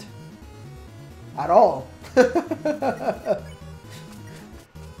hasn't at all.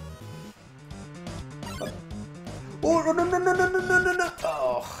 Oh, no, no, no, no, no, no, no, no, no.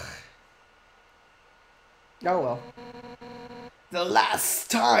 Oh. Oh well. The last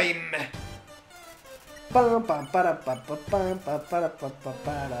time.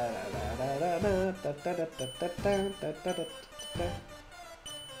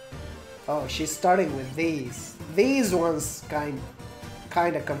 Oh, she's starting with these. These ones kind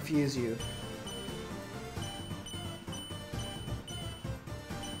of confuse you.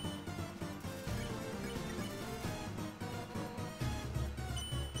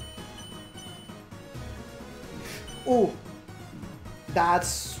 Ooh,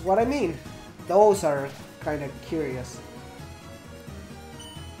 that's what I mean. Those are kind of curious.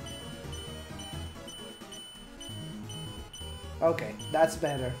 Okay, that's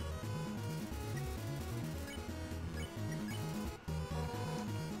better.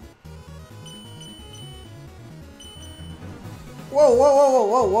 Whoa, whoa, whoa,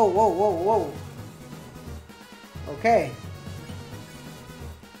 whoa, whoa, whoa, whoa, whoa. Okay.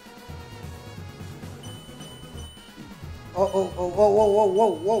 Oh, oh, oh, whoa, whoa, whoa,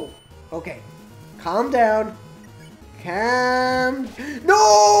 whoa, whoa. Okay. Calm down. No!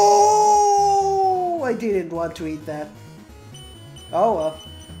 I didn't want to eat that. Oh well.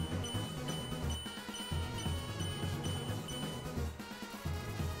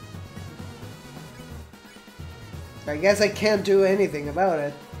 I guess I can't do anything about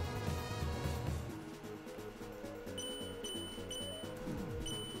it.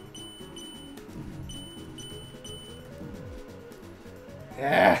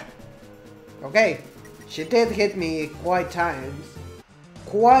 Yeah. Okay. She did hit me quite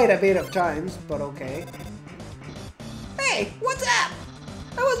a bit of times, but okay. Hey, what's up?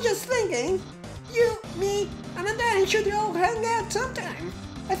 I was just thinking, you, me, and Dan should all hang out sometime.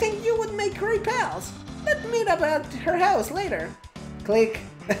 I think you would make great pals. Let's meet up at her house later. Click.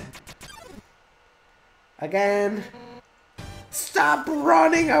 Again. Stop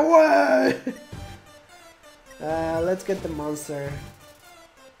running away! Let's get the monster.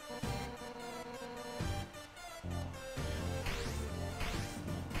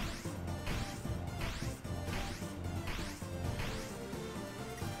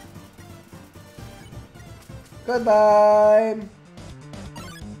 Goodbye!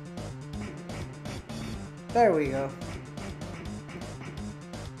 There we go.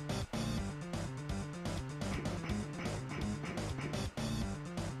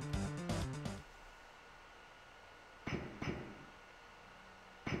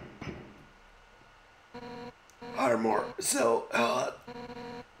 Armor so hot,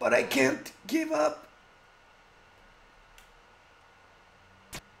 but I can't give up.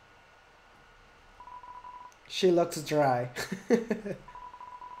 She looks dry.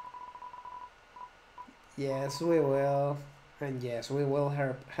 Yes, we will. And yes, we will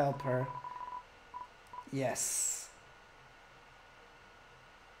help her. Yes.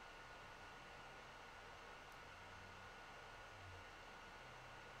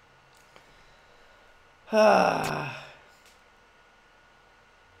 Ah.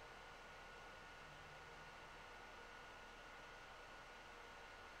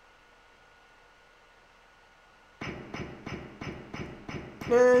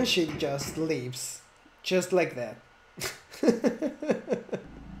 And she just leaves. Just like that.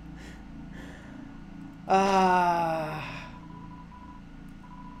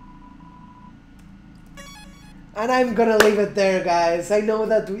 And I'm gonna leave it there, guys. I know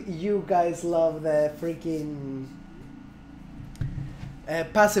that you guys love the freaking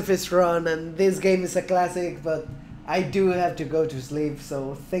pacifist run, and this game is a classic, but I do have to go to sleep,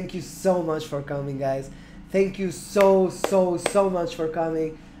 so thank you so much for coming, guys. Thank you so much for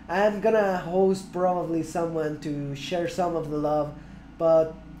coming. I'm gonna host probably someone to share some of the love,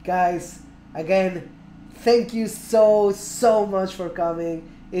 but guys, again, thank you so much for coming.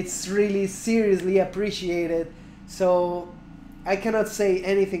 It's really seriously appreciated. So I cannot say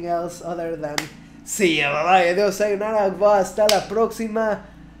anything else other than See ya, bye bye, adiós, sayonara, hasta la próxima.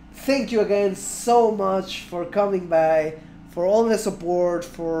 Thank you again so much for coming by, for all the support,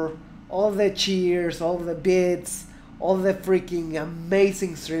 for all the cheers, all the bits, all the freaking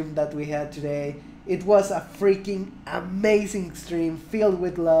amazing stream that we had today. It was a freaking amazing stream filled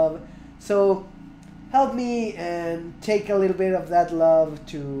with love. So help me and take a little bit of that love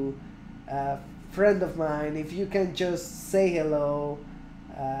to a friend of mine. If you can just say hello,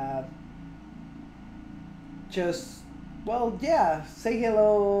 well, yeah, say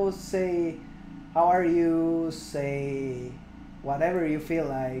hello, say how are you, say whatever you feel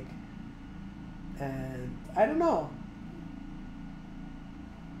like, and I don't know,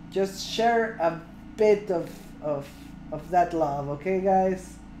 just share a bit of that love, okay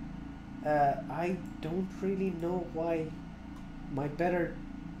guys? I don't really know why my better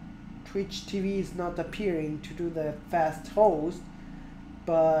Twitch TV is not appearing to do the fast host,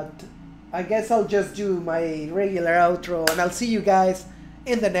 but I guess I'll just do my regular outro and I'll see you guys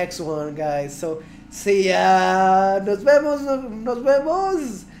in the next one, guys. So, see ya. Nos vemos. Nos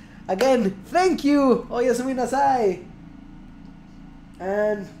vemos. Again, thank you. Oyasumi nasai.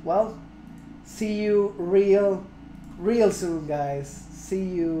 And, well, see you real soon, guys. See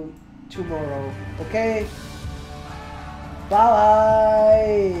you tomorrow. Okay?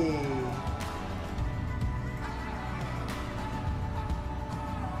 Bye.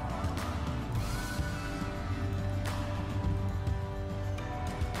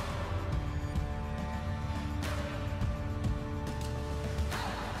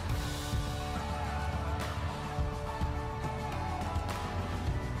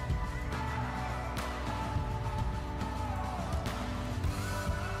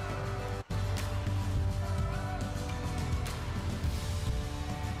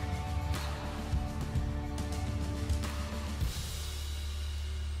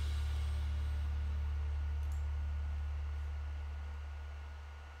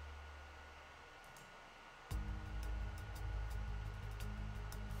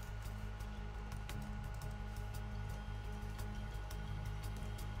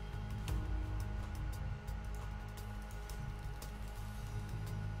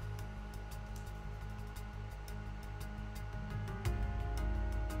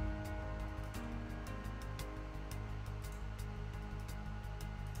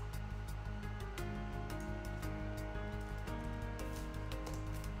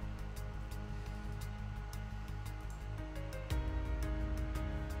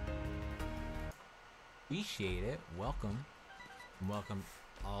 Appreciate it. Welcome. Welcome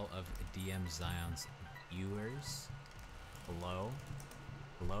all of DM Zion's viewers. Hello.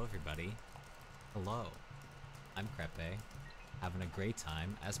 Hello, everybody. Hello. I'm Crepe. Having a great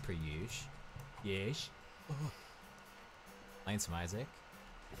time, as per usual. Yesh. Playing some Isaac.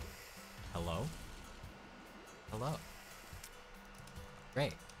 Hello. Hello.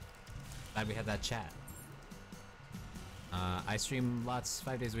 Great. Glad we had that chat. I stream lots,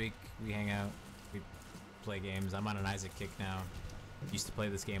 5 days a week. We hang out. We play games. I'm on an Isaac kick now. Used to play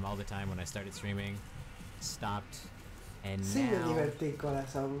this game all the time when I started streaming. Stopped. And sí, now... me divertí,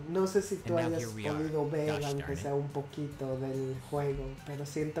 corazón. No sé si tú hayas podido ver, aunque sea un poquito del juego, pero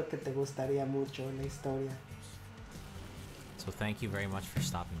siento que te gustaría mucho la historia. So thank you very much for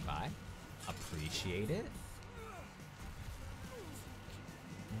stopping by. Appreciate it.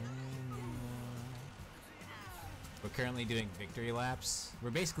 We're currently doing victory laps. We're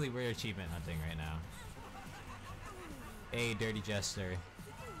achievement hunting right now. Hey, Dirty Jester.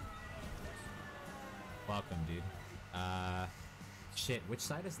 Welcome, dude. Shit, which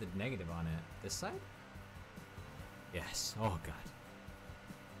side is the negative on it? This side? Yes. Oh, God.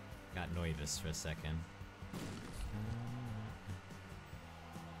 Got nervous for a second.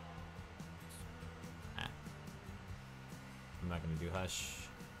 I'm not gonna do Hush.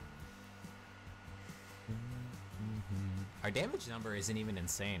 Our damage number isn't even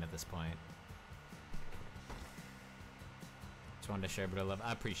insane at this point. Just wanted to share a bit of love.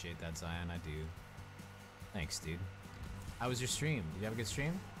 I appreciate that, Zion. I do. Thanks, dude. How was your stream? Did you have a good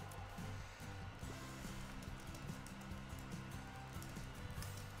stream?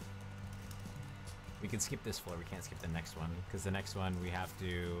 We can skip this floor. We can't skip the next one, because the next one we have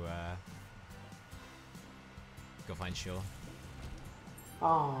to go find Shul.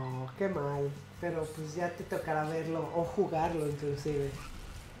 Oh, qué mal. Pero pues ya te tocará verlo o jugarlo inclusive.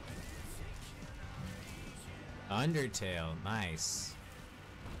 Undertale, nice.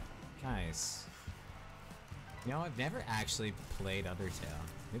 Nice. You know, I've never actually played Undertale.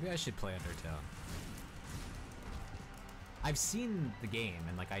 Maybe I should play Undertale. I've seen the game,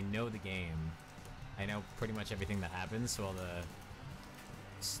 and like I know the game. I know pretty much everything that happens, so all the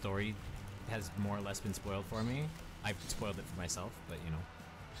story has more or less been spoiled for me. I've spoiled it for myself, but you know.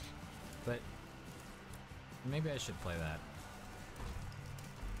 But maybe I should play that.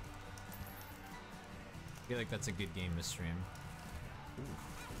 I feel like that's a good game to stream. Ooh.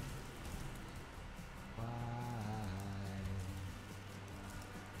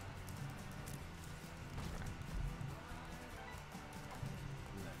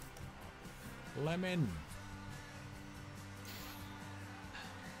 Lemon.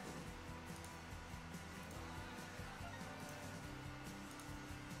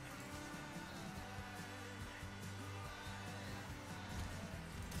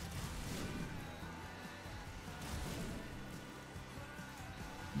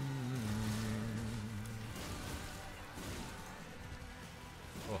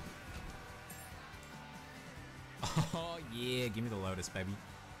 Oh yeah, give me the Lotus, baby.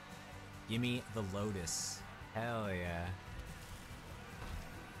 Give me the Lotus. Hell yeah.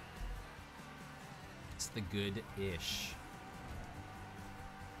 It's the good-ish.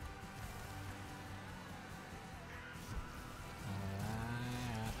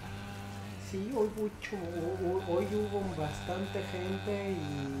 Sí, hoy hubo bastante gente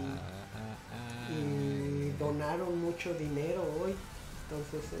y donaron mucho dinero hoy,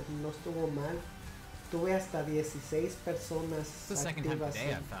 entonces no estuvo mal. Tuve hasta 16 personas activas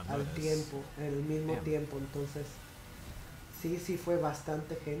al tiempo, el mismo tiempo, entonces sí fue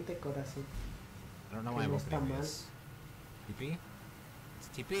bastante gente, corazón. I don't know why I'm opening this. TP? It's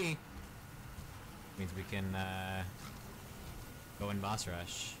TP. Means we can go in boss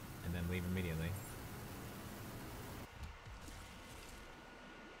rush and then leave immediately.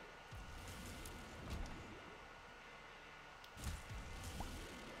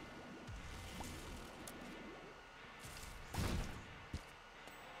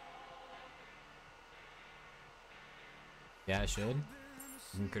 Yeah, I should.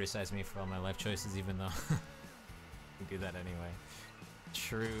 You can criticize me for all my life choices, even though we do that anyway.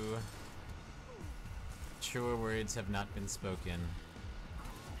 True. Truer words have not been spoken.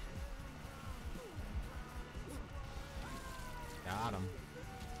 Got him.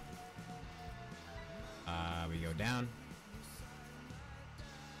 We go down.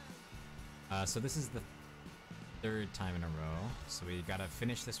 So this is the third time in a row. So we gotta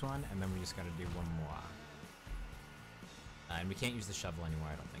finish this one, and then we just gotta do one more. And we can't use the shovel anymore,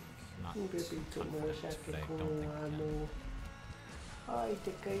 I don't think. Not confident, but I don't think we can. Ay,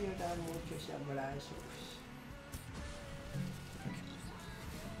 te quiero dar muchos abrazos.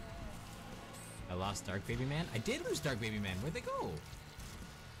 I lost Dark Baby Man? I did lose Dark Baby Man. Where'd they go?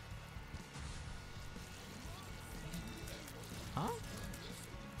 Huh?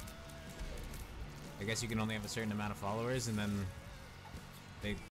 I guess you can only have a certain amount of followers and then they